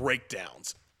knuckle-shattering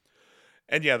breakdowns.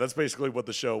 And yeah, that's basically what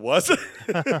the show was.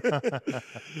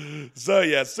 So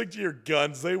yeah, Stick to Your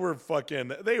Guns. They were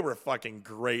fucking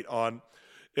great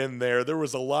in there. There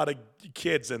was a lot of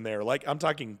kids in there. Like, I'm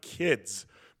talking kids.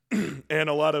 And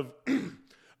a lot of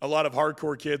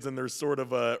hardcore kids in their sort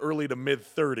of early to mid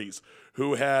 30s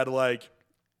who had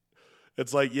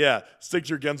it's like, yeah, Stick to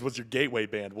Your Guns was your gateway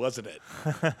band, wasn't it?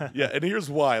 Yeah, and here's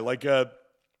why.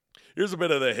 Here's a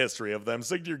bit of the history of them.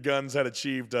 Stick to Your Guns had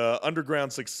achieved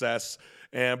underground success,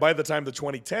 and by the time the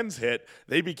 2010s hit,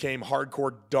 they became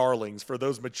hardcore darlings for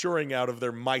those maturing out of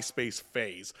their MySpace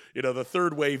phase. You know, the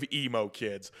third wave emo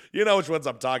kids. You know which ones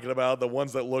I'm talking about, the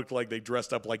ones that looked like they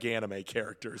dressed up like anime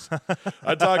characters.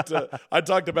 I talked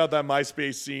about that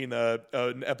MySpace scene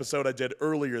an episode I did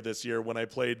earlier this year when I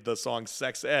played the song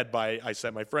Sex Ed by I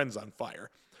Set My Friends on Fire.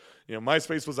 You know,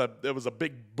 MySpace was a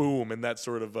big boom in that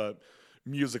sort of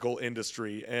musical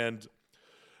industry, and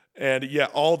yeah,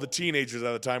 all the teenagers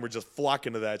at the time were just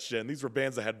flocking to that shit. And these were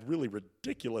bands that had really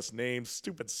ridiculous names,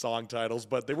 stupid song titles,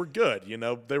 but they were good. You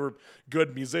know, they were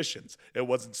good musicians. It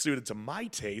wasn't suited to my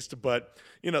taste, but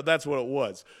you know, that's what it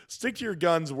was. Stick to Your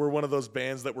Guns were one of those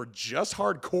bands that were just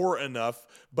hardcore enough,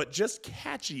 but just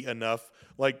catchy enough,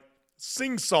 like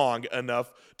sing-song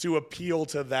enough to appeal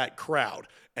to that crowd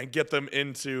and get them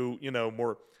into, you know,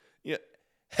 more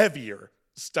heavier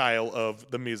style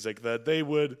of the music that they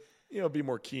would, you know, be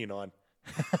more keen on.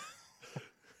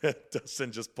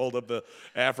 Dustin just pulled up the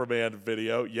Afroman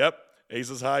video. Yep,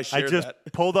 Aces High shared that. I just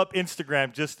pulled up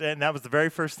Instagram and that was the very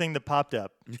first thing that popped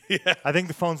up. Yeah. I think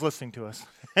the phone's listening to us.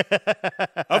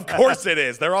 Of course it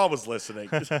is. They're always listening.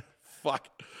 Fuck.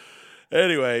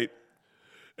 Anyway,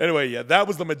 yeah, that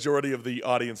was the majority of the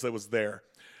audience that was there.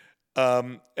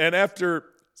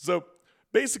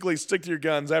 Basically, Stick to Your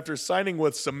Guns, after signing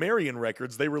with Sumerian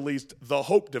Records, they released The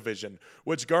Hope Division,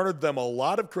 which garnered them a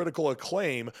lot of critical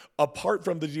acclaim apart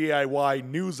from the DIY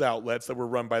news outlets that were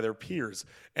run by their peers,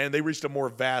 and they reached a more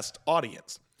vast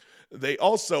audience. They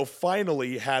also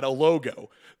finally had a logo.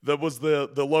 That was the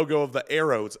logo of the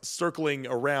arrows circling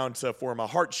around to form a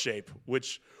heart shape,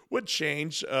 which would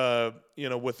change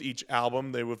with each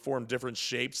album. They would form different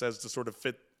shapes as to sort of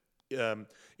fit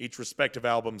each respective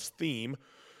album's theme.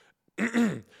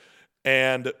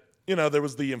 And, you know, there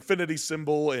was the infinity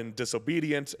symbol in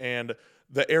Disobedient and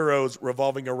the arrows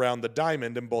revolving around the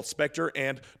diamond in both Spectre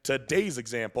and today's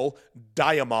example,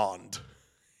 Diamond.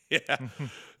 Yeah.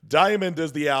 Diamond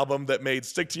is the album that made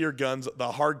Stick to Your Guns the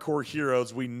hardcore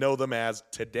heroes we know them as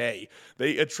today.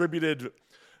 They attributed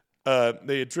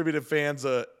fans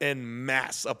en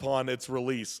masse upon its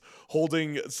release,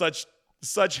 holding such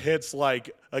hits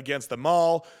like Against Them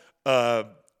All, The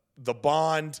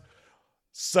Bond,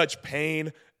 Such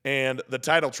Pain, and the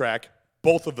title track,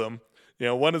 both of them. You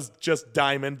know, one is just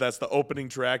Diamond, that's the opening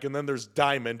track, and then there's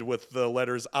Diamond with the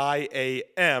letters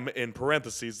I-A-M in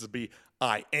parentheses to be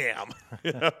I am.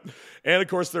 And of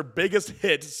course, their biggest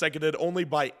hit, seconded only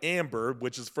by Amber,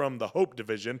 which is from the Hope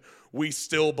Division, We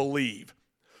Still Believe.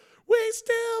 We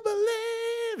still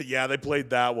believe. Yeah, they played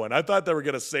that one. I thought they were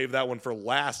going to save that one for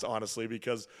last, honestly,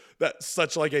 because that's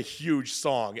such like a huge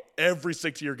song. Every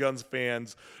Stick to Your Guns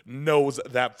fans knows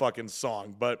that fucking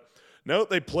song. But no,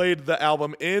 they played the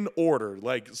album in order,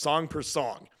 like song per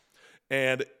song.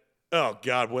 And, oh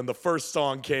God, when the first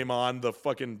song came on, the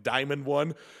fucking Diamond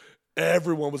one,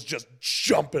 everyone was just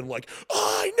jumping like,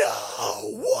 I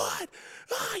know what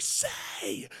I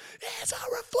say is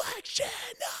a reflection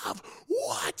of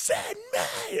what's in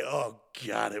me. Oh,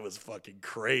 God, it was fucking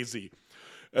crazy.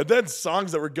 And then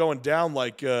songs that were going down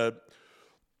like The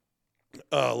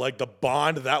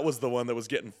Bond, that was the one that was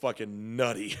getting fucking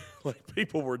nutty. Like,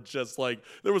 people were just like,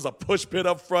 there was a push pit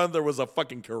up front. There was a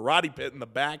fucking karate pit in the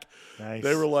back. Nice.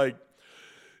 They were like,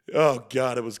 oh,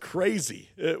 God, it was crazy.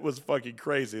 It was fucking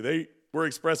crazy. They were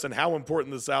expressing how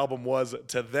important this album was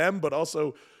to them, but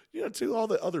also, you know, to all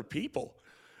the other people.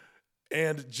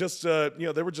 And just, they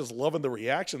were just loving the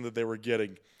reaction that they were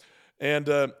getting. And,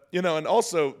 and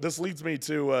also this leads me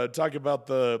to talk about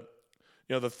the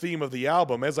theme of the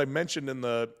album. As I mentioned in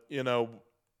the,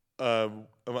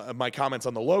 my comments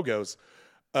on the logos,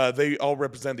 they all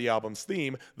represent the album's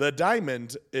theme. The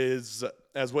diamond is,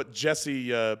 as what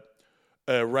Jesse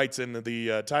writes in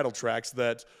the title tracks,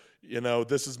 that,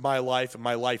 this is my life and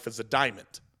my life is a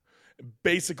diamond.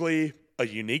 Basically, a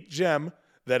unique gem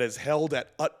that is held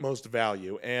at utmost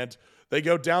value. And they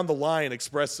go down the line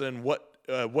expressing what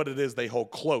it is they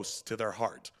hold close to their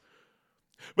heart.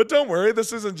 But don't worry,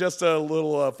 this isn't just a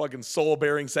little fucking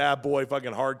soul-bearing sad boy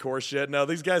fucking hardcore shit. No,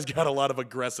 these guys got a lot of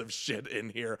aggressive shit in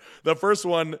here. The first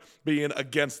one being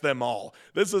Against Them All.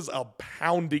 This is a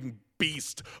pounding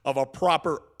beast of a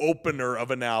proper opener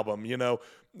of an album,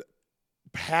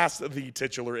 past the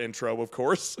titular intro, of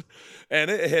course. And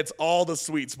it hits all the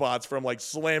sweet spots, from like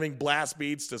slamming blast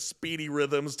beats to speedy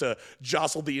rhythms to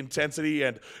jostle the intensity.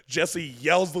 And Jesse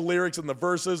yells the lyrics in the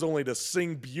verses only to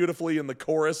sing beautifully in the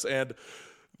chorus. And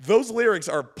those lyrics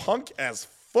are punk as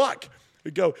fuck.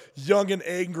 They go, young and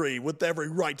angry with every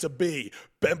right to be,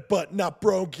 bent but not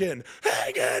broken,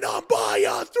 hanging on by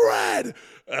a thread.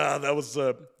 That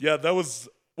was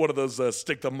one of those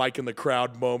stick the mic in the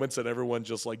crowd moments, and everyone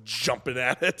just like jumping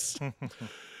at it.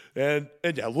 and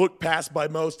yeah, look past by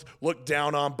most, look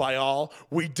down on by all.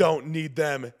 We don't need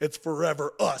them. It's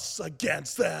forever us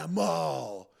against them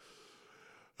all.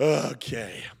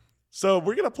 Okay. So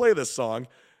we're going to play this song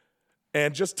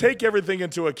and just take everything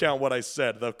into account what I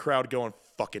said. The crowd going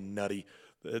fucking nutty.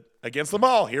 Against Them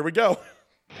All. Here we go.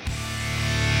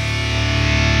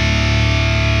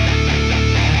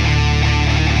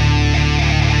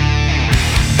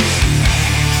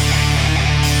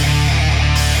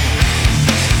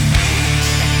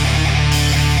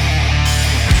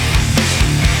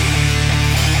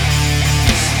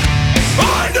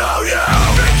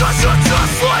 Because you're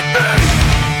just like me,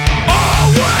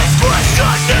 always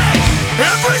questioning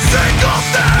every single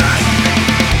thing,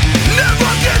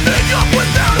 never giving up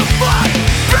without a fight.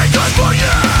 Because for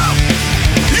you,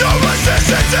 your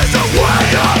resistance is a way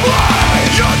of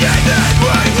life. Young and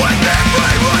angry with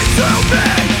every right to be,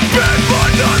 been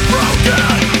but not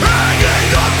broken,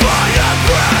 hanging on by a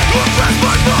thread. Oppressed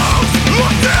by most,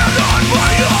 looked down on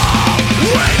by all.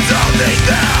 We don't need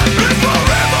them, it's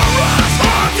forever us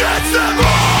against them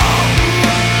all.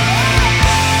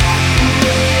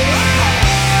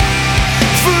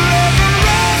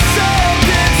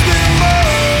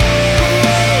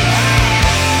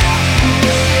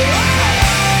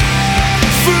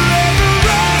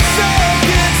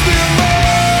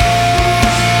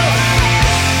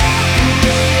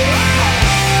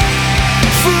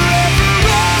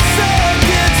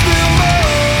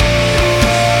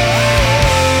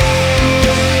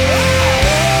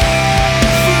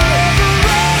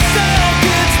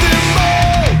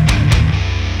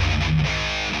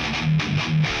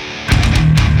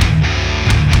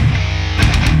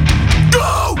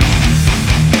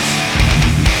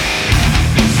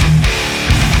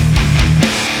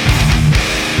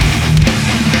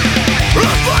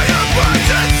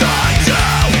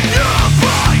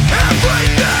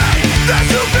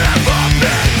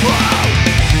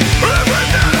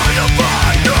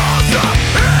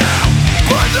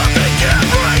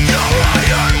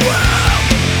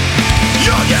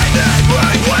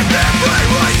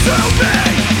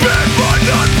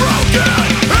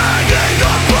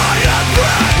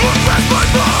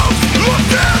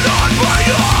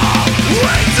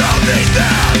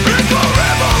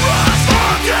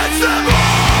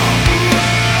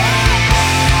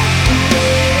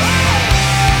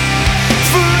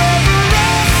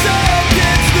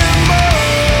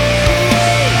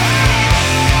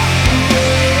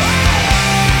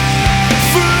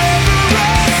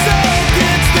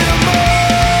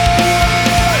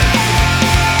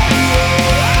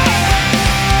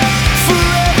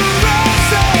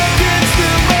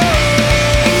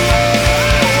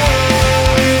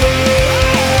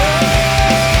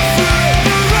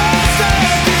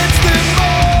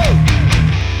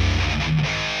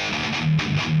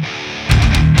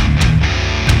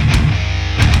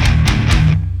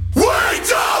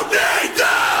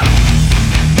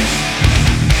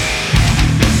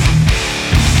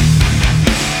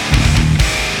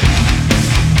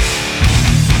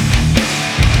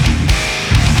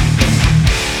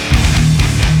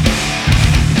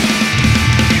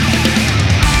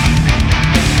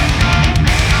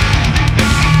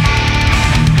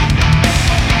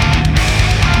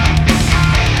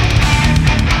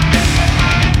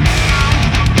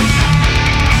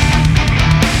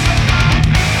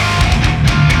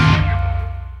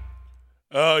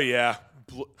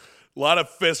 A lot of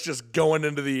fists just going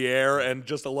into the air and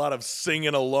just a lot of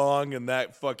singing along in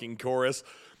that fucking chorus.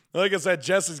 Like I said,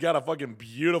 Jesse's got a fucking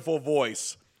beautiful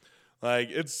voice. Like,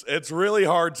 it's really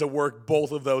hard to work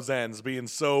both of those ends, being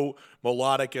so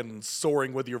melodic and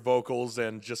soaring with your vocals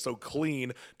and just so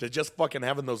clean to just fucking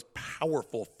having those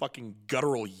powerful fucking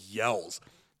guttural yells.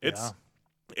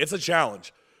 It's a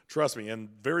challenge, trust me, and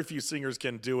very few singers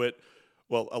can do it.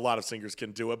 Well, a lot of singers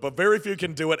can do it, but very few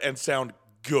can do it and sound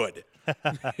good.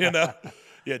 You know?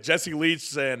 Yeah, Jesse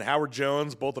Leach and Howard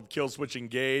Jones, both of Killswitch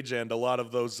Engage, and a lot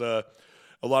of those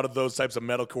types of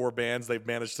metalcore bands, they've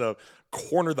managed to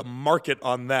corner the market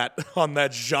on that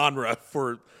genre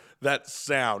for that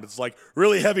sound. It's like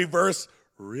really heavy verse,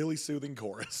 really soothing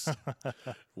chorus.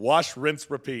 Wash,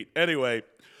 rinse, repeat. Anyway,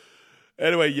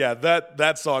 yeah,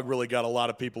 that song really got a lot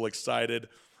of people excited.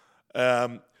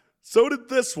 So did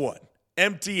this one,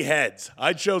 Empty Heads.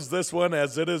 I chose this one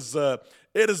as it is a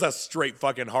straight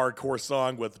fucking hardcore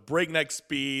song with breakneck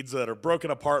speeds that are broken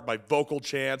apart by vocal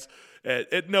chants.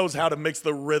 It knows how to mix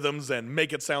the rhythms and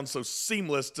make it sound so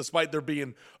seamless despite there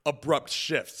being abrupt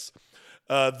shifts.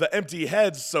 The empty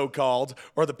heads, so-called,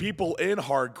 are the people in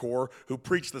hardcore who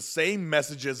preach the same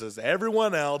messages as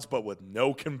everyone else but with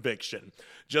no conviction.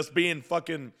 Just being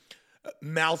fucking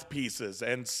mouthpieces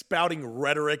and spouting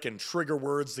rhetoric and trigger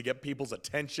words to get people's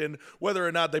attention, whether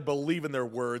or not they believe in their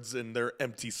words and their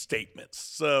empty statements.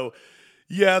 So,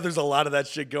 yeah, there's a lot of that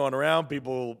shit going around.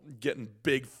 People getting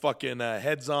big fucking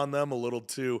heads on them, a little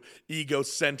too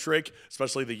egocentric,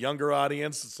 especially the younger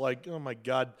audience. It's like, oh my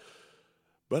God.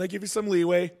 But I give you some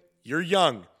leeway. You're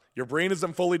young. Your brain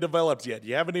isn't fully developed yet.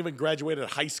 You haven't even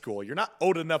graduated high school. You're not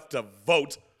old enough to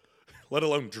vote, let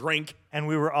alone drink. And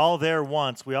we were all there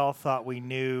once. We all thought we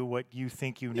knew what you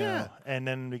think you know. Yeah. And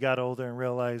then we got older and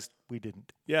realized we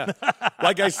didn't. Yeah.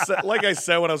 Like I said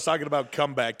when I was talking about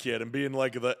Comeback Kid and being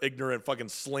like the ignorant fucking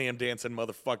slam dancing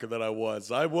motherfucker that I was.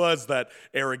 I was that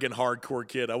arrogant hardcore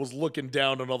kid. I was looking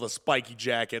down on all the spiky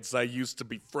jackets I used to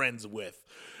be friends with,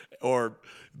 or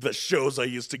the shows I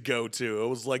used to go to. It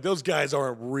was like, those guys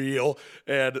aren't real.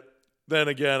 And then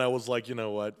again, I was like, you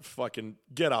know what? Fucking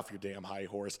get off your damn high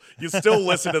horse. You still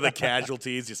listen to the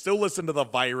Casualties. You still listen to the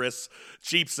Virus,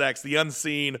 Cheap Sex, The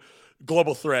Unseen,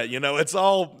 Global Threat. You know, it's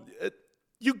all...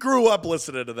 you grew up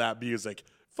listening to that music.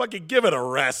 Fucking give it a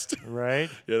rest. Right.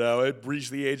 You know, it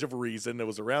reached the age of reason. It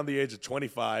was around the age of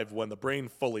 25 when the brain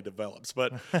fully develops.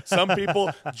 But some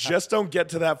people just don't get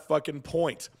to that fucking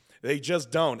point. They just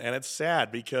don't. And it's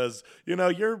sad because, you know,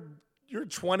 you're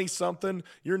 20-something,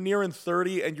 you're nearing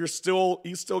 30, and you still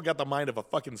got the mind of a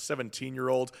fucking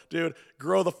 17-year-old. Dude,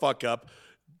 grow the fuck up.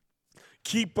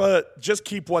 Just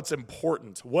keep what's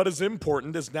important. What is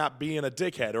important is not being a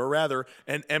dickhead, or rather,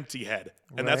 an empty head.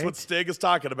 And that's what Stig is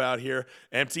talking about here.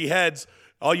 Empty heads.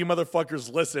 All you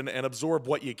motherfuckers listen and absorb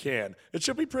what you can. It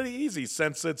should be pretty easy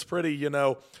since it's pretty, you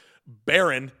know,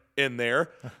 barren in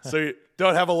there. So you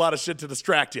don't have a lot of shit to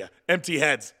distract you. Empty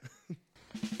heads.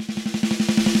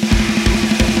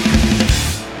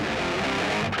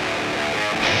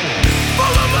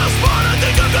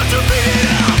 To be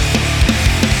here.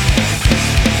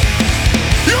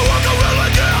 You walk around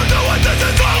like you don't know what this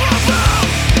is all about.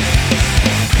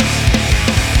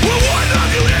 Well, one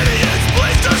of you idiots,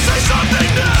 please just say something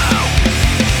now.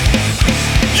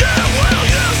 Yeah, well,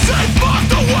 you say fuck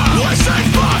the world, we say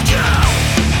fuck you.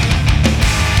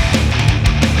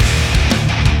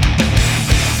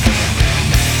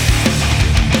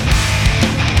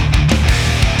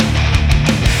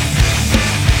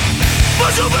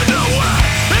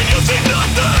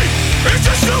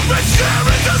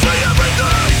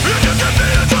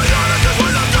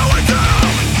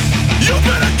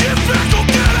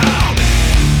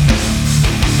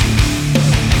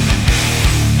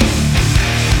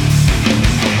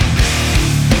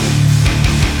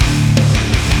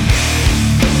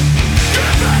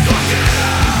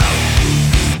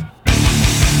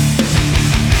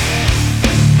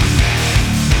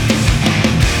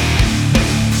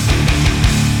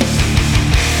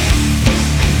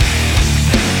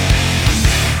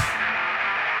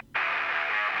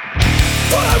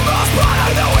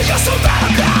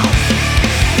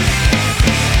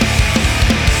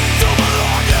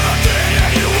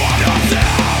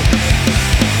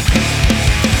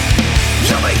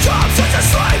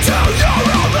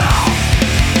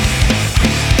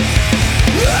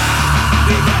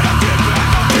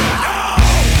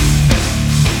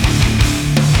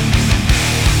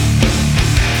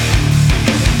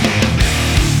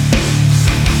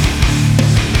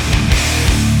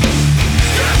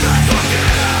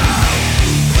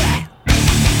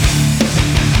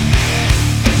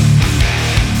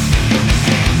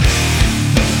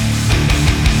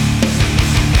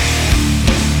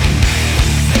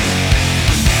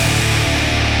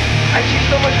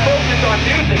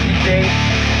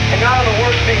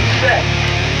 said.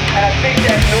 And I think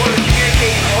that in order to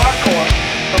communicate hardcore,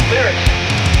 the lyrics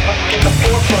must be at the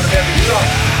forefront of every song.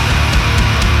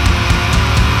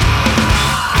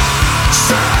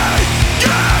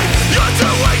 You're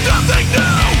doing nothing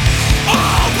new.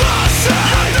 All the same.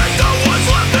 You think no one's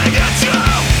laughing at you.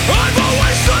 I've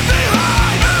always stood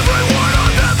behind every word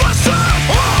I've ever said.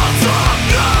 All talk,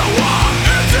 no walk.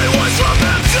 Empty words from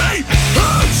empty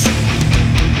heads.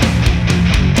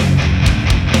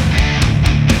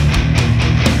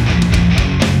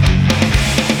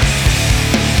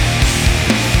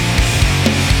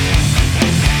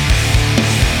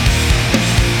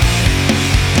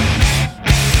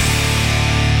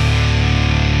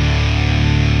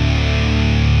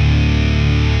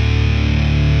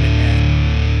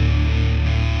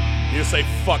 Say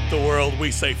fuck the world,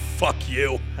 we say fuck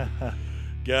you.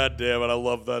 God damn it, I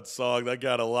love that song. That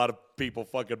got a lot of people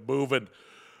fucking moving.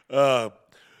 So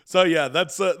yeah,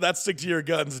 that's Stick to Your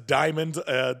Guns, Diamond.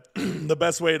 The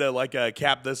best way to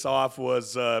cap this off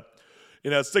was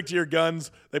Stick to Your Guns.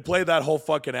 They played that whole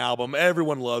fucking album.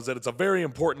 Everyone loves it. It's a very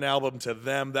important album to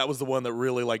them. That was the one that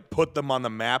really put them on the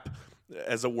map,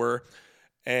 as it were.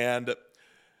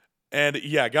 And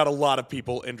yeah, got a lot of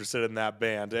people interested in that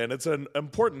band. And it's an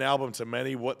important album to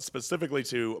many, specifically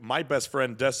to my best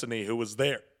friend Destiny, who was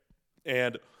there.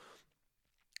 And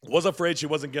was afraid she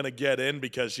wasn't going to get in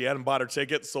because she hadn't bought her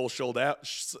ticket,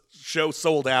 show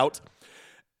sold out.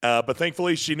 But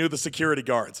thankfully, she knew the security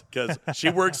guards because she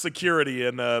worked security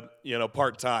in,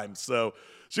 part-time. So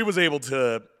she was able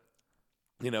to,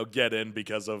 get in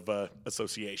because of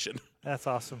association. That's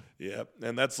awesome. Yeah,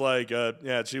 and that's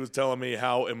she was telling me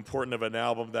how important of an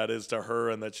album that is to her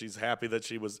and that she's happy that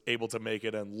she was able to make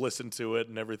it and listen to it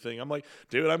and everything. I'm like,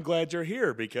 dude, I'm glad you're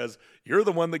here because you're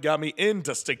the one that got me in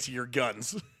to Stick to Your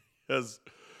Guns. Because,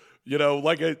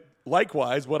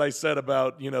 likewise, what I said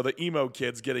about, the emo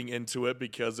kids getting into it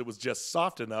because it was just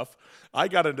soft enough, I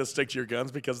got into Stick to Your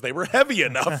Guns because they were heavy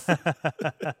enough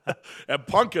and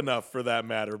punk enough for that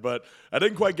matter. But I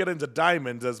didn't quite get into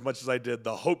Diamond as much as I did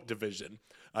the Hope Division.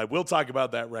 I will talk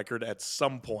about that record at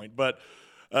some point. But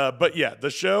yeah, the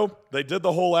show, they did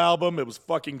the whole album. It was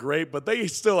fucking great, but they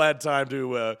still had time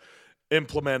to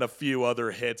implement a few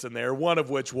other hits in there, one of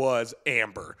which was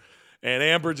Amber. And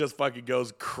Amber just fucking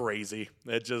goes crazy.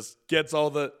 It just gets all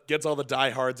the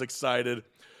diehards excited.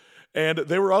 And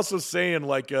they were also saying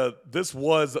this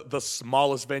was the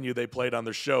smallest venue they played on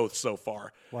their show so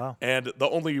far. Wow. And the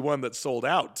only one that sold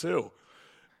out too.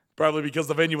 Probably because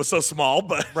the venue was so small,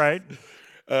 but right.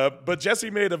 But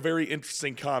Jesse made a very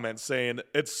interesting comment saying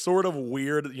it's sort of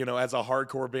weird, as a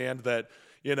hardcore band that,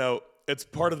 it's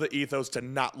part of the ethos to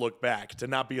not look back, to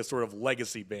not be a sort of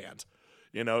legacy band.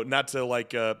 Not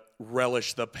to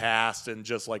relish the past and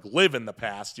just live in the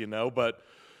past, but,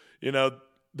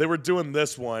 they were doing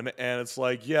this one and it's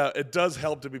it does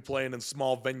help to be playing in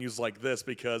small venues like this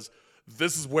because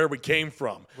this is where we came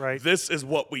from. Right. This is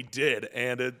what we did.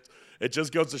 And it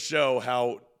just goes to show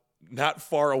how not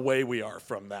far away we are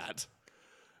from that.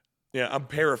 Yeah, I'm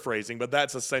paraphrasing, but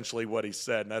that's essentially what he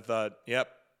said. And I thought, yep,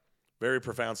 very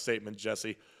profound statement,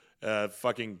 Jesse.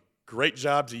 Fucking great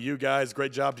job to you guys.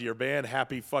 Great job to your band.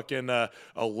 Happy fucking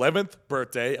 11th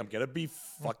birthday. I'm going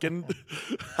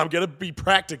to be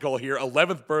practical here.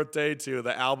 11th birthday to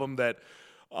the album that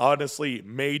honestly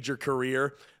made your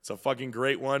career. It's a fucking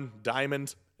great one.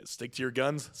 Diamond. Stick to Your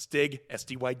Guns. Stig.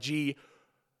 STYG.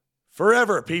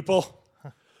 Forever, people.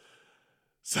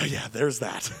 So yeah, there's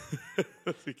that.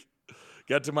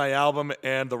 Got to my album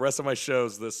and the rest of my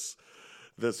shows this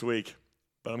week.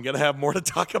 But I'm going to have more to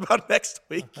talk about next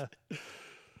week.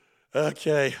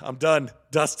 Okay, I'm done.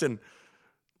 Dustin,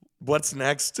 what's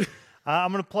next?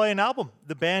 I'm going to play an album.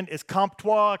 The band is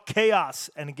Komptoir Chaos.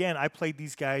 And again, I played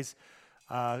these guys.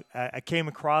 I came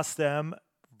across them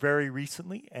very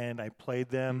recently, and I played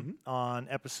them on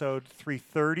episode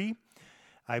 330.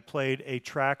 I played a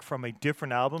track from a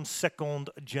different album, Seconde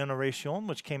Generation,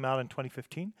 which came out in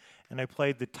 2015. And I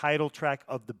played the title track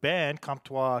of the band,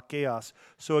 Komptoir Chaos.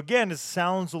 So again, it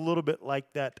sounds a little bit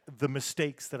like The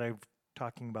Mistakes that I was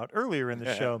talking about earlier in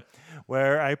the show,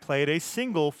 where I played a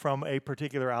single from a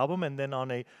particular album, and then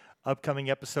on a upcoming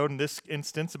episode, in this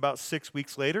instance, about 6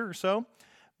 weeks later or so,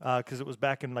 because it was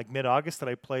back in mid-August that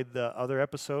I played the other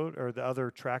episode, or the other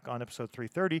track on episode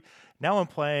 330. Now I'm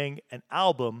playing an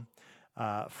album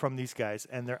from these guys,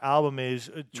 and their album is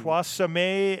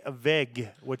Troisième Vague,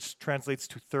 which translates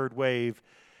to Third Wave,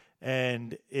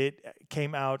 and it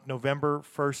came out November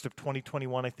 1st of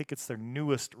 2021. I think it's their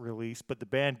newest release, but the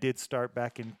band did start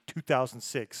back in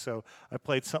 2006, so I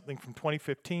played something from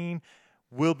 2015.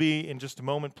 We'll be, in just a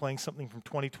moment, playing something from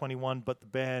 2021, but the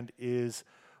band is,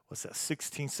 what's that,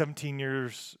 16, 17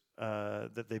 years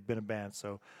that they've been a band.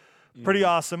 So pretty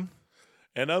awesome.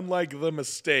 And unlike the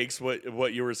Mistakes,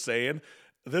 what you were saying,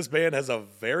 this band has a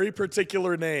very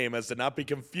particular name as to not be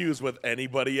confused with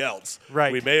anybody else.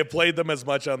 Right. We may have played them as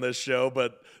much on this show,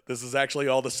 but this is actually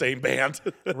all the same band.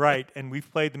 Right. And we've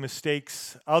played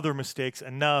other mistakes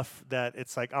enough that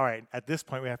it's like, all right, at this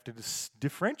point we have to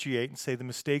differentiate and say the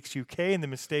Mistakes UK and the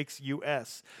Mistakes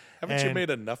US. Haven't you made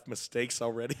enough mistakes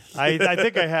already? I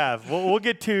think I have. We'll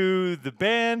get to the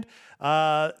band.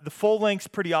 The full length's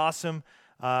pretty awesome.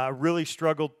 Really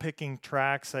struggled picking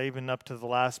tracks. I even up to the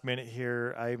last minute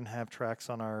here, I even have tracks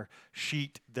on our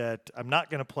sheet that I'm not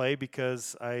going to play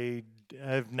because I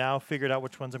have now figured out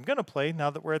which ones I'm going to play now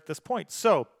that we're at this point.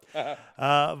 So,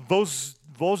 Vosges.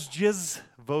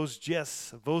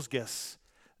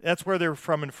 That's where they're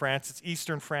from in France. It's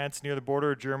eastern France, near the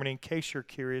border of Germany, in case you're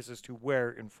curious as to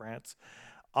where in France.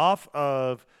 Off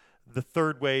of the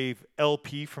Third Wave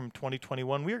LP from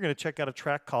 2021, we are going to check out a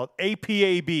track called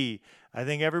APAB. I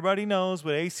think everybody knows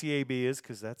what ACAB is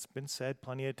because that's been said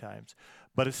plenty of times.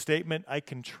 But a statement I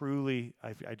can truly,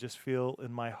 I just feel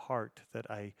in my heart that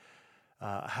I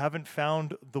haven't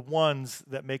found the ones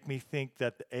that make me think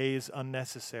that the A is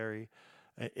unnecessary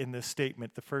in this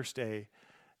statement. The first A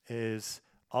is,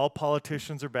 all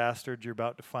politicians are bastards. You're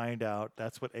about to find out.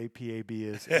 That's what APAB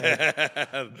is.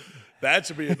 That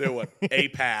should be a new one.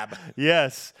 APAB.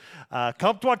 Yes.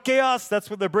 Komptoir Chaos, that's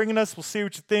what they're bringing us. We'll see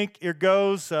what you think. Here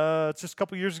goes. It's just a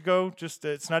couple years ago.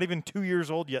 It's not even 2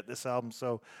 years old yet, this album.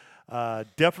 So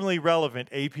definitely relevant,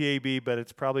 APAB, but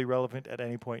it's probably relevant at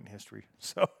any point in history.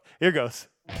 So here goes.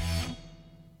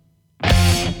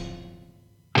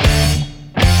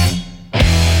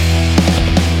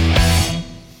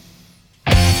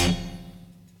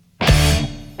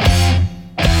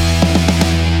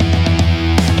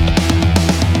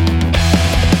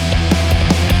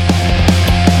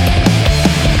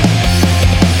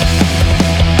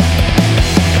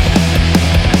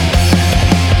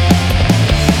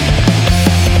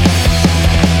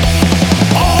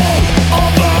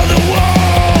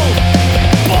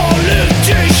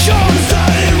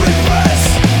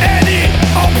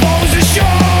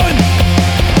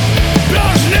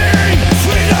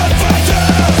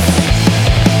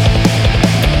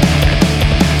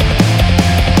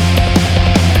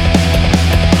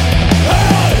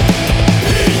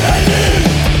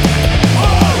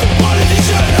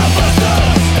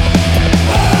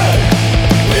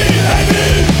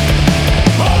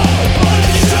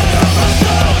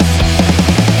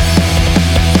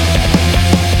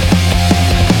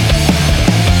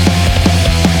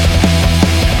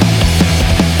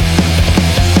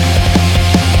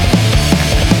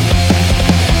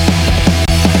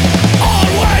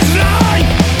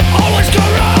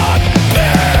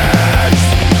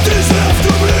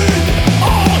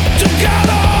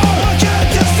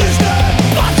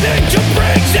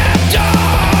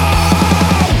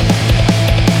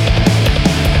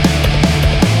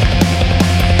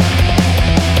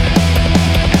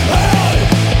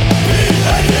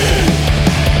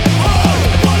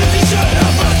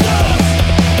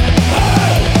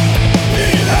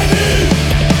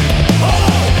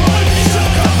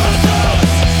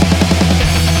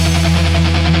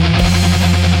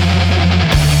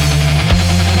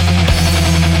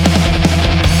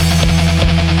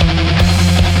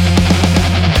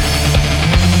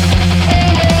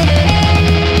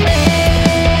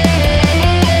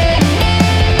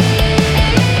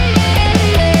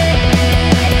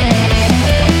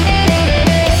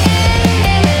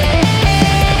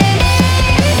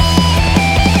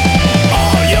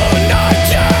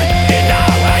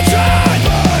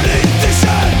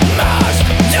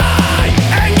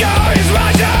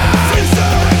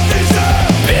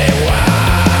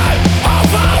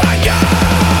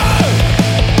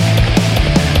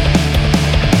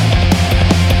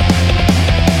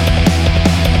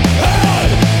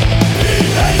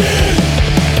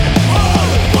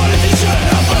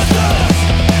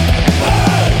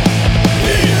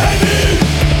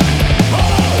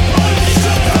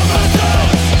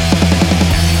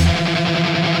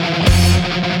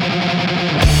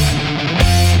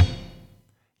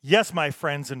 Yes, my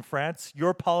friends in France,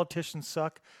 your politicians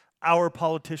suck. Our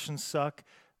politicians suck.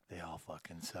 They all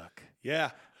fucking suck.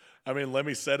 Yeah. I mean,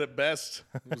 Lemmy said it best.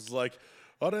 It was like,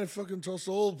 I don't fucking trust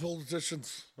all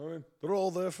politicians. I mean, they're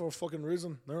all there for a fucking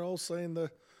reason. They're all saying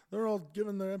they're all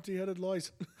giving their empty-headed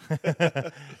lies.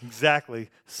 Exactly.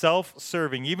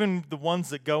 Self-serving. Even the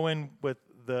ones that go in with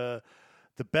the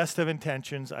best of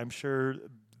intentions, I'm sure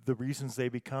the reasons they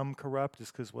become corrupt is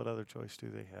because what other choice do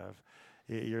they have?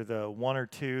 You're the one or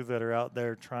two that are out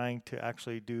there trying to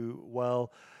actually do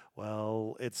well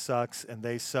well, it sucks and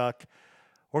they suck.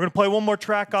 We're going to play one more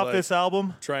track off like this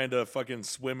album. Trying to fucking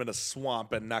swim in a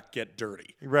swamp and not get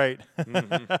dirty. Right.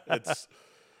 It's,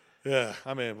 yeah,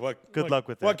 I mean, Good luck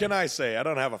with that. What can I say? I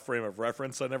don't have a frame of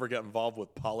reference. I never get involved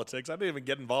with politics. I didn't even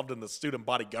get involved in the student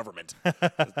body government.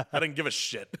 I didn't give a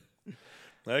shit.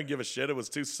 I didn't give a shit. It was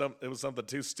something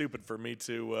too stupid for me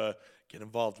to get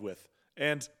involved with.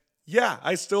 And yeah,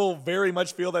 I still very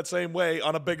much feel that same way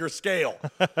on a bigger scale.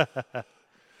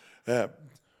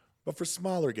 But for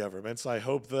smaller governments, I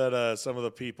hope that some of the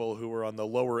people who are on the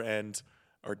lower end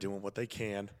are doing what they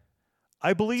can.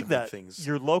 I believe to make that things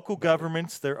your local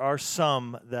governments, there are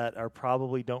some that are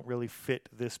probably don't really fit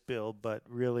this bill, but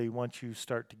really once you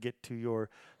start to get to your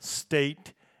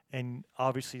state and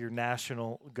obviously your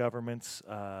national governments,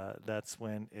 that's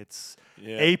when it's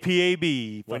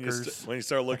APAB, fuckers. When you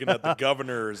start looking at the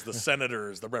governors, the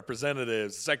senators, the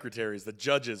representatives, the secretaries, the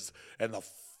judges, and the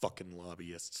fucking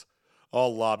lobbyists.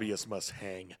 All lobbyists must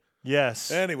hang.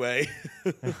 Yes. Anyway.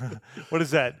 What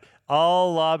is that?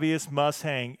 All lobbyists must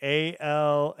hang.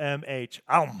 ALMH.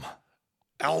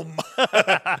 All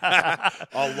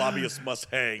lobbyists must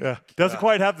hang. Yeah. Doesn't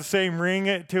quite have the same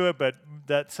ring to it, but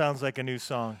that sounds like a new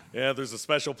song. Yeah, there's a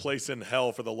special place in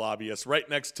hell for the lobbyists, right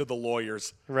next to the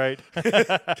lawyers. Right.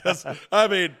 Because, I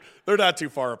mean, they're not too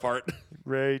far apart.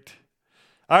 Right.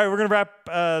 All right, we're going to wrap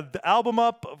the album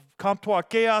up. Komptoir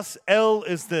Chaos. L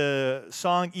is the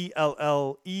song,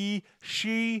 ELLE.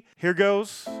 She. Here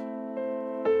goes.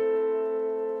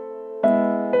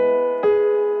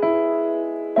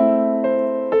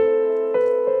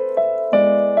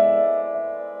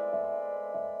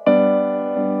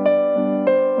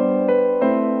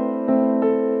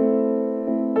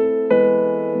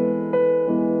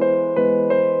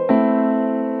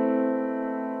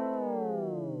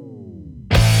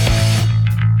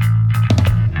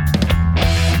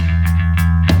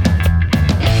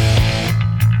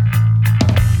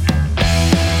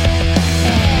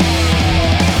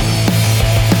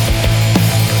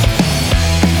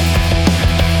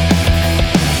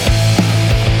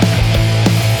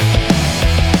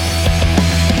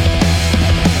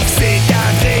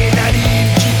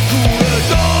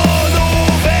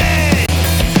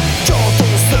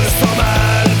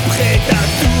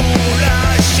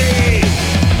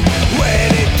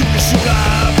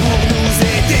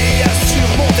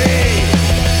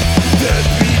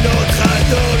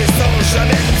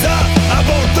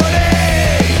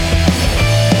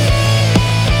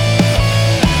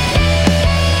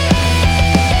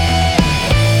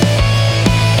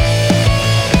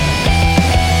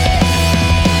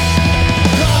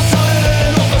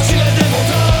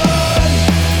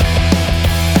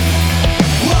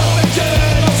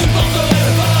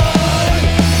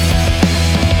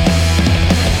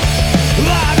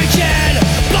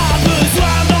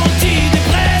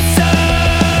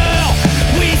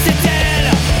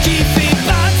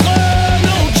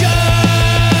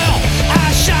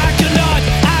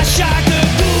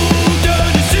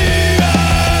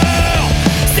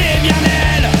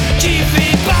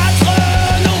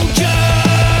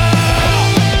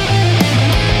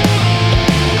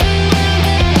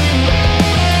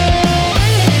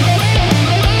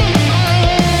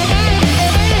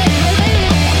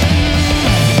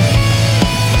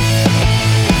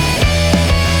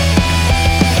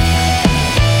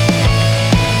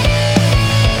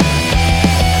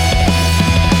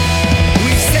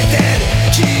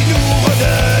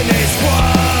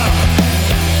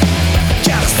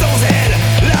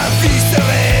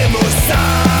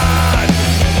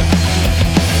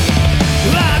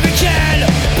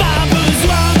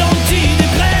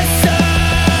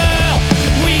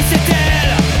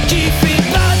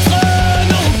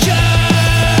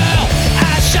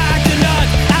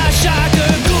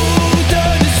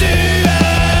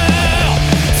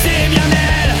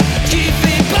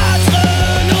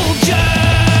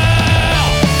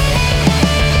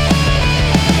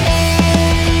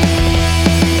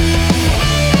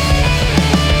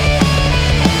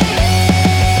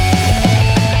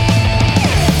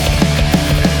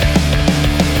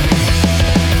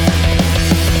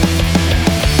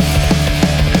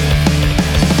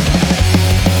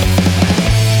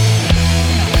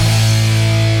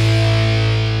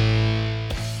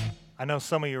 know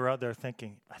some of you are out there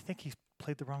thinking, I think he's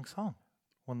played the wrong song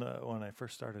when I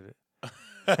first started it.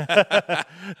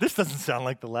 This doesn't sound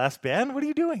like the last band. What are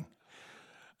you doing?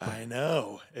 I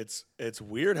know. It's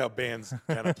weird how bands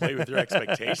kind of play with your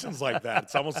expectations like that.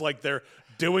 It's almost like they're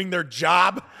doing their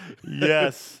job.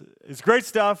 Yes. It's great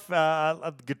stuff.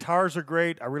 The guitars are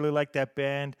great. I really like that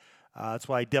band. That's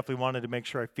why I definitely wanted to make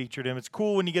sure I featured him. It's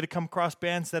cool when you get to come across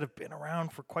bands that have been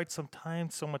around for quite some time,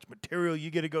 so much material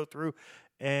you get to go through.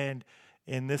 And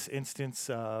in this instance,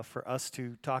 for us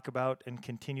to talk about and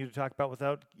continue to talk about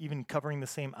without even covering the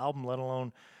same album, let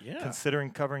alone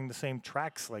considering covering the same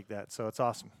tracks like that. So it's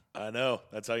awesome. I know.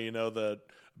 That's how you know the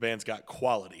band's got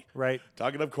quality. Right.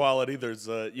 Talking of quality, there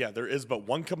is but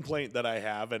one complaint that I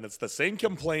have, and it's the same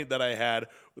complaint that I had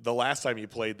the last time you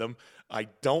played them. I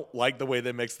don't like the way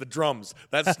they mix the drums.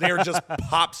 That snare just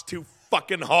pops too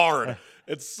fucking hard.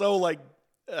 It's so like,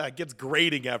 it gets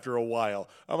grating after a while.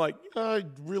 I'm like, I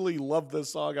really love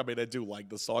this song. I mean, I do like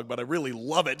the song, but I really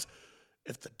love it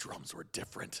if the drums were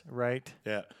different. Right.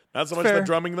 Yeah. Not so much the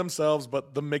drumming themselves,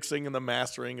 but the mixing and the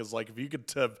mastering is like, if you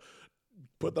could have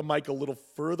put the mic a little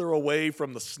further away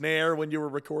from the snare when you were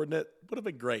recording it, would have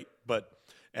been great. But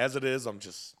as it is, I'm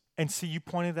just... And see, you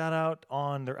pointed that out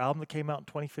on their album that came out in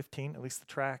 2015, at least the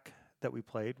track that we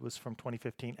played was from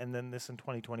 2015, and then this in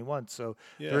 2021. So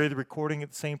they're either recording at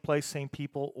the same place, same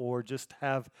people, or just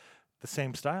have the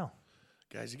same style.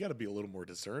 Guys, you got to be a little more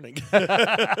discerning.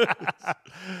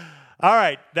 All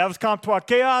right, that was Komptoir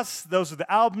Chaos. Those are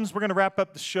the albums. We're going to wrap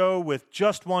up the show with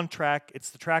just one track. It's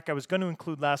the track I was going to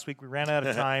include last week. We ran out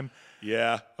of time.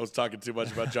 Yeah, I was talking too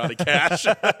much about Johnny Cash.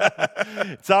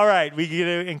 It's all right. We get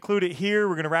to include it here.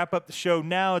 We're going to wrap up the show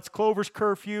now. It's Clover's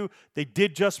Curfew. They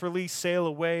did just release Sail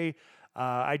Away.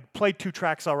 I played 2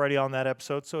 tracks already on that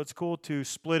episode, so it's cool to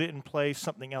split it and play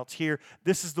something else here.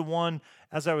 This is the one,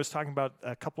 as I was talking about,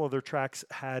 a couple other tracks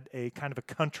had a kind of a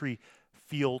country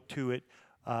feel to it,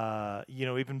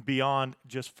 even beyond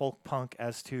just folk punk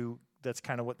as to that's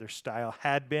kind of what their style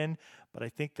had been. But I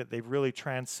think that they've really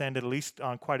transcended, at least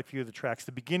on quite a few of the tracks.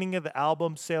 The beginning of the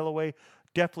album, Sail Away,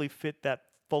 definitely fit that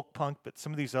folk punk, but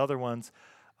some of these other ones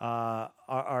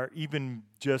are even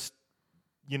just,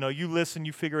 you listen,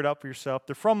 you figure it out for yourself.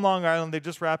 They're from Long Island. They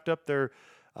just wrapped up their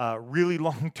really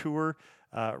long tour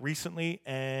recently,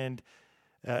 and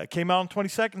it came out on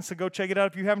 22nd, so go check it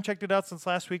out. If you haven't checked it out since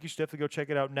last week, you should definitely go check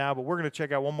it out now. But we're going to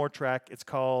check out one more track. It's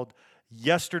called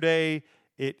Yesterday.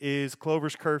 It is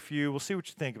Clover's Curfew. We'll see what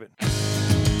you think of it.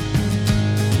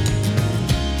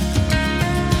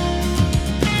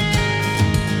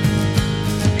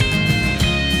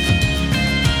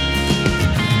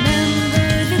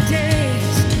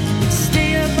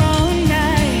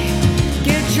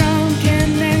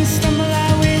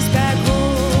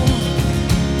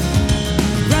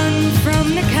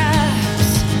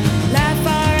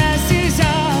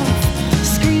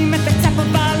 Top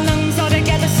of our lungs all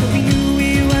together, so we knew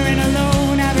we weren't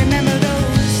alone. I remember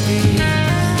those days.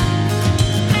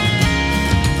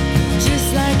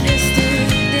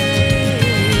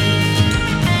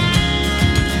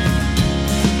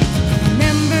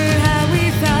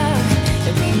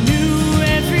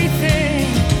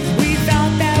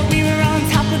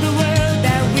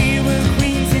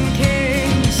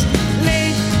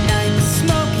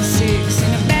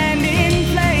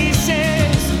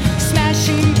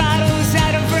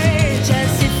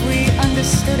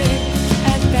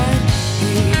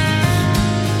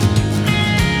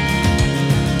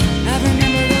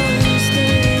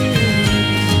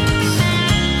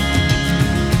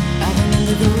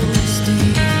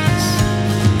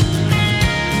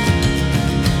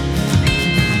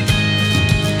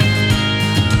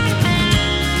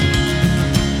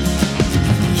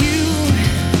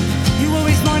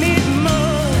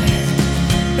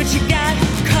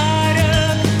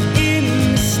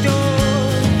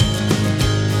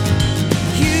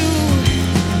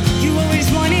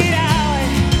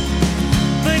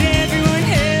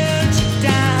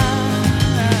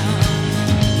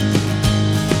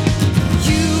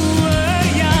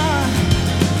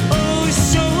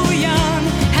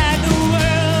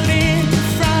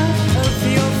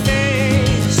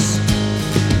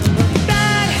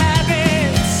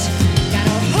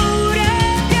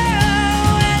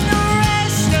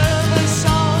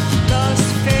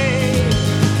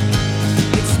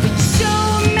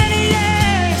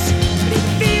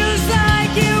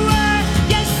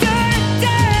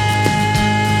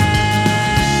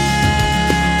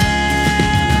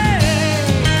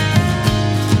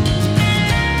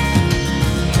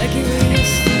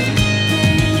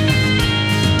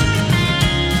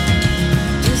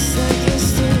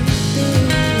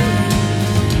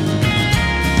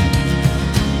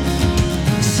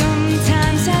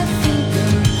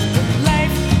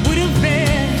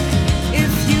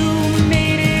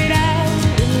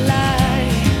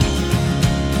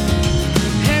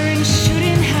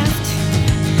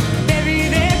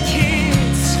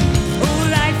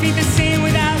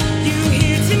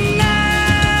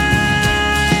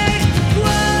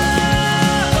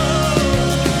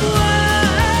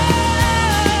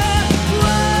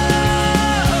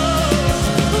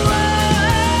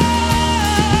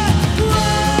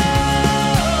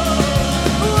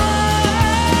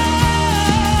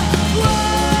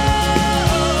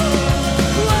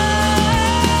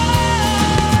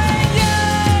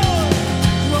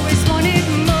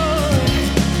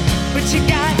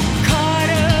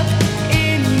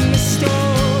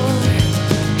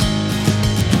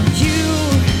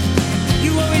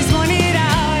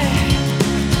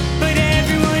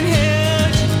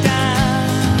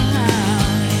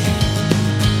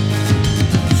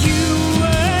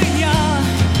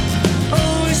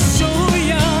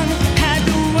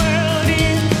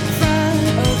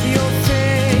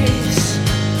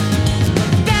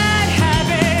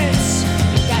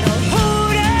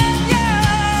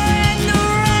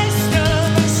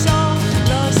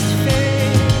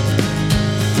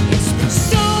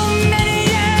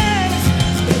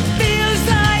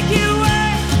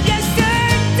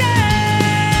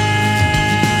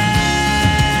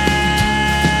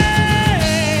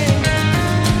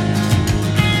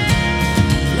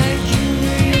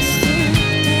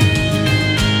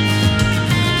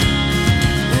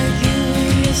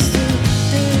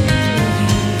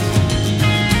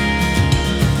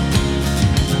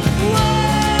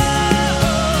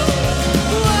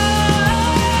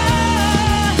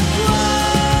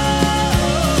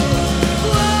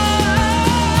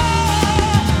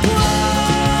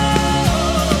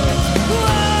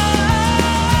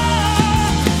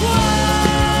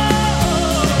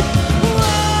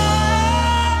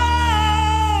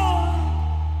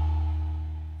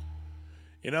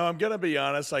 I'm going to be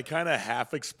honest. I kind of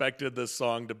half expected this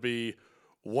song to be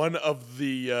one of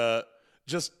the,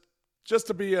 just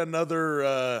to be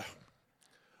another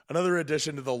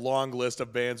addition to the long list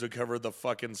of bands who covered the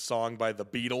fucking song by the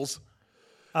Beatles.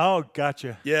 Oh,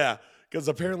 gotcha. Yeah, because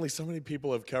apparently so many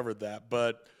people have covered that.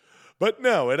 But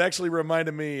no, it actually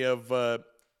reminded me of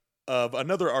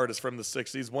another artist from the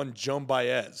 60s, one Joan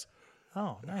Baez.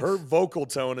 Oh, nice. Her vocal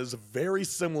tone is very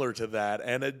similar to that,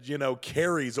 and it,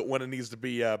 carries it when it needs to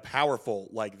be powerful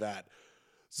like that.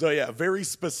 So, yeah, very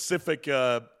specific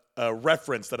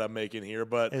reference that I'm making here.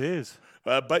 But it is.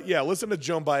 But, yeah, listen to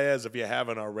Joan Baez if you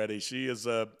haven't already. She is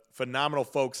a phenomenal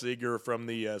folk singer from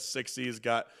the 60s,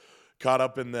 got caught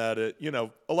up in that,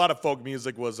 a lot of folk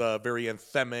music was very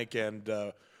anthemic and,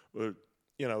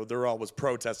 they're always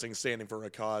protesting, standing for a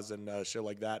cause and shit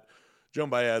like that. Joan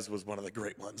Baez was one of the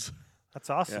great ones. That's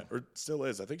awesome. Yeah, or still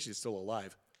is. I think she's still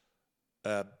alive.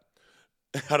 I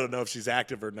don't know if she's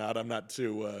active or not. I'm not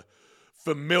too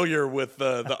familiar with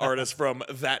the artists from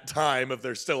that time, if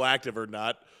they're still active or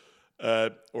not.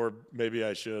 Or maybe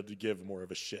I should give more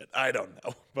of a shit. I don't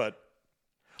know. But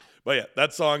yeah,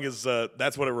 that song is,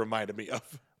 that's what it reminded me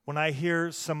of. When I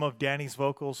hear some of Danny's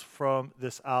vocals from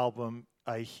this album,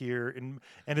 I hear, and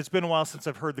it's been a while since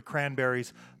I've heard the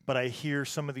Cranberries, but I hear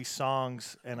some of these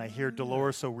songs, and I hear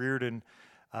Dolores O'Riordan,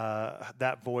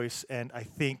 that voice, and I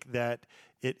think that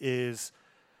it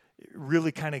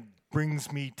really kind of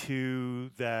brings me to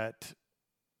that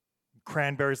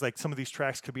Cranberries, like some of these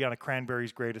tracks could be on a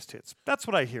Cranberries greatest hits. That's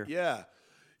what I hear. Yeah.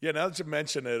 Yeah, now that you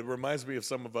mention it, it reminds me of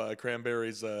some of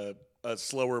Cranberries'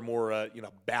 slower, more,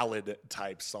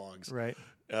 ballad-type songs. Right.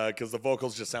 Because the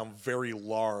vocals just sound very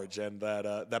large, and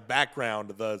that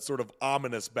background, the sort of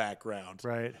ominous background.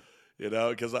 Right.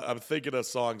 Because I'm thinking of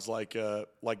songs like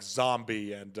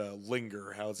Zombie and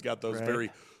Linger, how it's got those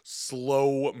very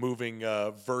slow-moving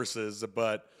verses.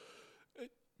 But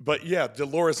yeah,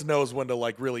 Dolores knows when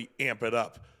to, really amp it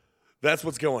up. That's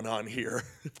what's going on here.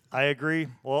 I agree.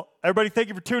 Well, everybody, thank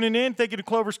you for tuning in. Thank you to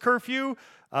Clover's Curfew.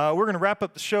 We're going to wrap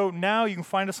up the show now. You can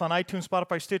find us on iTunes,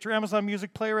 Spotify, Stitcher, Amazon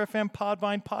Music, Player FM,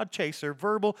 Podvine, Podchaser,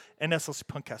 Verbal, and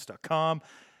SLCPunkcast.com.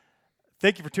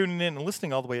 Thank you for tuning in and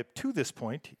listening all the way up to this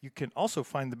point. You can also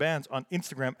find the bands on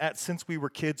Instagram at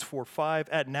SinceWeWereKids45,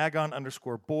 at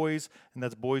Nagön_boys, and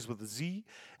that's boys with a Z,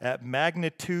 at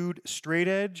Magnitude Straight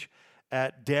Edge,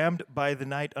 at Damned by the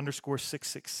Night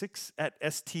 _666, at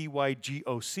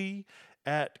STYGOC,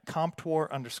 at Komptoir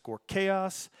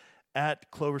Chaos, at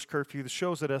Clover's Curfew. The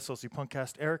show's at SLC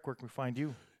Punkcast. Eric, where can we find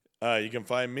you? You can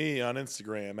find me on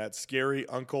Instagram at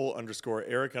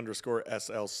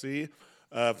scaryuncle_Eric_SLC.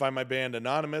 Find my band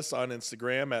Anonymous on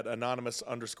Instagram at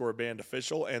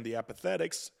anonymous_bandofficial, and The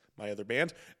Apathetics, my other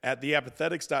band, at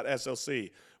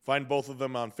theapathetics.slc. Find both of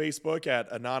them on Facebook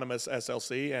at Anonymous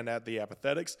SLC and at The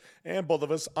Apathetics, and both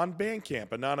of us on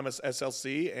Bandcamp, Anonymous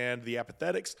SLC and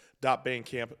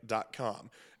theapathetics.bandcamp.com.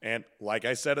 And like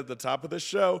I said at the top of the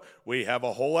show, we have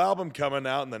a whole album coming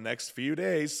out in the next few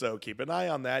days, so keep an eye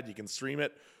on that. You can stream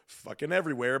it fucking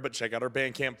everywhere, but check out our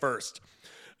Bandcamp first.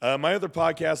 My other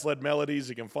podcast, Lead Melodies,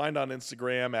 you can find on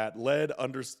Instagram at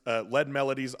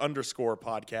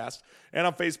leadmelodies_podcast, and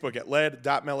on Facebook at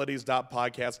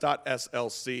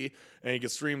lead.melodies.podcast.slc, and you can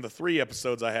stream the 3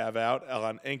 episodes I have out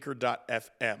on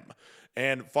anchor.fm.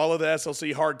 And follow the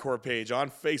SLC Hardcore page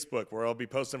on Facebook, where I'll be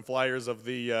posting flyers of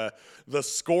the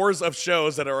scores of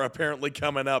shows that are apparently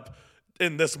coming up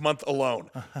in this month alone.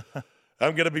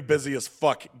 I'm going to be busy as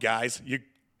fuck, guys.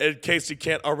 In case you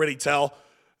can't already tell,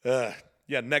 yeah,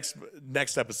 next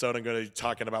episode I'm going to be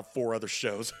talking about 4 other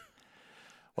shows.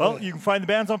 Well, you can find the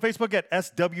bands on Facebook at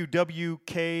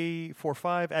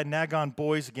SWWK45, at Nagön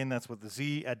Boys, again, that's with the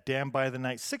Z, at Damned by the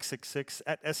Night 666,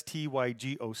 at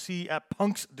STYGOC, at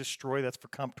Punks Destroy, that's for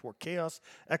Komptoir Chaos,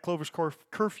 at Clover's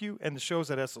Curfew, and the show's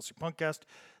at SLC Punkcast.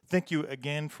 Thank you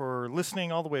again for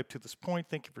listening all the way up to this point.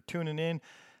 Thank you for tuning in.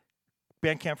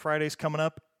 Bandcamp Friday's coming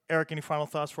up. Eric, any final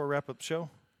thoughts before we wrap up the show?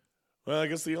 Well, I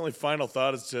guess the only final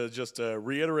thought is to just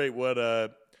reiterate what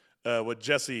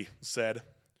Jesse said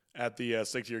at the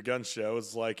Stick to Your Guns show.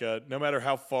 It's like, no matter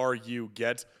how far you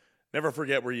get, never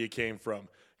forget where you came from,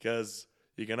 because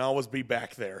you can always be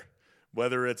back there,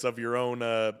 whether it's of your own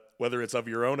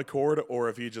accord, or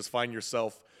if you just find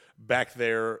yourself back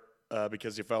there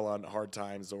because you fell on hard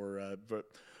times or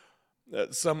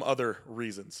some other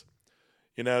reasons.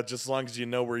 Just as long as you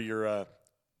know where your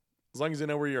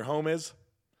home is.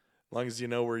 As long as you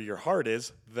know where your heart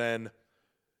is, then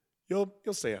you'll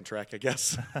stay on track, I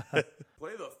guess.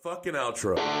 Play the fucking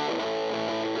outro.